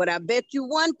 But I bet you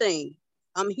one thing.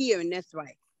 I'm here and that's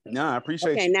right. No, I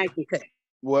appreciate you. Okay, now you can cut.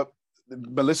 Well,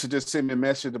 Melissa just sent me a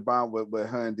message about what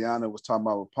her and Deanna was talking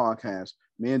about with podcasts.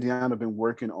 Me and Deanna have been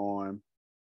working on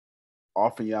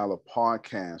offering y'all a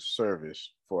podcast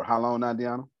service for how long now,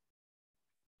 Deanna?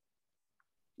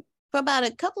 For about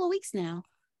a couple of weeks now.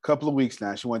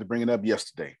 She wanted to bring it up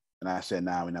yesterday. And I said,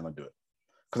 nah, we're not going to do it.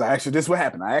 Because I asked her, this is what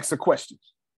happened. I asked her questions.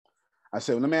 I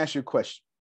said, well, let me ask you a question.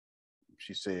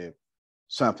 She said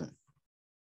something.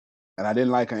 And I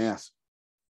didn't like her answer.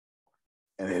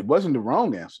 And it wasn't the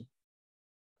wrong answer.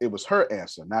 It was her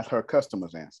answer, not her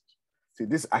customer's answer. See,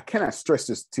 I cannot stress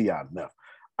this to y'all enough.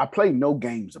 I play no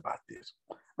games about this.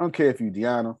 I don't care if you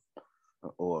Deanna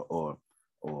or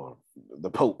the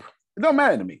Pope. It don't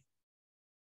matter to me.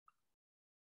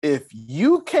 If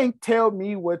you can't tell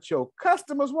me what your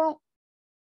customers want,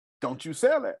 don't you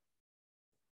sell it.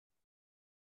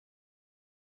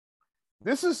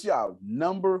 This is y'all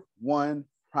number one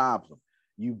problem.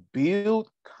 You build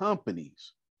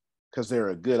companies because they're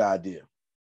a good idea.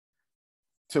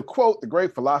 To quote the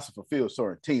great philosopher Phil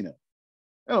Sorrentino,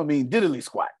 that don't mean diddly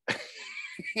squat.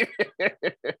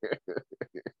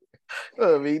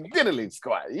 Diddly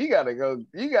squat. You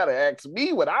gotta ask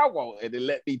me what I want and then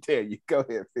let me tell you. Go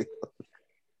ahead, Phil.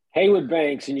 Haywood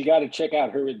Banks, and you got to check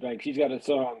out Haywood Banks. He's got a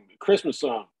song, a Christmas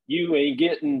song. You ain't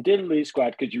getting diddly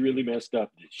squat because you really messed up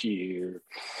this year.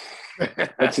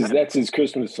 That's his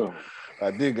Christmas song.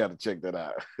 I did got to check that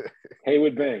out.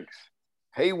 Haywood Banks.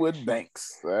 Haywood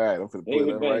Banks. All right, I'm going to put it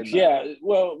up right now. Yeah,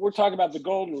 well, we're talking about the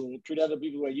golden rule. Treat other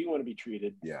people the way you want to be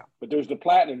treated. Yeah. But there's the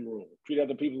platinum rule. Treat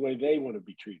other people the way they want to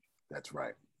be treated. That's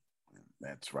right.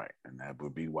 That's right. And that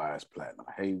would be Wise Platinum.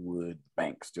 Haywood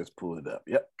Banks. Just pull it up.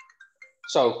 Yep.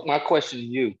 So my question to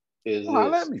you is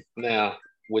now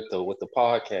with the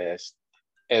podcast,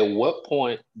 at what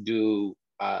point do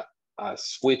I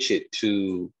switch it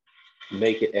to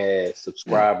make it as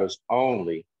subscribers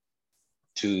only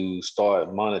to start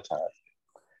monetizing?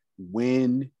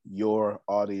 When your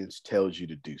audience tells you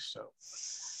to do so.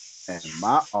 And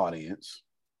my audience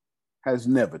has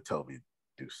never told me to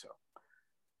do so.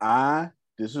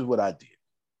 This is what I did.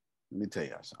 Let me tell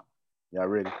y'all something. Y'all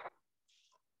ready?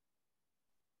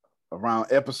 Around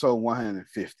episode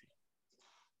 150,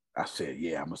 I said,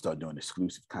 yeah, I'm gonna start doing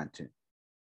exclusive content.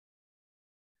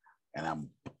 And I'm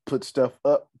put stuff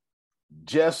up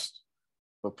just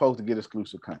for folks to get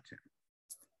exclusive content.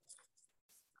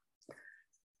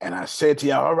 And I said to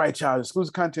y'all, all right, y'all,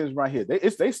 exclusive content is right here.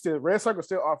 They still, Red Circle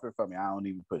still offering for me. I don't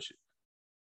even push it.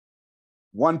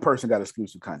 One person got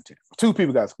exclusive content. 2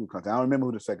 people got exclusive content. I don't remember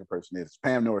who the second person is.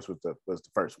 Pam Norris was the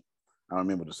first one. I don't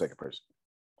remember the second person.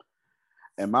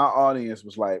 And my audience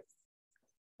was like,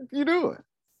 what are you doing?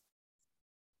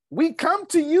 We come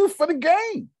to you for the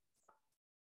game.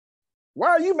 Why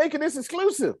are you making this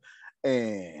exclusive?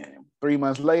 And 3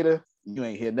 months later, you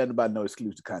ain't hear nothing about no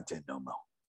exclusive content no more.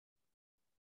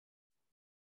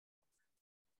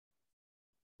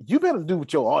 You better do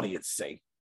what your audience say.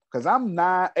 Because I'm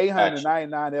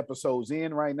 899 episodes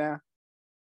in right now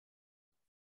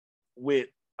with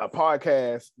a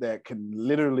podcast that can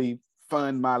literally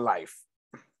fund my life.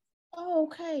 Oh,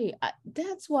 okay.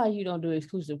 That's why you don't do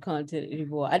exclusive content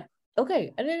anymore. I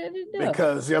didn't know.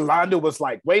 Because Yolanda was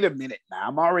like, wait a minute now,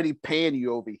 I'm already paying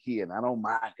you over here and I don't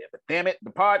mind it. But damn it,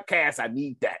 the podcast, I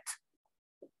need that.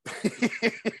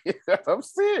 I'm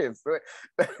serious.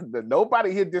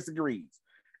 Nobody here disagrees.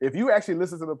 If you actually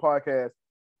listen to the podcast,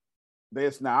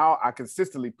 there's now I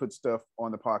consistently put stuff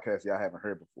on the podcast y'all haven't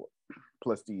heard before,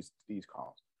 plus these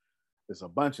calls. There's a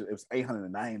bunch of, it's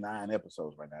 899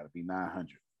 episodes right now. It'll be 900.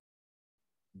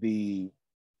 The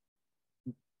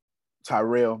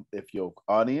Tyrell, if your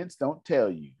audience don't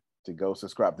tell you to go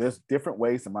subscribe, there's different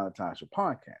ways to monetize your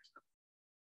podcast.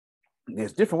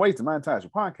 There's different ways to monetize your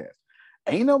podcast.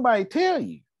 Ain't nobody tell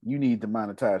you you need to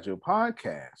monetize your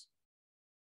podcast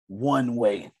one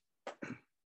way.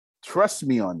 Trust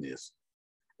me on this.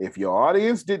 If your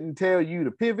audience didn't tell you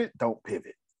to pivot, don't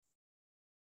pivot.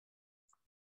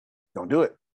 Don't do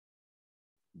it.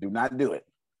 Do not do it.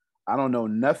 I don't know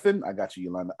nothing. I got you,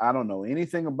 Yolanda. I don't know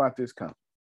anything about this company.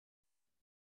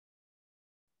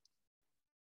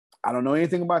 I don't know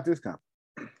anything about this company.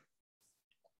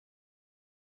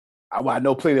 I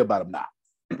know plenty about them now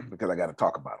because I got to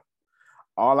talk about them.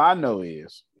 All I know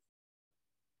is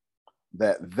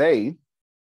that they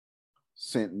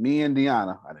sent me and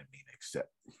Deanna, I didn't mean to accept,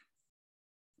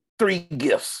 3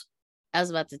 gifts. I was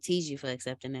about to tease you for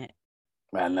accepting that.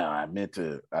 I know, I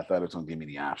thought it was going to give me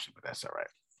the option, but that's all right.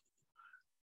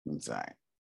 It's all right.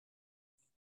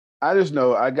 I just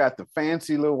know I got the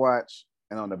fancy little watch,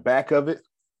 and on the back of it,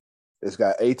 it's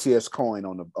got ATS coin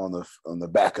on the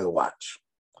back of the watch.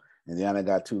 And Deanna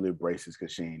got 2 little bracelets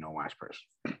because she ain't no watch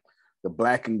person. The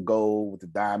black and gold with the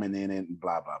diamond in it and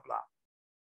blah, blah, blah.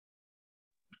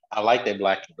 I like that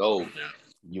black and gold now.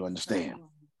 You understand?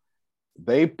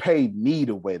 They paid me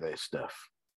to wear their stuff.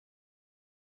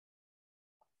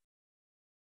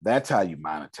 That's how you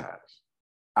monetize.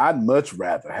 I'd much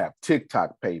rather have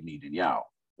TikTok pay me than y'all.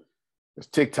 Because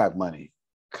TikTok money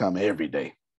come every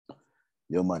day.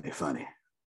 Your money funny.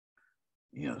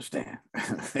 You understand?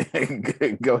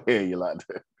 Go ahead, Yolanda.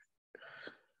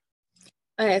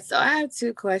 Okay, so I have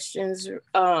 2 questions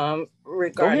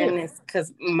regarding this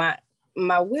because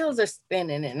my wheels are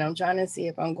spinning and I'm trying to see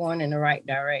if I'm going in the right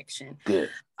direction. Good.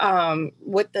 I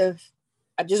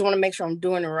just want to make sure I'm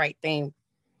doing the right thing.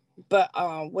 But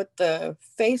with the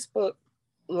Facebook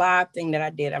Live thing that I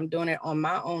did, I'm doing it on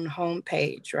my own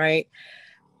homepage, right?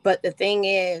 But the thing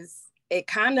is,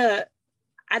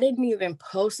 I didn't even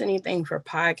post anything for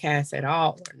podcasts at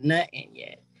all or nothing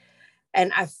yet.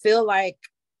 And I feel like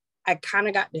I kind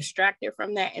of got distracted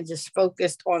from that and just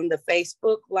focused on the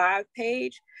Facebook Live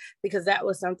page because that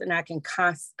was something I can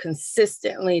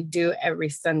consistently do every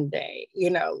Sunday.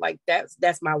 You know, like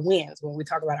that's my wins when we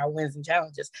talk about our wins and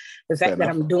challenges. The fact that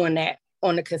I'm doing that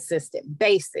on a consistent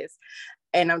basis.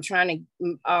 And I'm trying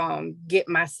to get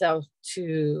myself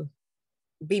to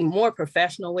be more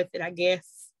professional with it, I guess,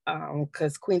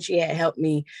 because Quincy had helped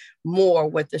me more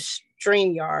with the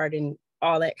StreamYard and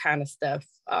all that kind of stuff.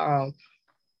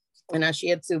 And I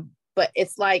shared too, but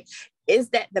it's like, is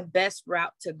that the best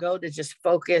route to go, to just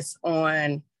focus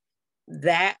on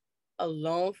that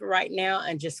alone for right now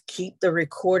and just keep the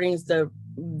recordings,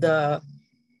 the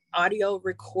audio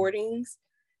recordings?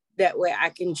 That way I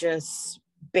can just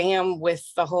bam with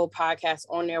the whole podcast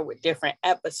on there with different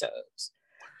episodes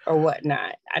or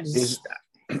whatnot.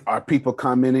 Are people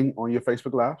commenting on your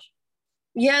Facebook Lives?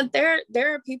 Yeah, there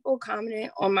are people commenting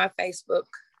on my Facebook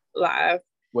Live.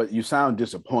 Well, you sound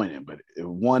disappointed, but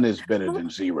 1 is better than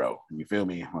 0. You feel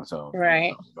me? So,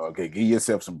 right. Okay, give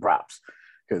yourself some props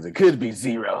because it could be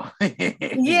 0.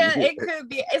 Yeah, it could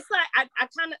be. It's like I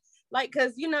kind of like,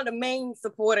 because the main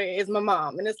supporter is my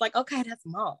mom, and it's like, okay, that's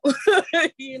mom.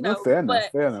 Fair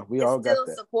enough. We all got that.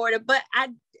 Still supportive, but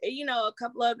you know, a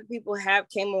couple other people have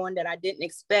came on that I didn't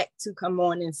expect to come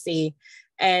on and see.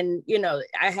 And, you know,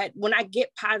 when I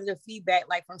get positive feedback,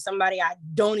 like from somebody I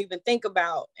don't even think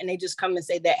about, and they just come and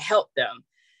say that helped them,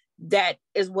 that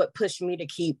is what pushed me to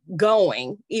keep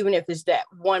going, even if it's that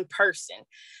one person.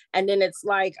 And then it's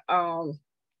like,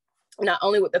 not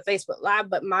only with the Facebook Live,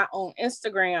 but my own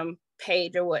Instagram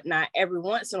page or whatnot, every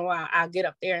once in a while, I'll get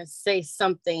up there and say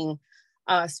something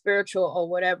spiritual or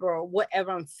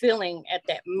whatever I'm feeling at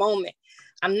that moment.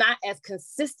 I'm not as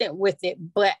consistent with it,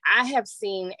 but I have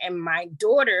seen, and my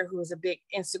daughter, who's a big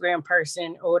Instagram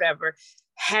person or whatever,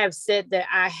 have said that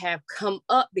I have come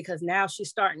up because now she's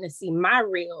starting to see my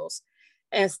reels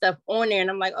and stuff on there. And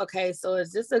I'm like, okay, so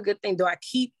is this a good thing? Do I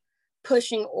keep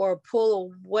pushing or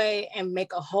pull away and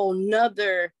make a whole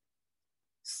nother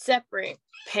separate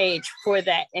page for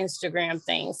that Instagram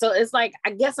thing? So it's like,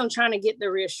 I guess I'm trying to get the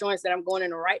reassurance that I'm going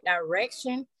in the right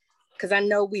direction, because I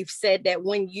know we've said that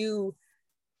when you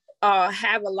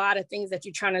have a lot of things that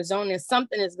you're trying to zone in,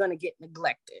 something is going to get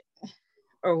neglected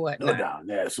or whatnot. No doubt.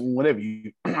 Yeah. So whatever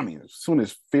as soon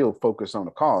as Phil focused on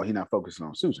the call, he's not focusing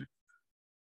on Susan.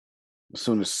 As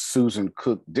soon as Susan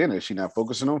cooked dinner, she's not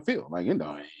focusing on Phil. Like, you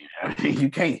know, you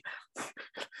can't.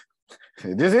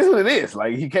 This is what it is.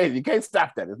 Like, you can't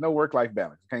stop that. There's no work-life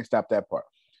balance. You can't stop that part.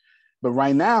 But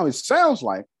right now, it sounds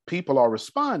like people are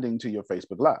responding to your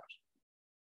Facebook Lives.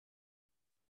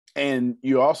 And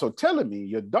you're also telling me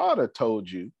your daughter told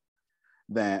you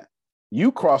that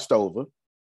you crossed over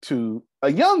to a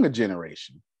younger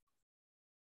generation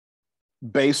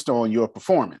based on your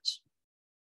performance.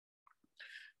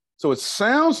 So it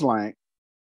sounds like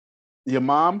your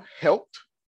mom helped,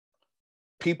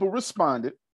 people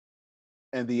responded,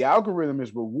 and the algorithm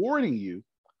is rewarding you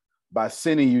by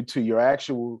sending you to your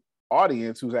actual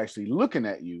audience who's actually looking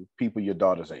at you, people your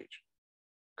daughter's age.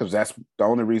 Because that's the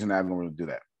only reason I'm going to do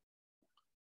that.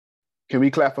 Can we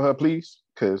clap for her, please?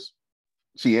 Because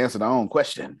she answered her own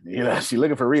question. You know, she's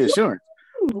looking for reassurance.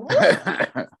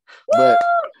 But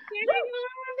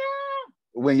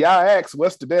when y'all ask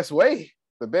what's the best way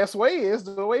is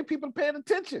the way people are paying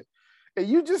attention. And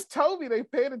you just told me they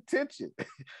paid attention.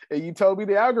 And you told me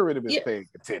the algorithm is paying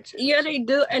attention. Yeah, they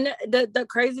do. And the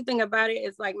crazy thing about it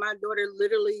is, like, my daughter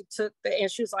literally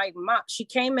and she was like, Mom, she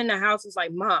came in the house, was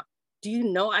like, Mom, do you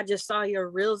know I just saw your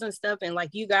reels and stuff? And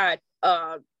like, you got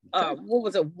what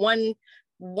was it,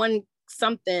 one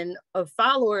something of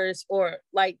followers, or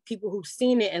like people who've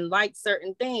seen it and liked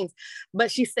certain things.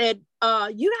 But she said,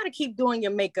 you got to keep doing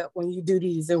your makeup when you do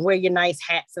these and wear your nice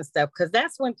hats and stuff, because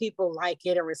that's when people like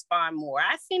it and respond more.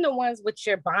 I seen the ones with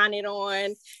your bonnet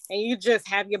on and you just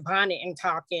have your bonnet and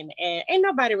talking, and ain't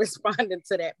nobody responding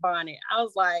to that bonnet. I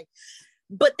was like,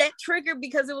 but that triggered,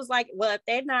 because it was like, well, if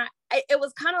they're not, it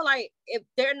was kind of like, if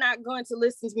they're not going to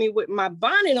listen to me with my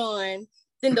bonnet on,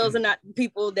 then those are not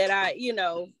people that I, you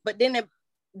know. But then it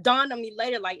dawned on me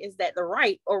later, like, is that the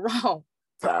right or wrong?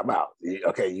 Time out.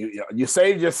 Okay, you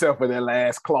saved yourself with that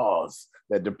last clause,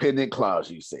 that dependent clause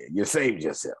you said. You saved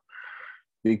yourself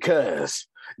because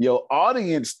your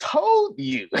audience told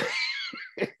you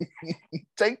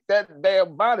take that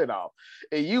damn bonnet off,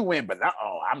 and you went, but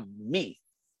I'm me.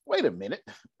 Wait a minute.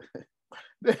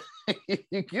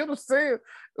 You get what I'm saying?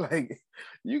 Like,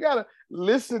 you gotta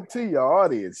listen to your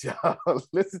audience, y'all.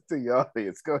 Listen to your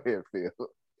audience. Go ahead, Phil.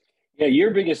 Yeah,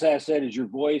 your biggest asset is your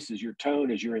voice, is your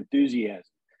tone, is your enthusiasm.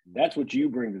 That's what you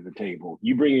bring to the table.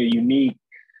 You bring a unique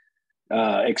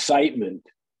excitement,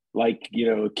 like, you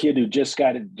know, a kid who just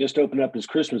opened up his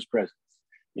Christmas presents,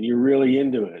 and you're really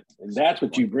into it. And that's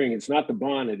what you bring. It's not the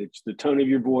bonnet, it's the tone of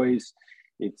your voice,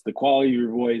 it's the quality of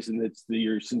your voice, and it's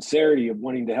your sincerity of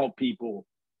wanting to help people.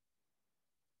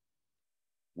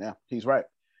 Yeah, he's right.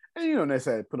 And you don't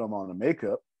necessarily put them on the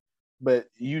makeup, but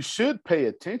you should pay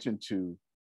attention to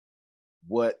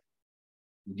what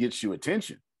gets you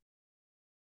attention.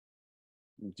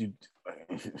 You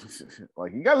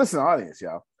gotta listen to the audience,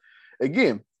 y'all.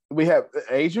 Again, we have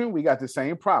Adrian, we got the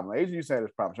same problem. Adrian used to have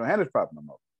this problem. So I don't have this problem no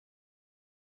more.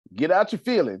 Get out your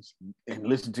feelings and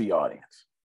listen to your audience.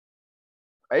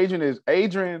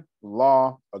 Adrian,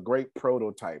 Law, are great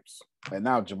prototypes. And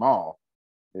now Jamal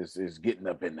is getting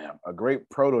up in them. A great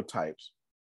prototypes.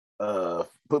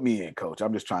 Put me in, coach.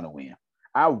 I'm just trying to win.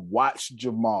 I watched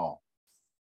Jamal.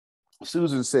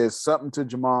 Susan says something to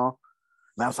Jamal,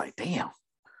 and I was like, damn,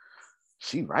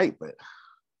 she right, but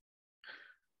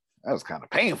that was kind of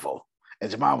painful.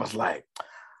 And Jamal was like,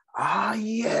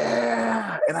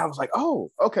 yeah. And I was like,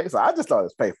 oh, okay. So I just thought it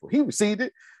was painful. He received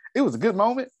it. It was a good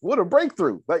moment. What a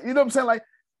breakthrough. Like, you know what I'm saying? Like,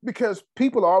 because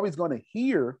people are always going to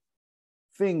hear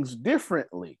things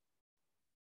differently.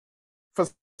 For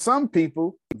some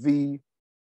people, the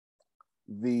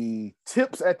the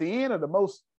tips at the end are the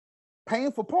most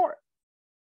painful part.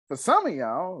 For some of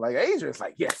y'all, like Asia, it's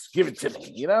like, yes, give it to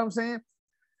me. You know what I'm saying?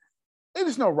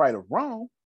 There's no right or wrong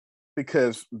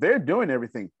because they're doing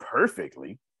everything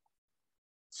perfectly.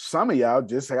 Some of y'all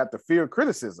just got the fear of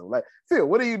criticism. Like, Phil,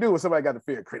 what do you do when somebody got the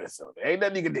fear of criticism? There ain't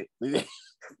nothing you can do.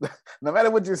 No matter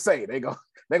what you say, they're gonna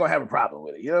have a problem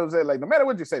with it. You know what I'm saying? Like, no matter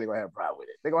what you say, they're gonna have a problem with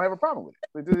it. They're gonna have a problem with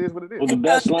it. It is what it is. Well, the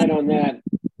best line on that,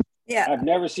 yeah. I've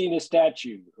never seen a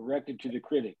statue erected to the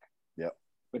critic. Yep.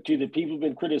 But to the people who've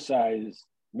been criticized,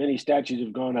 many statues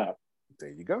have gone up. There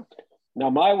you go. Now,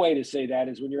 my way to say that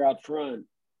is when you're out front,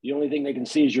 the only thing they can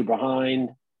see is your behind.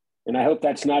 And I hope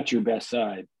that's not your best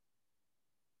side.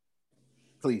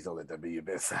 Please don't let that be your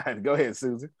best side. Go ahead,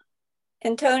 Susan.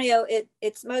 Antonio,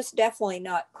 it's most definitely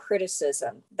not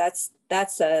criticism. That's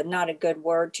not a good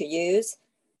word to use.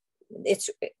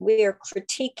 We are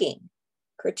critiquing.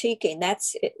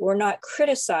 That's it. We're not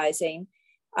criticizing.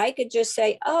 I could just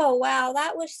say, oh, wow,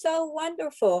 that was so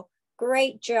wonderful.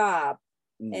 Great job.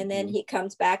 Mm-hmm. And then he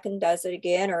comes back and does it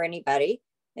again, or anybody.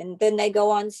 And then they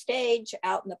go on stage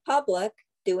out in the public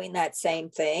doing that same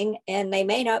thing, and they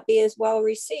may not be as well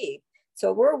received.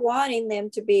 So we're wanting them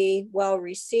to be well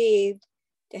received,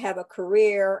 to have a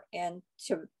career, and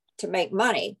to make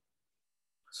money.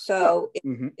 So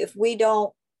if we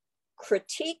don't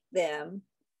critique them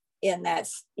in that,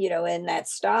 in that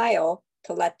style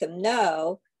to let them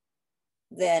know,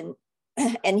 then,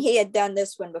 and he had done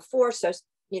this one before. So,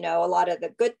 a lot of the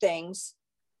good things,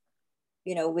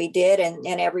 we did, and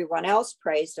everyone else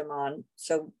praised him on.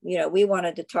 So, we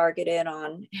wanted to target in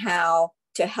on how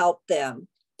to help them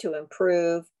to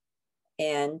improve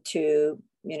and to,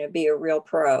 be a real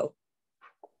pro.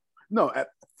 No,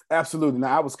 absolutely.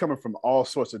 Now, I was coming from all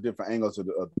sorts of different angles of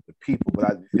the people,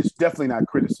 but it's definitely not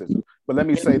criticism. But let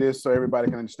me say this so everybody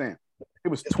can understand. It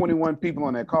was 21 people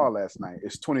on that call last night.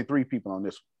 It's 23 people on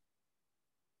this one.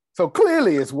 So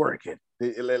clearly it's working.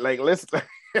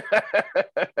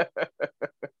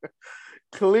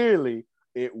 Clearly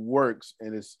it works,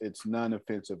 and it's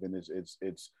non-offensive, and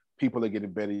it's people are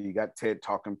getting better. You got TED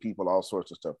Talking people, all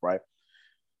sorts of stuff, right?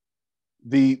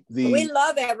 We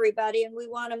love everybody, and we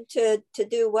want them to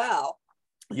do well.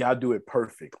 Y'all do it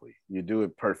perfectly. You do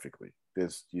it perfectly.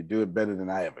 You do it better than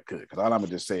I ever could. Because all I'm gonna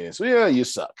just say is, yeah, you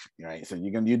suck. Right? So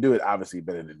you do it obviously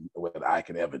better than what I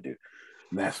could ever do.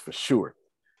 And that's for sure.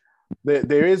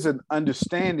 There is an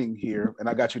understanding here, and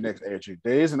I got you next, Adrian.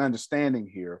 There is an understanding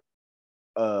here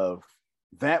of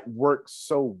that works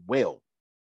so well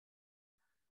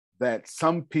that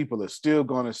some people are still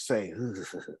gonna say,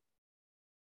 ugh.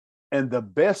 And the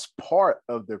best part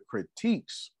of the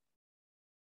critiques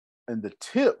and the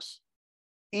tips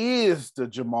is the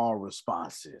Jamal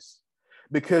responses,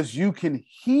 because you can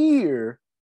hear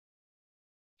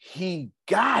he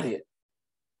got it.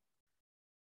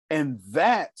 And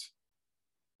that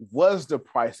was the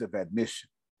price of admission.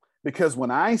 Because when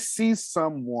I see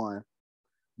someone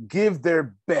give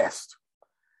their best,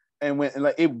 and when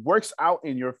it works out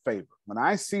in your favor, when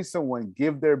I see someone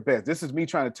give their best, this is me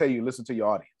trying to tell you, listen to your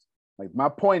audience. Like, my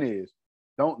point is,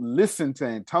 don't listen to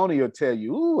Antonio tell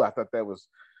you, ooh, I thought that was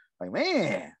like,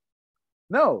 man.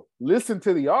 No, listen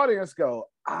to the audience go,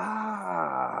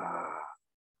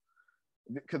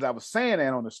 because I was saying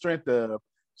that on the strength of,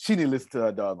 she didn't listen to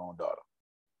her doggone daughter.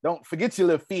 Don't forget your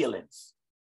little feelings.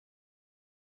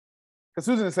 Because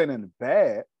Susan didn't say nothing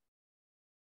bad.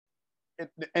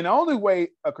 And the only way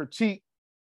a critique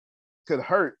could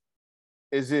hurt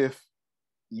is if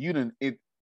you didn't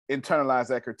internalize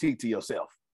that critique to yourself.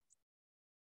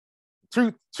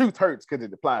 Truth hurts because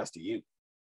it applies to you.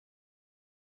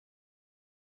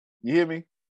 You hear me?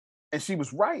 And she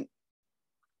was right.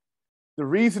 The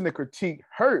reason the critique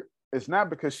hurt is not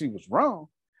because she was wrong,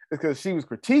 it's because she was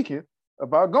critiquing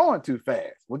about going too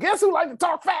fast. Well, guess who likes to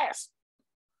talk fast?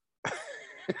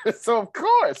 So of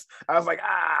course, I was like,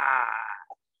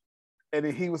 And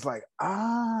then he was like,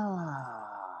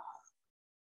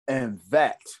 And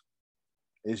that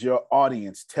is your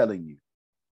audience telling you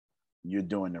you're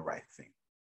doing the right thing.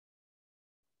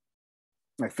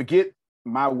 Like, forget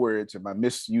my words and my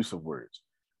misuse of words,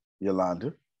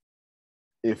 Yolanda.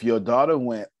 If your daughter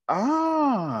went,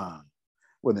 well,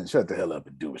 then shut the hell up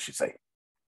and do what she say.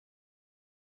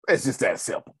 It's just that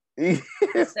simple.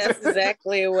 That's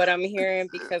exactly what I'm hearing,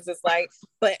 because it's like,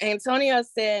 but Antonio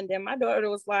said, and then my daughter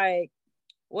was like,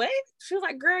 what? She was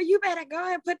like, girl, you better go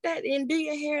ahead and put that in, do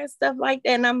your hair and stuff like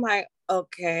that. And I'm like,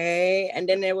 okay. And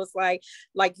then it was like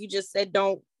you just said,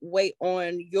 don't wait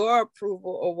on your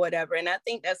approval or whatever. And I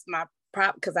think that's my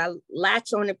problem, because I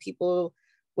latch on to people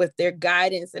with their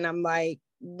guidance, and I'm like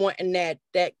wanting that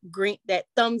green, that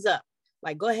thumbs up.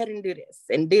 like, go ahead and do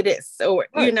this, or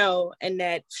you know, and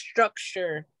that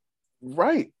structure.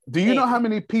 Right. Do you know how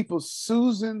many people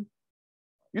Susan?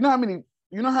 You know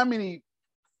how many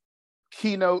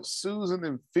keynotes Susan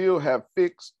and Phil have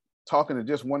fixed talking to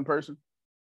just one person?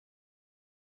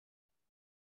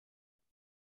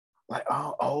 Like,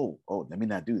 oh, let me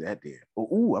not do that there.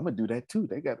 Oh, I'm gonna do that too.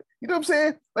 They got it. You know what I'm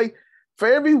saying? Like,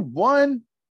 for every one,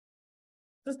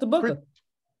 Sister Booker.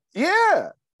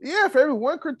 Yeah, for every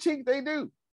one critique they do,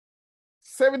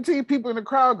 17 people in the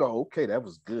crowd go, okay, that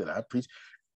was good. I appreciate.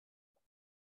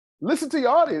 Listen to your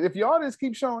audience. If your audience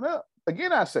keeps showing up,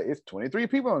 again, I say it's 23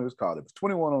 people on this call. It was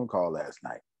 21 on the call last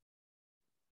night.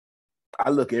 I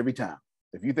look every time.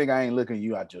 If you think I ain't looking,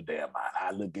 you out your damn mind.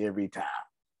 I look every time.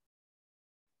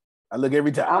 I'm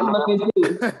looking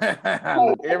too. I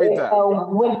look every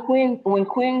time. When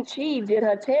Queen Chi did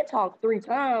her TED Talk 3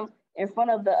 times in front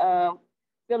of the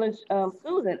Phil and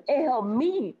Susan, it helped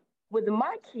me with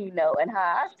my keynote and how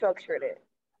I structured it.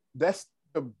 That's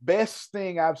the best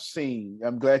thing I've seen.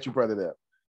 I'm glad you brought it up.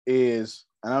 Is,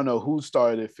 I don't know who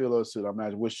started it, Phil or Susan. I'm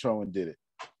not sure which show and did it.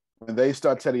 When they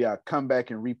start telling y'all come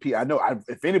back and repeat. I know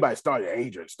if anybody started,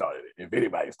 Adrian started it. If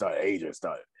anybody started, Adrian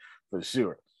started for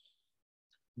sure.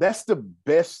 That's the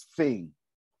best thing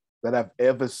that I've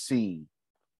ever seen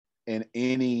in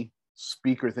any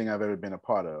speaker thing I've ever been a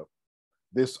part of.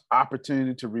 This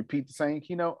opportunity to repeat the same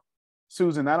keynote.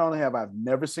 Susan, not only have I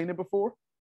never seen it before,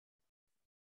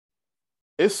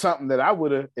 it's something that I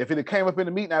would have, if it had came up in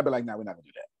the meeting, I'd be like, no, we're not gonna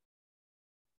do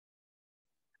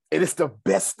that. And it's the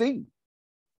best thing.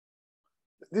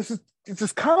 This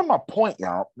is kind of my point,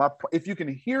 y'all. If you can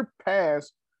hear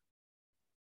past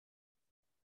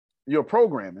your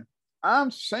programming,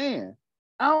 I'm saying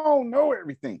I don't know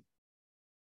everything.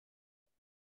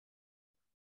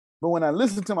 But when I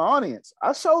listen to my audience,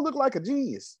 I sure look like a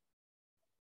genius.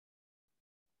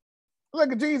 I look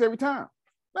like a genius every time.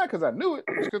 Not because I knew it,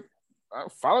 it's because I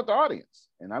followed the audience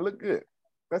and I look good.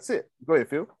 That's it. Go ahead,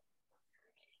 Phil.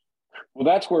 Well,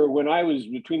 that's where when I was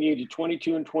between the age of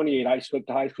 22 and 28, I spoke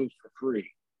to high schools for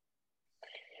free.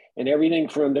 And everything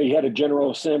from there, you had a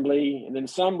general assembly, and then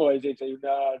some boys, they'd say,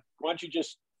 why don't you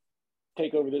just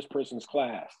take over this person's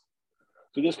class?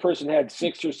 So this person had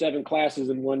 6 or 7 classes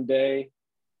in one day.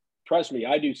 Trust me,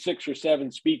 I do 6 or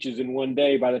 7 speeches in one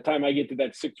day. By the time I get to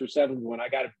that 6th or 7th one, I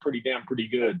got it pretty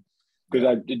good because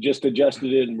I just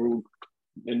adjusted it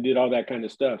and did all that kind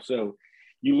of stuff. So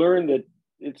you learn that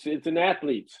it's an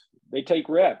athlete. They take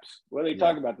reps. What are they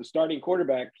talking about? The starting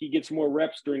quarterback, he gets more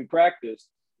reps during practice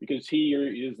because he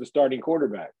is the starting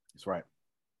quarterback. That's right.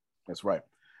 That's right.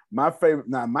 My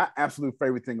absolute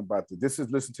favorite thing about this is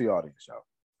listen to your audience,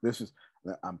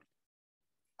 y'all. I'm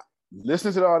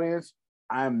listening to the audience.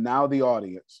 I am now the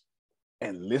audience,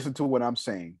 and listen to what I'm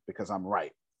saying because I'm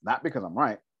right. Not because I'm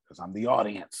right, because I'm the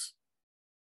audience.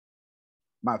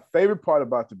 My favorite part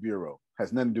about the Bureau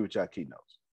has nothing to do with y'all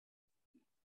keynotes.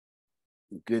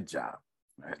 Good job.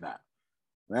 That's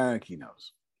not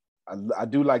keynotes. I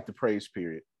do like the praise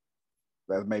period.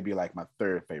 That may be like my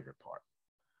third favorite part.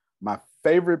 My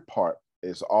favorite part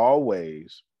is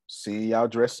always seeing y'all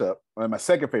dress up. Well, my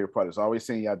second favorite part is always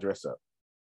seeing y'all dress up.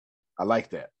 I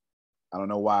like that. I don't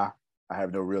know why. I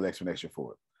have no real explanation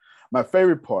for it. My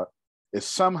favorite part is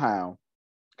somehow,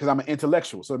 because I'm an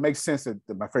intellectual, so it makes sense that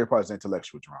my favorite part is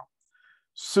intellectual, Jerome.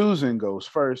 Susan goes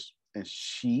first, and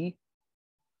she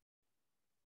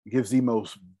gives the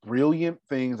most brilliant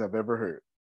things I've ever heard.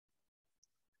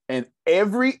 And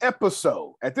every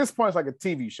episode, at this point, it's like a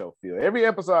TV show, Phil. Every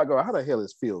episode I go, how the hell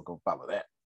is Phil going to follow that?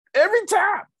 Every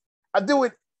time. I do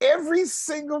it every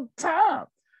single time.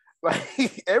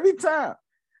 Like, every time.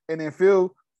 And then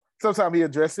Phil, sometimes he'll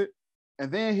address it, and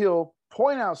then he'll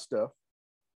point out stuff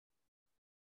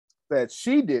that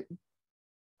she didn't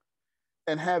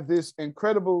and have this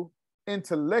incredible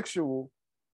intellectual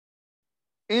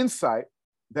insight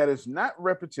that is not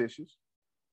repetitious.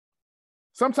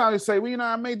 Sometimes they say, well,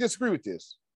 I may disagree with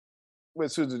this,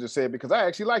 what Susan just said, because I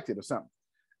actually liked it or something.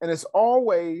 And it's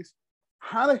always,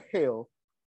 how the hell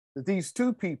did these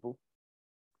two people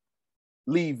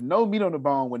leave no meat on the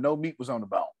bone when no meat was on the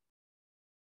bone?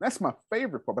 That's my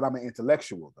favorite part, but I'm an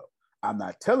intellectual, though. I'm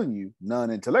not telling you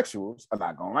non-intellectuals are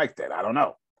not going to like that. I don't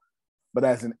know. But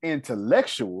as an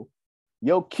intellectual,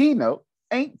 your keynote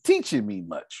ain't teaching me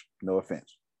much. No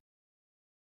offense.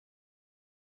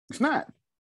 It's not.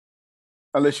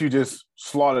 Unless you just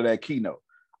slaughter that keynote.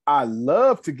 I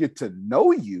love to get to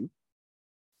know you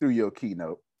through your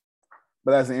keynote.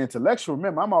 But as an intellectual,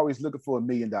 remember, I'm always looking for $1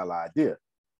 million idea.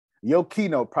 Your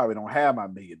keynote probably don't have my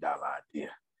 $1 million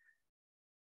idea.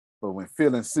 But when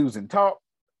Phil and Susan talk,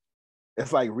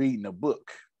 it's like reading a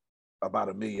book. about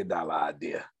 $1 million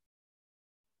idea.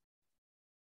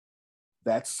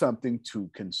 That's something to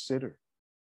consider.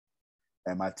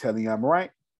 Am I telling you I'm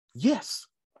right? Yes.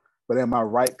 But am I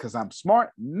right because I'm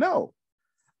smart? No.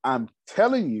 I'm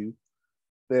telling you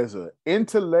there's an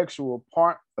intellectual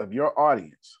part of your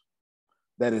audience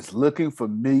that is looking for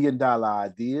 $1 million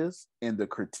ideas in the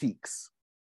critiques.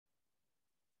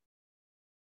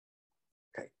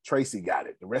 Okay, Tracy got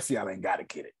it. The rest of y'all ain't got to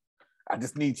get it. I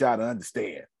just need y'all to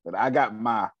understand that I got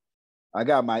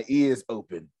my ears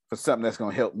open for something that's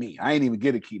gonna help me. I ain't even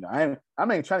get a keynote. I'm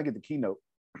not even trying to get the keynote,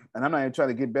 and I'm not even trying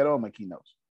to get better on my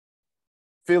keynotes.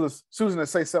 Phyllis, Susan will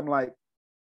say something like,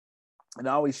 and it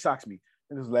always shocks me.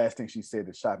 And this is the last thing she said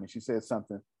that shocked me. She said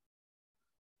something.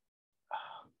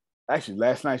 Actually,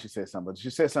 last night she said something, but she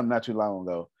said something not too long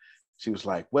ago. She was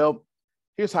like, well,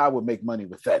 here's how I would make money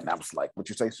with that. And I was like, what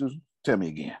you say, Susan? Tell me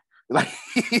again. Like,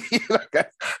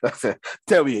 I said,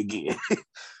 tell me again.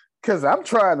 Because I'm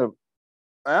trying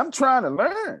to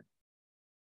learn.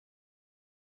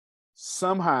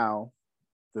 Somehow,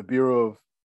 the Bureau of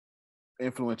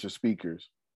Influential Speakers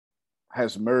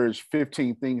has merged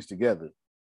 15 things together.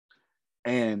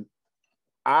 And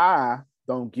I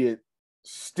don't get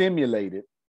stimulated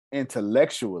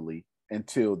intellectually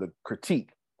until the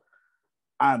critique.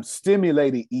 I'm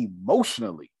stimulated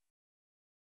emotionally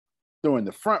during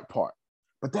the front part.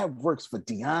 But that works for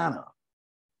Deanna.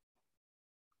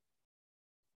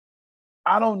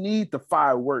 I don't need the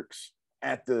fireworks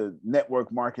at the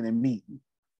network marketing meeting.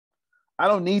 I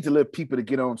don't need to let people to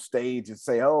get on stage and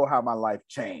say, oh, how my life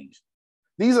changed.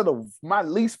 These are my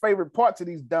least favorite parts of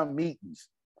these dumb meetings.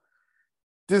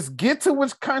 Just get to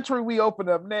which country we open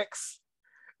up next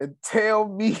and tell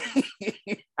me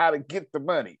how to get the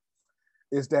money.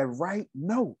 Is that right?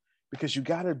 No, because you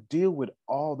got to deal with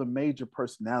all the major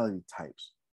personality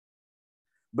types.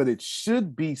 But it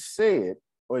should be said,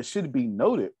 or it should be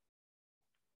noted,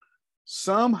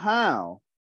 somehow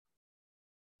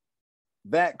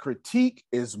that critique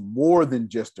is more than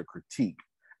just a critique.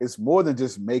 It's more than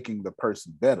just making the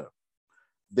person better.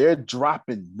 They're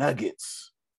dropping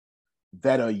nuggets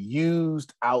that are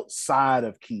used outside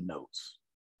of keynotes.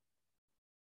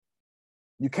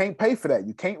 You can't pay for that.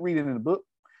 You can't read it in the book.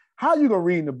 How you gonna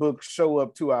read in the book, show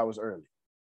up 2 hours early?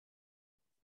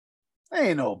 There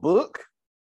ain't no book.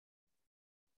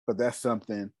 But that's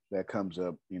something that comes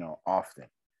up, often.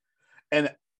 And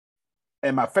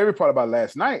my favorite part about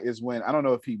last night is when, I don't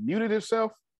know if he muted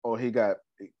himself or he got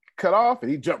cut off and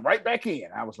he jumped right back in.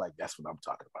 I was like, that's what I'm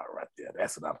talking about right there.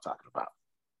 That's what I'm talking about.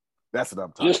 That's what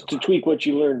I'm talking about. Just to tweak what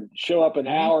you learned, show up an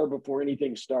hour before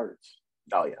anything starts.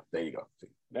 Oh, yeah. There you go.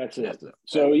 That's it.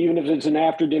 So even if it's an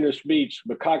after dinner speech,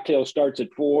 the cocktail starts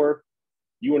at 4,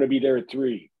 you want to be there at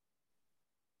 3.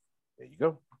 There you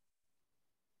go.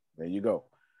 There you go.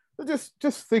 So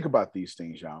just think about these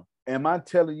things, y'all. Am I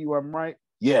telling you I'm right?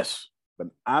 Yes, but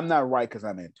I'm not right because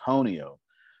I'm Antonio.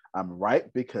 I'm right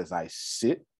because I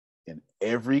sit in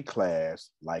every class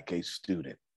like a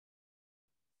student.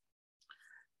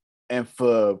 And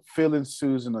for Phil and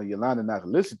Susan or Yolanda not to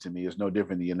listen to me is no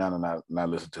different than Yolanda not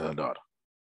listen to her daughter.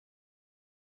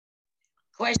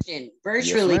 Question,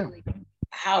 virtually, Yes,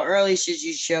 how early should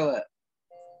you show up?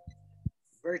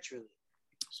 Virtually.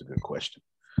 That's a good question.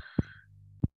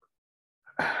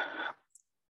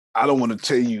 I don't want to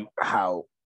tell you how.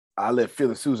 I'll let Phil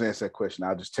and Susan answer that question.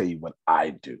 I'll just tell you what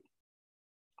I do.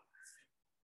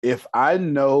 If I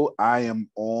know I am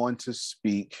on to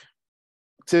speak,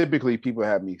 typically people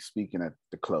have me speaking at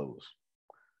the close.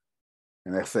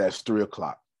 And that's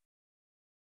 3:00.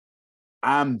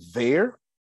 I'm there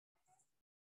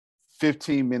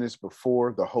 15 minutes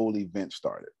before the whole event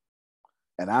started.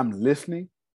 And I'm listening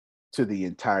to the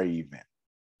entire event.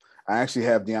 I actually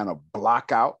have Deanna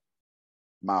block out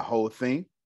my whole thing.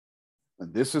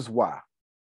 And this is why.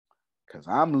 Because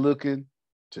I'm looking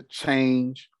to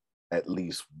change at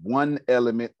least one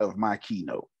element of my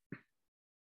keynote.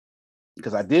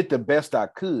 Because I did the best I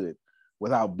could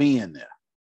without being there.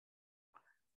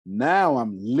 Now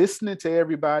I'm listening to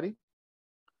everybody.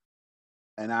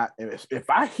 And if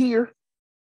I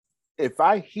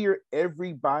hear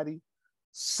everybody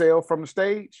sell from the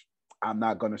stage, I'm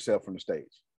not going to sell from the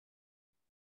stage.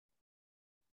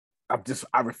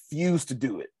 I refuse to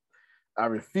do it. I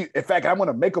refuse. In fact, I'm going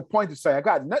to make a point to say, I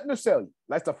got nothing to sell you.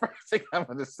 That's the first thing I'm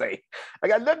going to say. I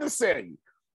got nothing to sell you.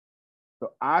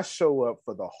 So I show up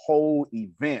for the whole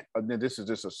event. And then this is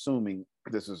just assuming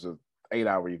this is an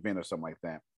 8-hour event or something like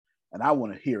that. And I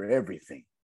want to hear everything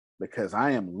because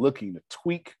I am looking to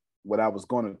tweak what I was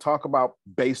going to talk about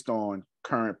based on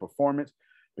current performance,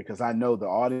 because I know the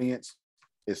audience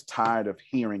is tired of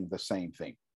hearing the same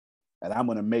thing. And I'm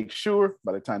going to make sure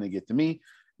by the time they get to me,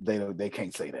 they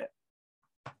can't say that.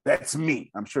 That's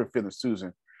me. I'm sure Phil and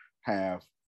Susan have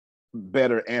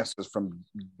better answers from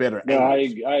better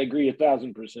angles. I agree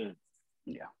 1,000%.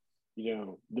 Yeah. You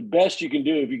know, the best you can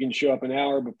do if you can show up an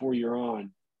hour before you're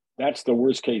on, that's the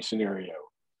worst case scenario.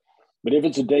 But if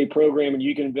it's a day program and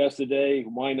you can invest a day,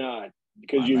 why not?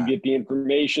 Because you get the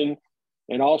information.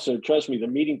 And also, trust me, the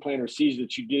meeting planner sees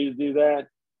that you did do that.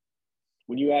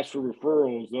 When you ask for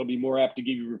referrals, they'll be more apt to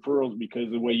give you referrals because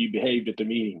of the way you behaved at the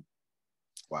meeting.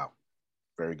 Wow.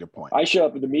 Very good point. I show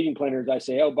up with the meeting planners. I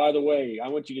say, oh, by the way, I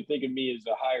want you to think of me as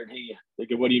a hired hand. They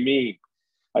go, what do you mean?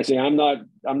 I say, I'm not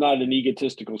an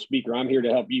egotistical speaker. I'm here to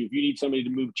help you. If you need somebody to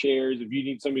move chairs, if you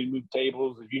need somebody to move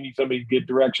tables, if you need somebody to get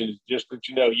directions, just let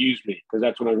you know, use me, because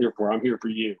that's what I'm here for. I'm here for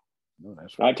you. No,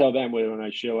 that's right. I tell them when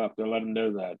I show up, to let them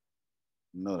know that.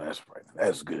 No, that's right.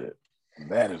 That's good.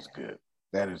 That is good.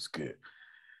 That is good.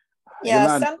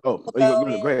 Yeah. Go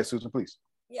ahead, Susan, please.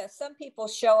 Yeah, some people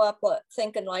show up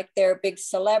thinking like they're a big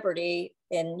celebrity,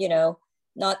 and, you know,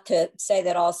 not to say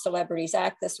that all celebrities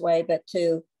act this way, but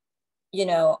to, you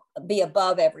know, be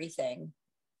above everything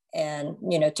and,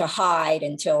 you know, to hide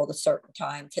until the certain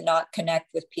time, to not connect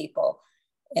with people.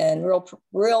 And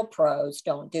real pros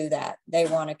don't do that. They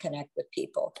want to connect with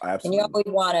people. Absolutely. And you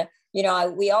always want to, you know,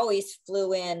 we always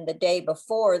flew in the day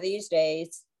before. These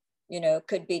days, you know,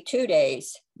 could be 2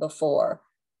 days before,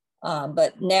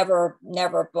 but never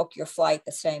book your flight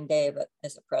the same day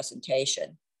as a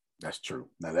presentation. That's true.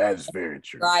 Now that is very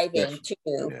true. Driving too.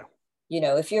 Yeah. You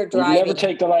know, if you're driving,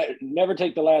 never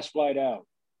take the last flight out.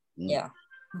 Yeah.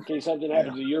 In case something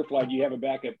happens to your flight, you have a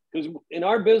backup. Because in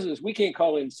our business, we can't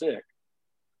call in sick.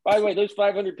 By the way, those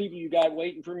 500 people you got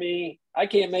waiting for me, I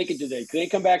can't make it today. Can they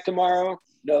come back tomorrow?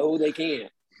 No, they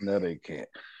can't. No, they can't.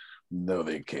 No,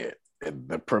 they can't. And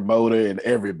the promoter and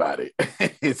everybody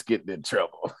is getting in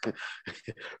trouble.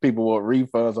 People want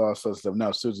refunds, all sorts of stuff.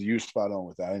 No, Susan, you're spot on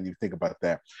with that. I didn't even think about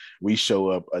that. We show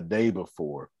up a day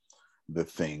before the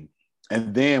thing.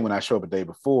 And then when I show up a day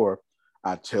before,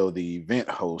 I tell the event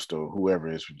host or whoever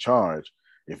is in charge,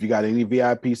 if you got any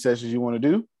VIP sessions you want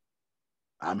to do,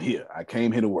 I'm here. I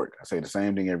came here to work. I say the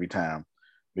same thing every time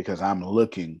because I'm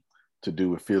looking to do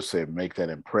what Phil said, make that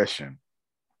impression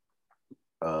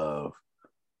of,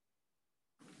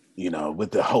 you know,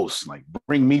 with the host, like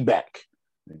bring me back.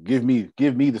 Give me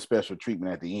the special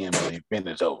treatment at the end when the event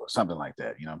is over. Something like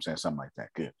that. You know what I'm saying? Something like that.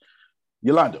 Good.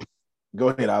 Yolanda, go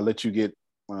ahead. I'll let you get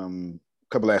a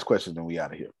couple last questions and we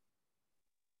out of here.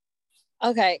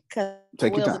 Okay, because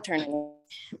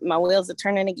my wheels are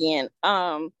turning again.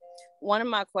 One of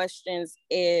my questions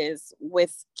is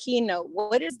with Keynote,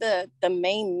 what is the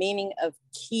main meaning of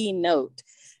Keynote?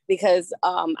 Because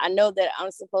I know that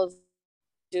I'm supposed to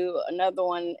do another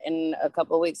one in a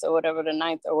couple of weeks or whatever, the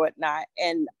 9th or whatnot.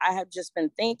 And I have just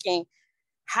been thinking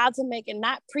how to make it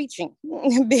not preaching.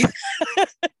 Because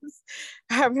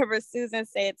I remember Susan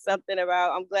said something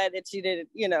about, I'm glad that you didn't,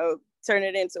 you know, turn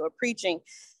it into a preaching.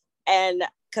 And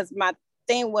because my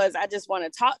thing was, I just want to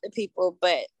talk to people,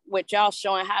 but with y'all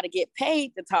showing how to get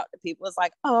paid to talk to people, it's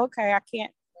like, oh, okay, I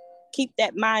can't keep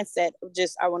that mindset of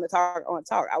just, I want to talk.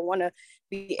 I want to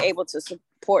be able to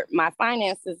support my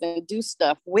finances and do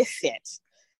stuff with it.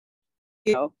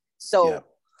 You know, so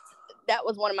that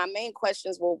was one of my main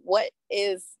questions. Well, what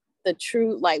is the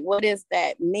true, like, what is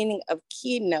that meaning of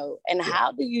Keynote? And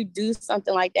how do you do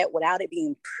something like that without it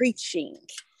being preaching?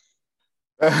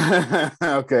 Okay,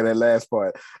 that last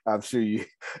part, I'm sure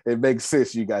it makes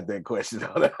sense you got that question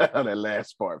on that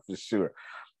last part for sure.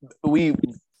 We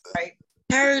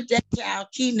heard that child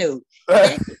Keynote.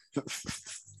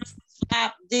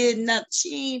 Did nothing.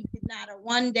 She did not a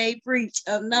one-day preach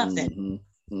of nothing.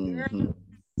 Girl,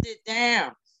 sit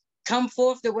down. Come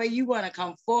forth the way you want to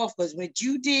come forth, because what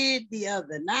you did the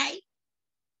other night,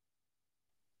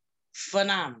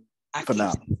 phenomenal.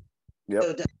 Phenomenal. Yep.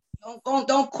 So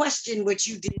don't question what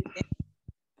you did.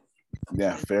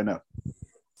 Yeah, fair enough.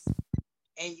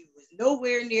 And you was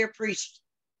nowhere near preaching.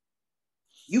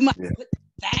 You might put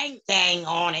the thing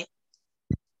on it,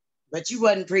 but you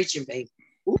wasn't preaching, baby.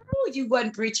 Ooh, you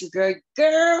wasn't preaching, girl.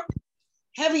 Girl,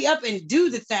 hurry up and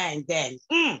do the thing then.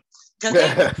 Because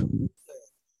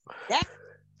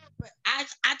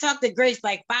I talked to Grace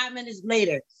like 5 minutes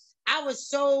later. I was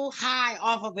so high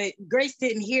off of it. Grace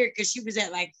didn't hear it because she was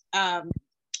at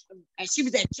she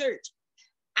was at church.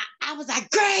 I was like,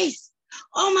 Grace,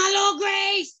 oh my Lord,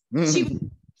 Grace. She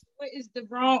was,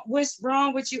 what's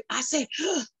wrong with you? I said,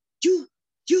 you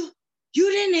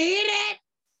didn't hear that?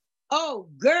 Oh,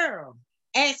 girl.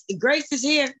 Grace is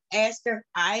here. Ask her.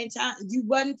 You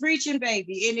wasn't preaching,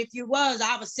 baby. And if you was,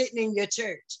 I was sitting in your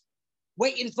church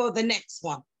waiting for the next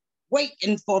one.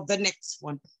 waiting for the next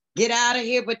one. Get out of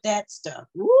here with that stuff.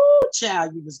 Woo,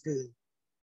 child, you was good.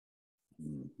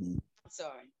 Mm-hmm.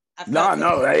 Sorry. No.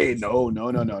 I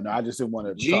just didn't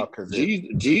want to talk because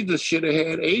Jesus should have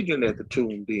had Adrian at the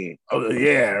tomb then. Oh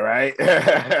yeah, right.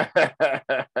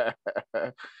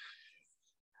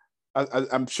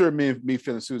 I'm sure me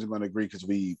Phil and Susan are going to agree because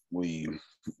we've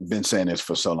been saying this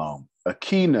for so long. A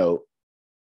keynote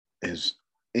is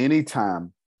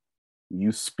anytime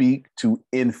you speak to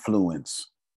influence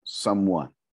someone.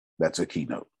 That's a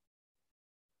keynote.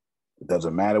 It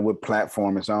doesn't matter what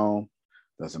platform it's on.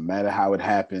 Doesn't matter how it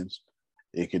happens.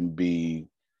 It can be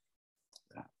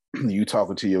you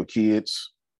talking to your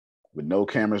kids with no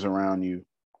cameras around you.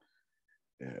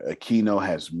 A keynote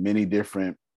has many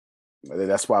different.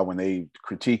 That's why when they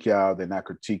critique y'all, they're not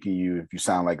critiquing you if you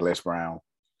sound like Les Brown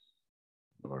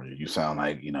or you sound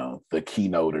like, the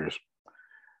keynoters.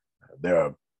 There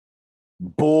are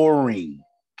boring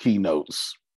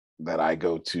keynotes that I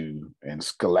go to in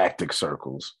scholastic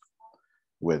circles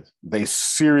they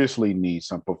seriously need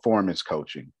some performance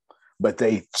coaching, but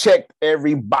they checked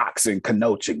every box in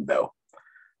coaching though.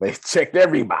 They checked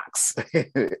every box,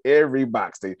 every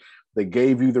box. They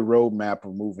gave you the roadmap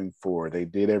of moving forward. They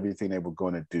did everything they were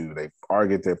going to do. They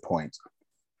argued their points.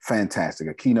 Fantastic.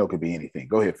 A keynote could be anything.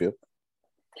 Go ahead, Phil.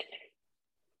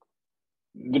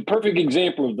 The perfect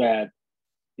example of that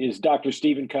is Dr.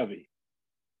 Stephen Covey.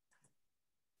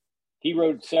 He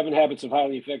wrote 7 Habits of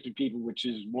Highly Effective People, which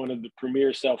is one of the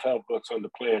premier self-help books on the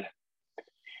planet.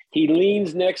 He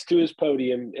leans next to his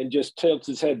podium and just tilts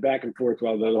his head back and forth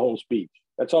while the whole speech.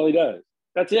 That's all he does.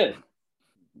 That's it.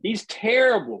 He's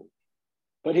terrible,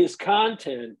 but his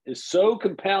content is so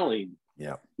compelling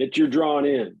that you're drawn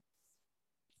in.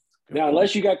 Now,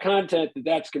 unless you got content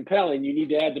that's compelling, you need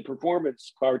to add the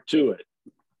performance part to it.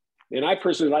 And I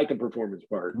personally like the performance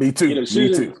part. Me too.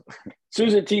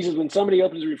 Susan teases when somebody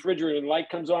opens the refrigerator and the light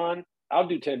comes on, I'll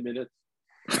do 10 minutes.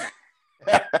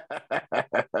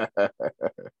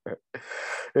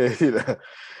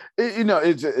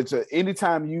 It's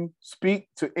anytime you speak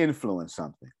to influence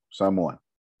someone,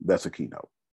 that's a keynote.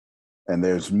 And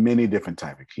there's many different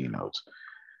type of keynotes.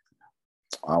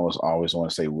 I always want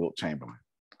to say Wilt Chamberlain.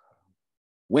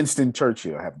 Winston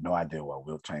Churchill, I have no idea why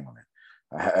Wilt Chamberlain.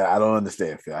 I don't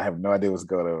understand, Phil. I have no idea what's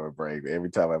going on in my brain. Every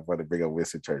time I want to bring up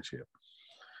Winston Churchill.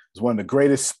 He's one of the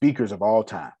greatest speakers of all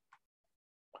time.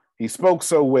 He spoke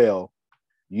so well,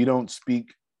 you don't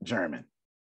speak German.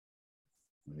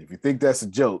 If you think that's a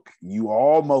joke, you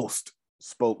almost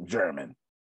spoke German.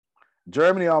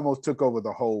 Germany almost took over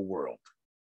the whole world.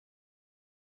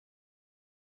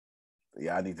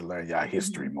 Yeah, I need to learn y'all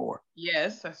history more.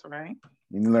 Yes, that's right.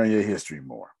 You need to learn your history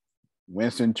more.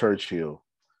 Winston Churchill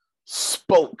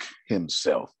spoke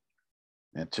himself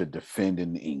into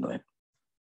defending England.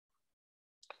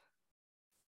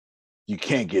 You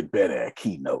can't get better at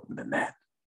keynoting than that.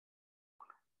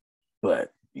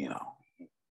 But,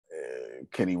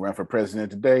 can he run for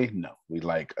president today? No. We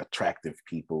like attractive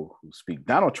people who speak.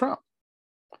 Donald Trump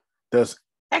does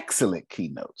excellent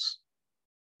keynotes.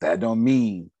 That don't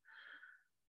mean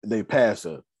they pass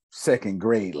a second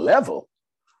grade level,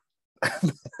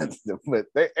 but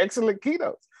they're excellent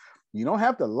keynotes. You don't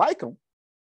have to like them.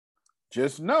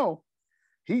 Just know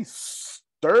he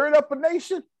stirred up a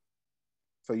nation,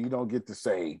 so you don't get to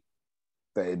say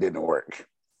that it didn't work.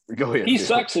 Go ahead. He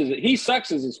sucks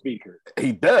as a speaker.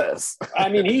 He does. I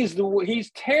mean, he's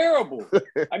terrible.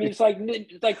 I mean, it's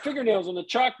like fingernails on the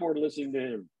chalkboard listening to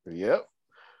him. Yep.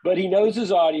 But he knows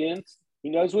his audience. He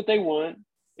knows what they want,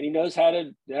 and he knows how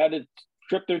to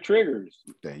trip their triggers.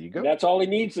 There you go. That's all he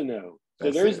needs to know. So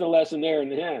there's the lesson there in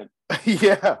the hand.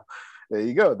 Yeah, there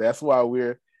you go. That's why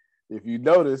if you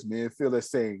notice, me and Phil are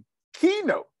saying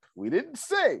keynote. We didn't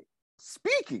say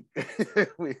speaking.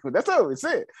 That's all we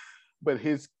said. But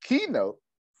his keynote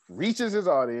reaches his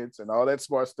audience and all that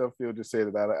smart stuff Phil just said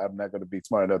about it. I'm not going to be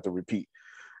smart enough to repeat.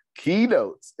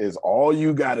 Keynotes is all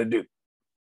you got to do.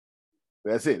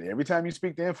 That's it. Every time you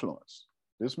speak to influence,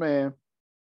 this man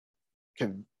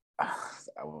can, I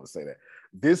won't say that.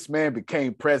 This man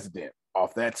became president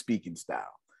off that speaking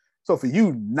style. So for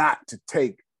you not to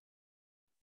take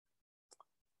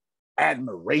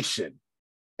admiration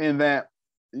in that,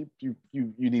 you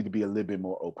need to be a little bit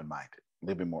more open-minded.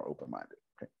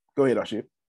 Okay. Go ahead, Ashir.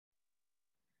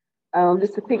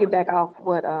 Just to piggyback off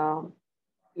what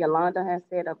Yolanda has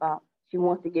said about she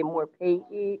wants to get more paid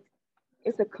gigs.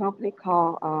 It's a company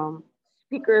called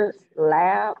Speakers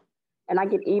Lab, and I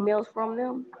get emails from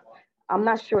them. I'm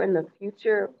not sure in the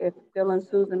future if Phil and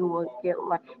Susan will get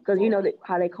because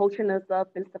how they coaching us up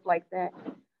and stuff like that.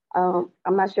 I'm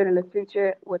not sure in the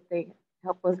future would they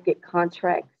help us get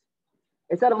contracts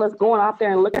instead of us going out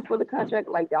there and looking for the contract,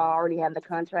 like they already have the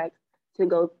contract to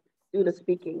go do the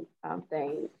speaking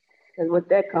thing. Because with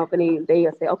that company, they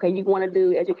say, okay, you want to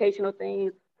do educational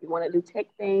things, you want to do tech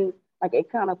things, like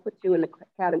it kind of puts you in the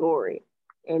category.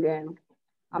 And then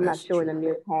I'm not sure in the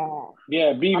near past.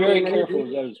 Yeah, be very careful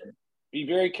of those. Be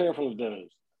very careful of those.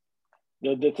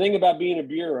 The thing about being a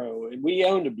bureau, and we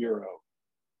own the bureau,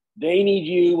 they need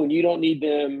you when you don't need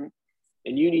them,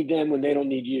 and you need them when they don't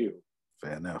need you.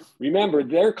 Fair enough. Remember,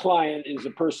 their client is the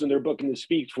person they're booking to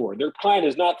speak for. Their client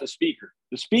is not the speaker.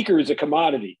 The speaker is a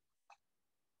commodity.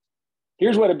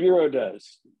 Here's what a bureau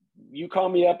does. You call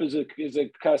me up as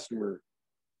a customer,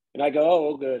 and I go,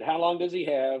 oh, good. How long does he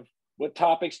have? What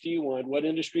topics do you want? What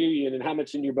industry are you in? And how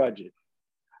much in your budget?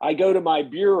 I go to my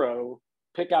bureau,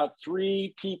 pick out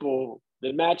 3 people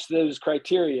that match those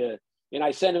criteria, and I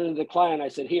send them to the client. I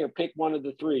said, here, pick one of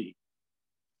the 3.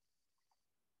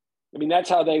 I mean,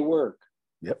 that's how they work.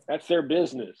 Yep. That's their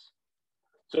business.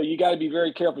 So you got to be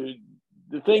very careful.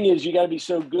 The thing is, you got to be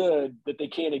so good that they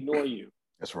can't ignore you.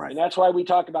 That's right. And that's why we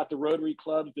talk about the Rotary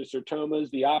clubs, the Sertomas,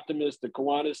 the Optimists, the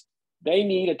Kiwanis. They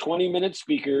need a 20-minute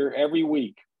speaker every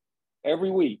week,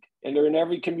 and they're in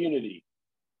every community.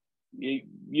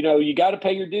 You know, you got to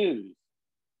pay your dues.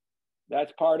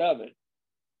 That's part of it.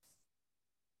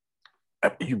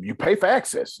 You pay for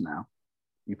access now.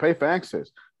 You pay for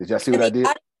access. Did y'all see what I did?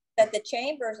 That the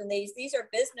chambers and these are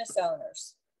business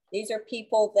owners. These are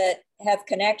people that have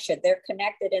connection. They're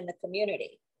connected in the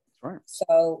community. Right.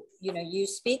 So, you know, you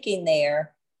speaking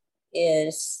there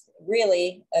is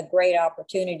really a great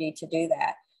opportunity to do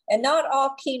that. And not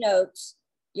all keynotes,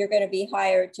 you're going to be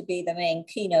hired to be the main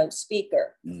keynote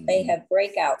speaker. Mm-hmm. They have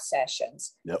breakout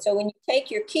sessions. Yep. So when you take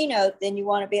your keynote, then you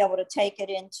want to be able to take it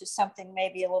into something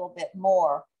maybe a little bit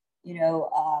more. You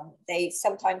know, they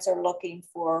sometimes are looking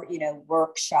for, you know,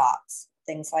 workshops,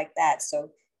 things like that.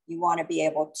 So you want to be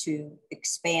able to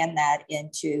expand that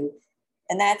into,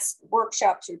 and that's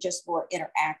workshops are just more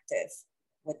interactive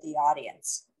with the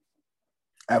audience.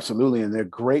 Absolutely. And they're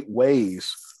great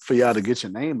ways for y'all to get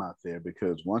your name out there,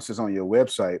 because once it's on your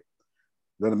website, it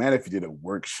doesn't matter if you did a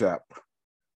workshop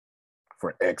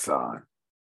for Exxon,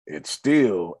 it's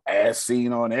still as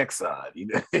seen on Exxon. You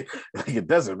know, it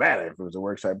doesn't matter if it was a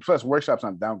workshop. Plus, workshops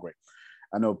aren't downgrade.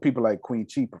 I know people like Queen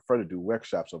Chi prefer to do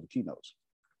workshops over keynotes.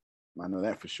 I know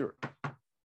that for sure.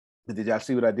 But did y'all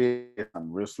see what I did?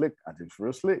 I'm real slick. I did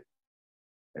real slick.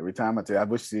 Every time I tell you, I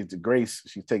wish it's Grace.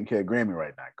 She's taking care of Grammy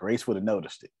right now. Grace would have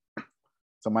noticed it.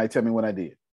 Somebody tell me what I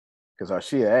did. Because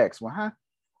she asked, well, how?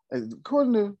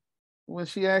 According to when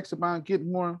she asked about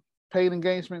getting more paid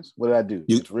engagements, what did I do?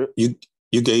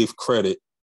 You gave credit.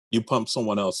 You pumped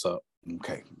someone else up.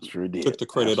 Okay, sure did. Took the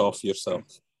credit off yourself.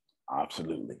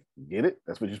 Absolutely. Get it?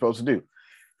 That's what you're supposed to do.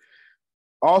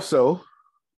 Also,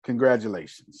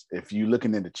 congratulations. If you're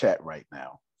looking in the chat right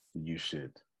now, you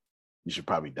should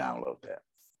probably download that.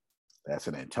 That's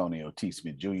an Antonio T.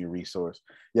 Smith Jr. resource.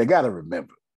 You got to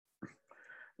remember,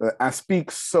 I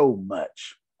speak so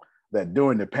much that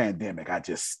during the pandemic, I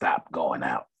just stopped going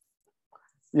out.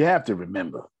 You have to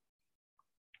remember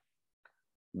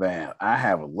that I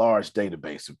have a large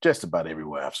database of just about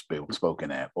everywhere I've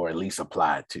spoken at, or at least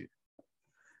applied to.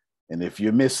 And if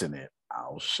you're missing it,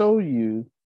 I'll show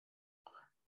you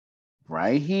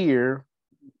right here.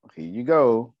 Here you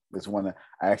go. This one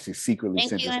I actually secretly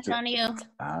sent. Thank you, Antonio.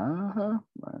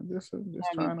 Just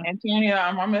trying to. Antonio,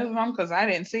 I'm missing them because I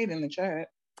didn't see it in the chat.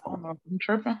 I don't know if I'm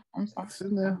tripping. I'm sorry. It's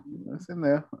in there.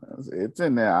 It's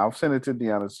in there. I'll send it to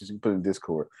Deanna so she can put it in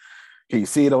Discord. Can you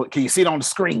see it on the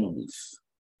screens?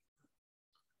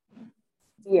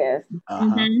 Yes.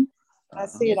 Mm-hmm. I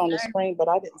see it on the screen, but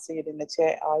I didn't see it in the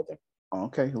chat either.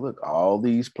 Okay, look, all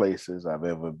these places I've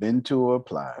ever been to or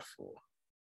applied for.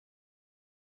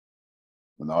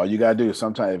 And all you gotta do is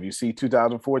sometimes if you see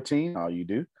 2014, all you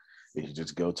do is you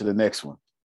just go to the next one.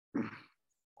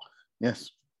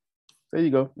 Yes, there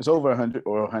you go. It's over 100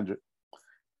 or 100.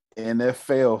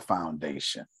 NFL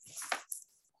Foundation.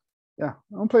 Yeah,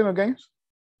 I don't play no games.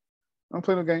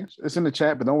 It's in the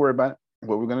chat, but don't worry about it.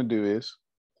 What we're gonna do is,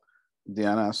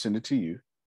 Deanna, I'll send it to you.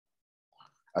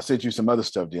 I sent you some other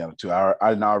stuff, Deanna, too. I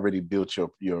already built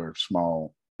your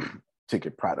small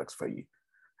ticket products for you.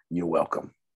 You're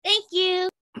welcome. Thank you.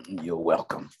 You're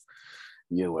welcome.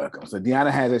 So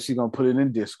Deanna has it. She's going to put it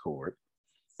in Discord,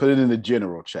 put it in the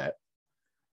general chat.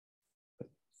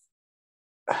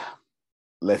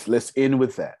 Let's end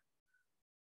with that.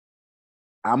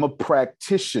 I'm a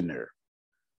practitioner.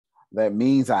 That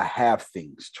means I have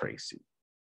things, Tracy.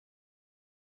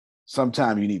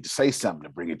 Sometimes you need to say something to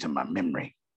bring it to my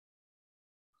memory.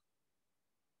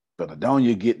 But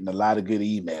Adonia getting a lot of good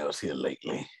emails here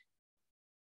lately.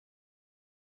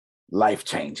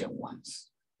 life-changing ones.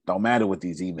 Don't matter what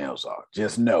these emails are.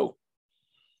 Just know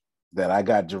that I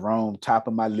got Jerome top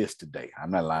of my list today.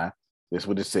 I'm not lying. That's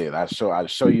what it said. I'll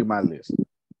show you my list.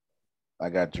 I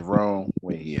got Jerome.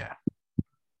 Where he at?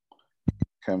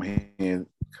 Come here.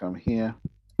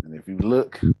 And if you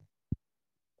look,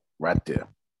 right there.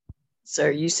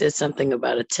 Sir, you said something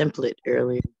about a template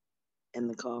earlier in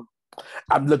the call.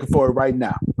 I'm looking for it right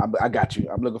now. I got you.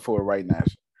 I'm looking for it right now.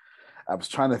 I was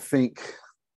trying to think.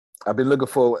 I've been looking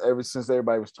for it ever since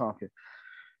everybody was talking.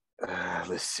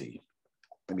 Let's see.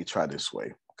 Let me try this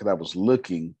way. Because I was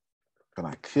looking, but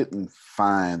I couldn't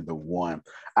find the one.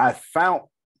 I found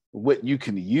what you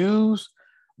can use,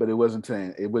 but it wasn't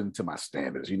to my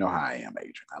standards. You know how I am,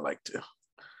 Adrian.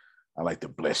 I like to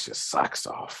bless your socks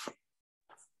off.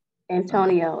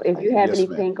 Antonio, if you have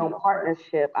anything on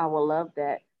partnership, I will love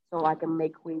that so I can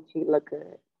make Queen Chi look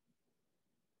good.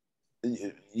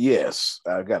 Yes,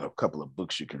 I got a couple of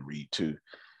books you can read too.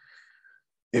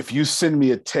 If you send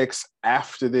me a text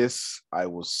after this, I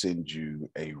will send you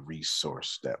a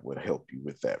resource that would help you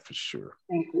with that for sure.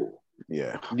 Thank you.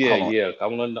 Yeah. I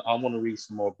want to read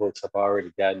some more books. I've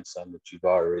already gotten some that you've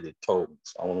already told me.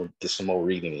 So I want to get some more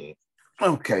reading in.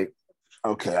 Okay,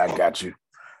 I got you.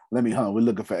 Let me, we're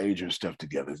looking for Adrian stuff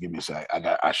together. Give me a sec.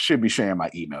 I should be sharing my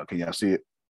email. Can y'all see it?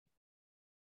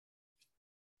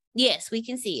 Yes, we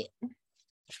can see it.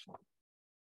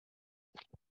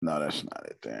 No, that's not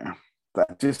it there.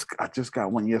 I just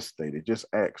got one yesterday. They just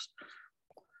asked.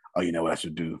 Oh, you know what I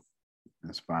should do?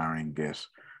 Inspiring guests.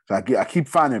 So I keep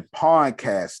finding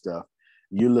podcast stuff.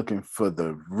 You're looking for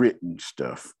the written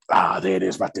stuff. There it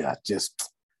is right there.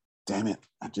 Damn it.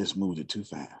 I just moved it too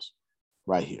fast.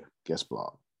 Right here, guest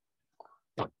blog.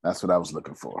 That's what I was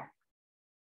looking for.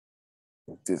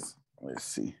 Let's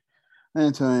see.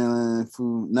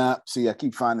 Food. See, I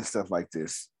keep finding stuff like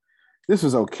this. This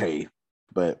was okay,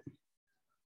 but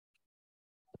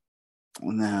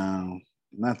no,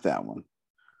 not that one.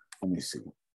 Let me see.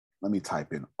 Let me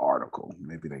type in article.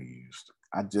 Maybe they used.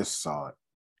 I just saw it.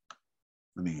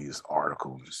 Let me use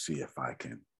article to see if I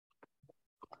can.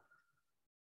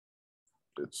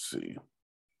 Let's see.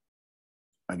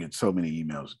 I get so many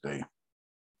emails a day.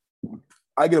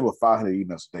 I get about 500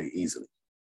 emails a day easily.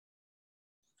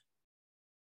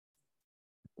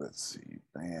 Let's see.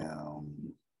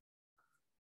 Bam.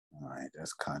 All right,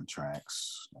 that's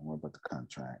contracts. Don't worry about the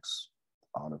contracts.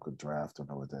 Article draft, don't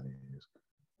know what that is.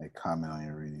 They comment on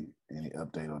your reading. Any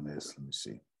update on this? Let me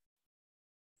see.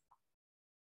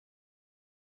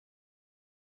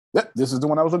 Yep, this is the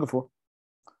one I was looking for.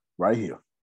 Right here.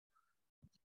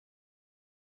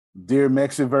 Dear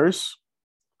Mexiverse.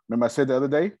 Remember I said the other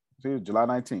day? July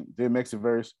 19th. Dear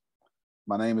Mexiverse,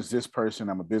 my name is this person.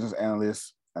 I'm a business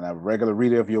analyst and I'm a regular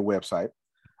reader of your website.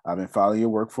 I've been following your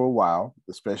work for a while,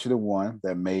 especially the one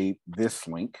that made this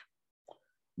link,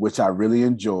 which I really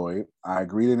enjoyed. I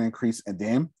agree to increase, and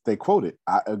then they quoted,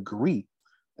 I agree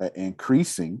that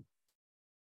increasing,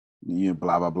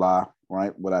 blah, blah, blah,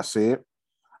 right? What I said.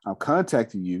 I'm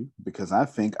contacting you because I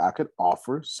think I could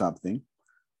offer something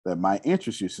that might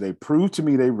interest you. So they proved to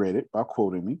me they read it by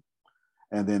quoting me,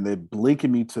 and then they're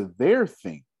linking me to their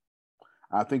thing.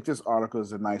 I think this article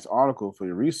is a nice article for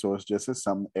your resource, just as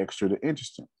something extra to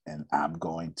interesting, and I'm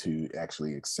going to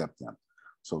actually accept them.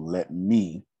 So let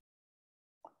me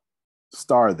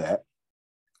star that,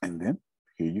 and then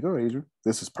here you go, Adrian.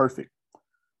 This is perfect.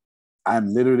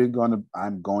 I'm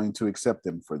going to accept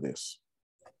them for this.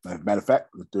 As a matter of fact,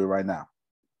 let's do it right now.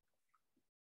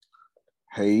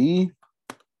 Hey,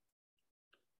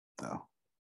 no,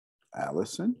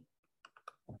 Allison.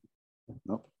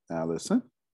 Nope, Allison.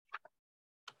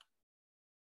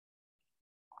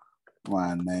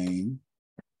 My name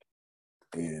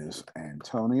is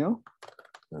Antonio,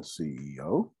 the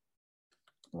CEO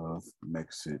of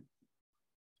Mexiverse,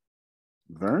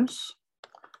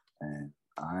 and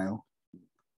I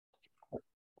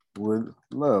would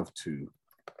love to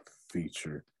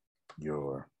feature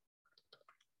your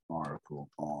article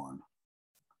on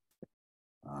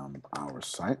our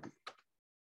site.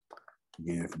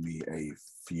 Give me a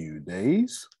few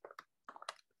days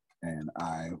and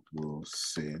I will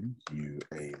send you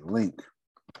a link.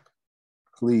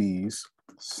 Please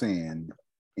send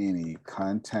any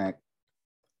contact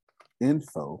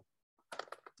info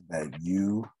that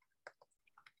you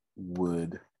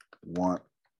would want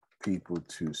people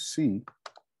to see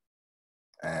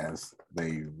as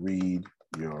they read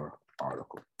your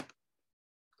article.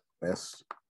 Best,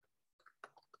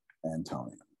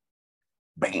 Antonio.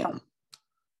 Bam.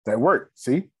 That worked.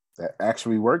 See? That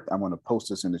actually worked. I'm going to post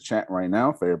this in the chat right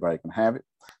now so everybody can have it.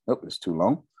 Nope, it's too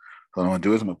long. So what I'm going to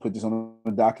do is I'm going to put this on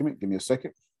the document. Give me a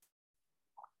second.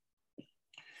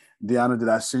 Deanna, did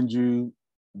I send you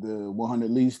the 100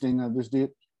 leads thing I just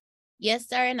did? Yes,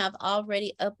 sir. And I've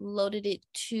already uploaded it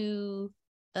to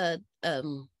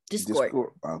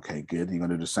Discord. Okay, good. You're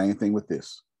gonna do the same thing with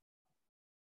this.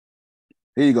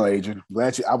 Here you go, Adrian.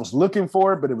 Glad I was looking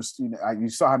for it, but it was, you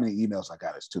saw how many emails I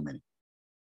got. It's too many.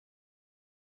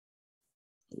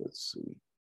 Let's see.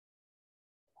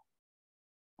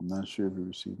 I'm not sure if you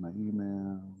received my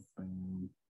email.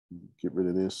 Get rid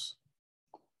of this.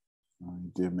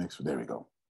 Did mix. There we go.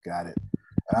 Got it.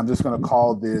 And I'm just going to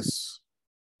call this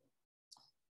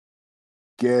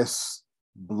guest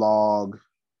blog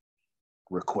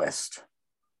request.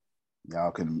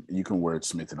 You can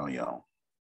wordsmith it on your own.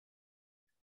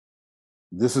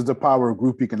 This is the power of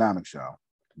group economics, y'all.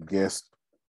 Guest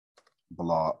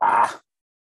blog.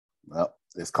 Well,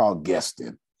 it's called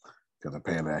guesting because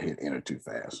apparently I hit enter too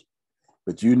fast.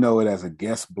 But you know it as a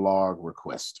guest blog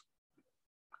request.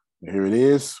 Here it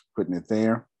is, putting it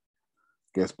there.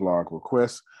 Guest blog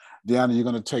request. Deanna, you're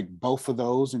going to take both of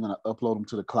those and going to upload them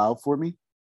to the cloud for me.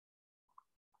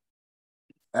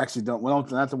 Actually,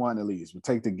 not the one that leaves. We'll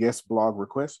take the guest blog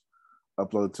request,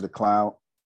 upload it to the cloud,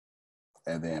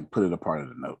 and then put it a part of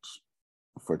the notes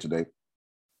for today.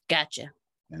 Gotcha.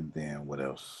 And then what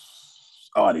else?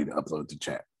 Oh, I need to upload it to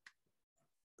chat.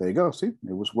 There you go. See,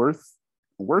 it was worth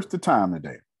the time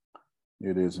today.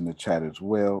 It is in the chat as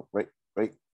well. Wait.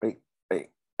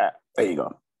 There you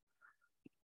go.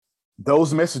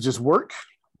 Those messages work.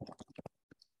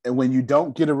 And when you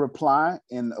don't get a reply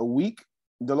in a week,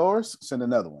 Dolores, send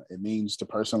another one. It means the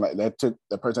person had to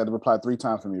reply 3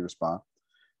 times for me to respond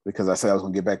because I said I was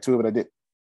going to get back to it, but I didn't.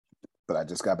 But I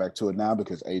just got back to it now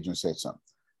because Adrian said something.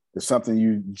 There's something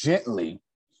you gently,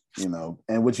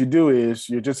 and what you do is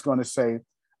you're just going to say,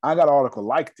 I got an article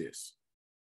like this.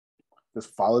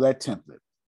 Just follow that template.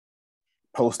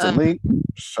 Post a link,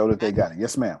 show that they got it.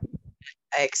 Yes, ma'am.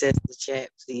 Access the chat,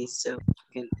 please, so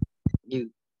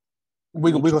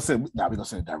we're gonna send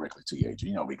it directly to you,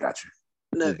 Adrian. We got you.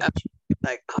 Look, I'm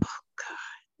like, oh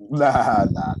God.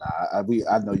 Nah.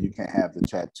 I know you can't have the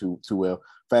chat too well.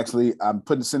 Factually, I'm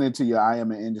sending it to your I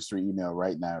am an industry email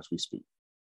right now as we speak.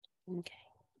 Okay.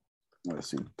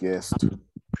 Let's see. Guest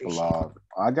blog.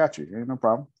 I got you. Ain't no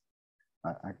problem.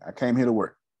 I came here to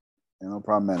work. Ain't no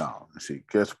problem at all. Let's see.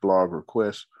 Guest blog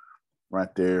request right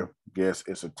there. Guest,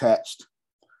 it's attached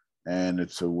and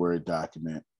it's a Word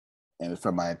document. And it's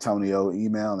from my Antonio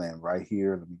email. And right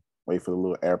here, let me wait for the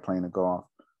little airplane to go off.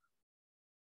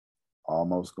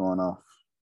 Almost going off.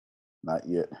 Not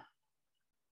yet.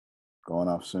 Going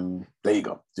off soon. There you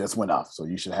go. Just went off. So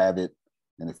you should have it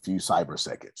in a few cyber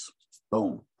seconds.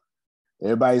 Boom.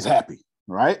 Everybody's happy,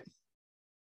 right?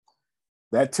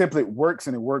 That template works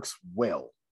and it works well.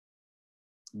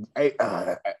 Hey,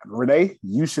 Renee,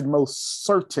 you should most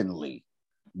certainly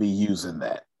be using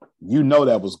that.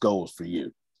 That was goals for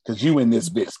you because you in this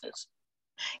business.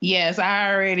 Yes, I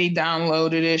already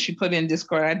downloaded it. She put in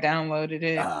Discord. I downloaded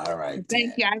it. All right.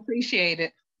 Thank you. I appreciate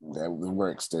it. That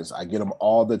works. I get them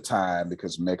all the time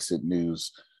because Mexit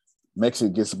News.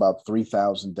 Mexit gets about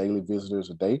 3,000 daily visitors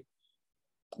a day,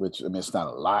 which, it's not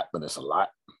a lot, but it's a lot.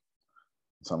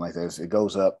 Something like that. It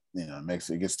goes up,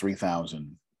 Mexit gets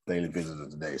 3,000 daily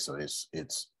visitors a day. So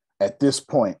it's at this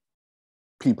point,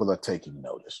 people are taking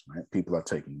notice, right? People are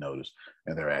taking notice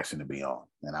and they're asking to be on.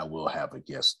 And I will have a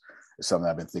guest. It's something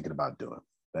I've been thinking about doing.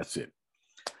 That's it.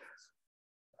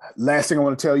 Last thing I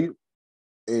want to tell you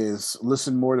is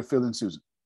listen more to Phil and Susan.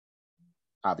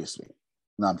 Obviously.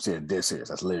 No, I'm serious. Dead serious.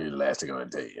 That's literally the last thing I'm going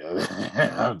to tell you.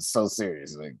 I'm so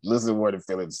serious. Listen more to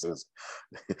Phil and Susan.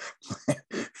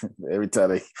 Every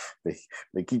time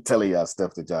they keep telling y'all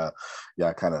stuff that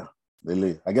y'all kind of,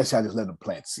 I guess y'all just let them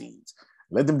plant seeds.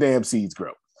 Let them damn seeds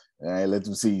grow. All right, let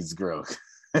them seeds grow.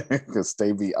 Because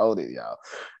they be on it, y'all.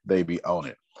 They be on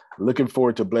it. Looking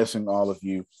forward to blessing all of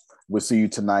you. We'll see you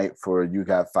tonight for You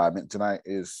Got 5 Minutes. Today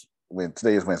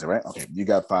is Wednesday, right? Okay, You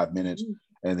Got 5 minutes.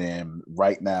 And then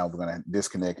right now we're going to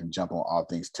disconnect and jump on All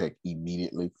Things Tech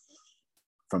immediately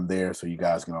from there. So you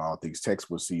guys get on All Things Tech.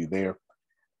 We'll see you there.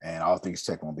 And All Things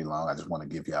Tech won't be long. I just want to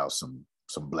give y'all some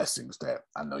blessings that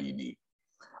I know you need.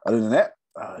 Other than that,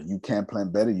 you can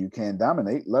plan better. You can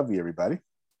dominate. Love you, everybody.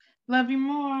 Love you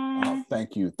more. Oh,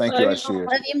 thank you. Thank you, Ashir.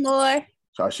 Love you more.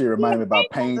 So Ashir reminded me about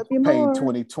Pain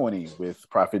 2020 with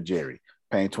Prophet Jerry.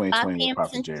 Pain 2020 with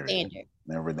Prophet Jerry.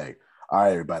 And Renee. All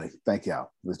right, everybody. Thank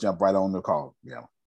y'all. Let's jump right on the call. Yeah.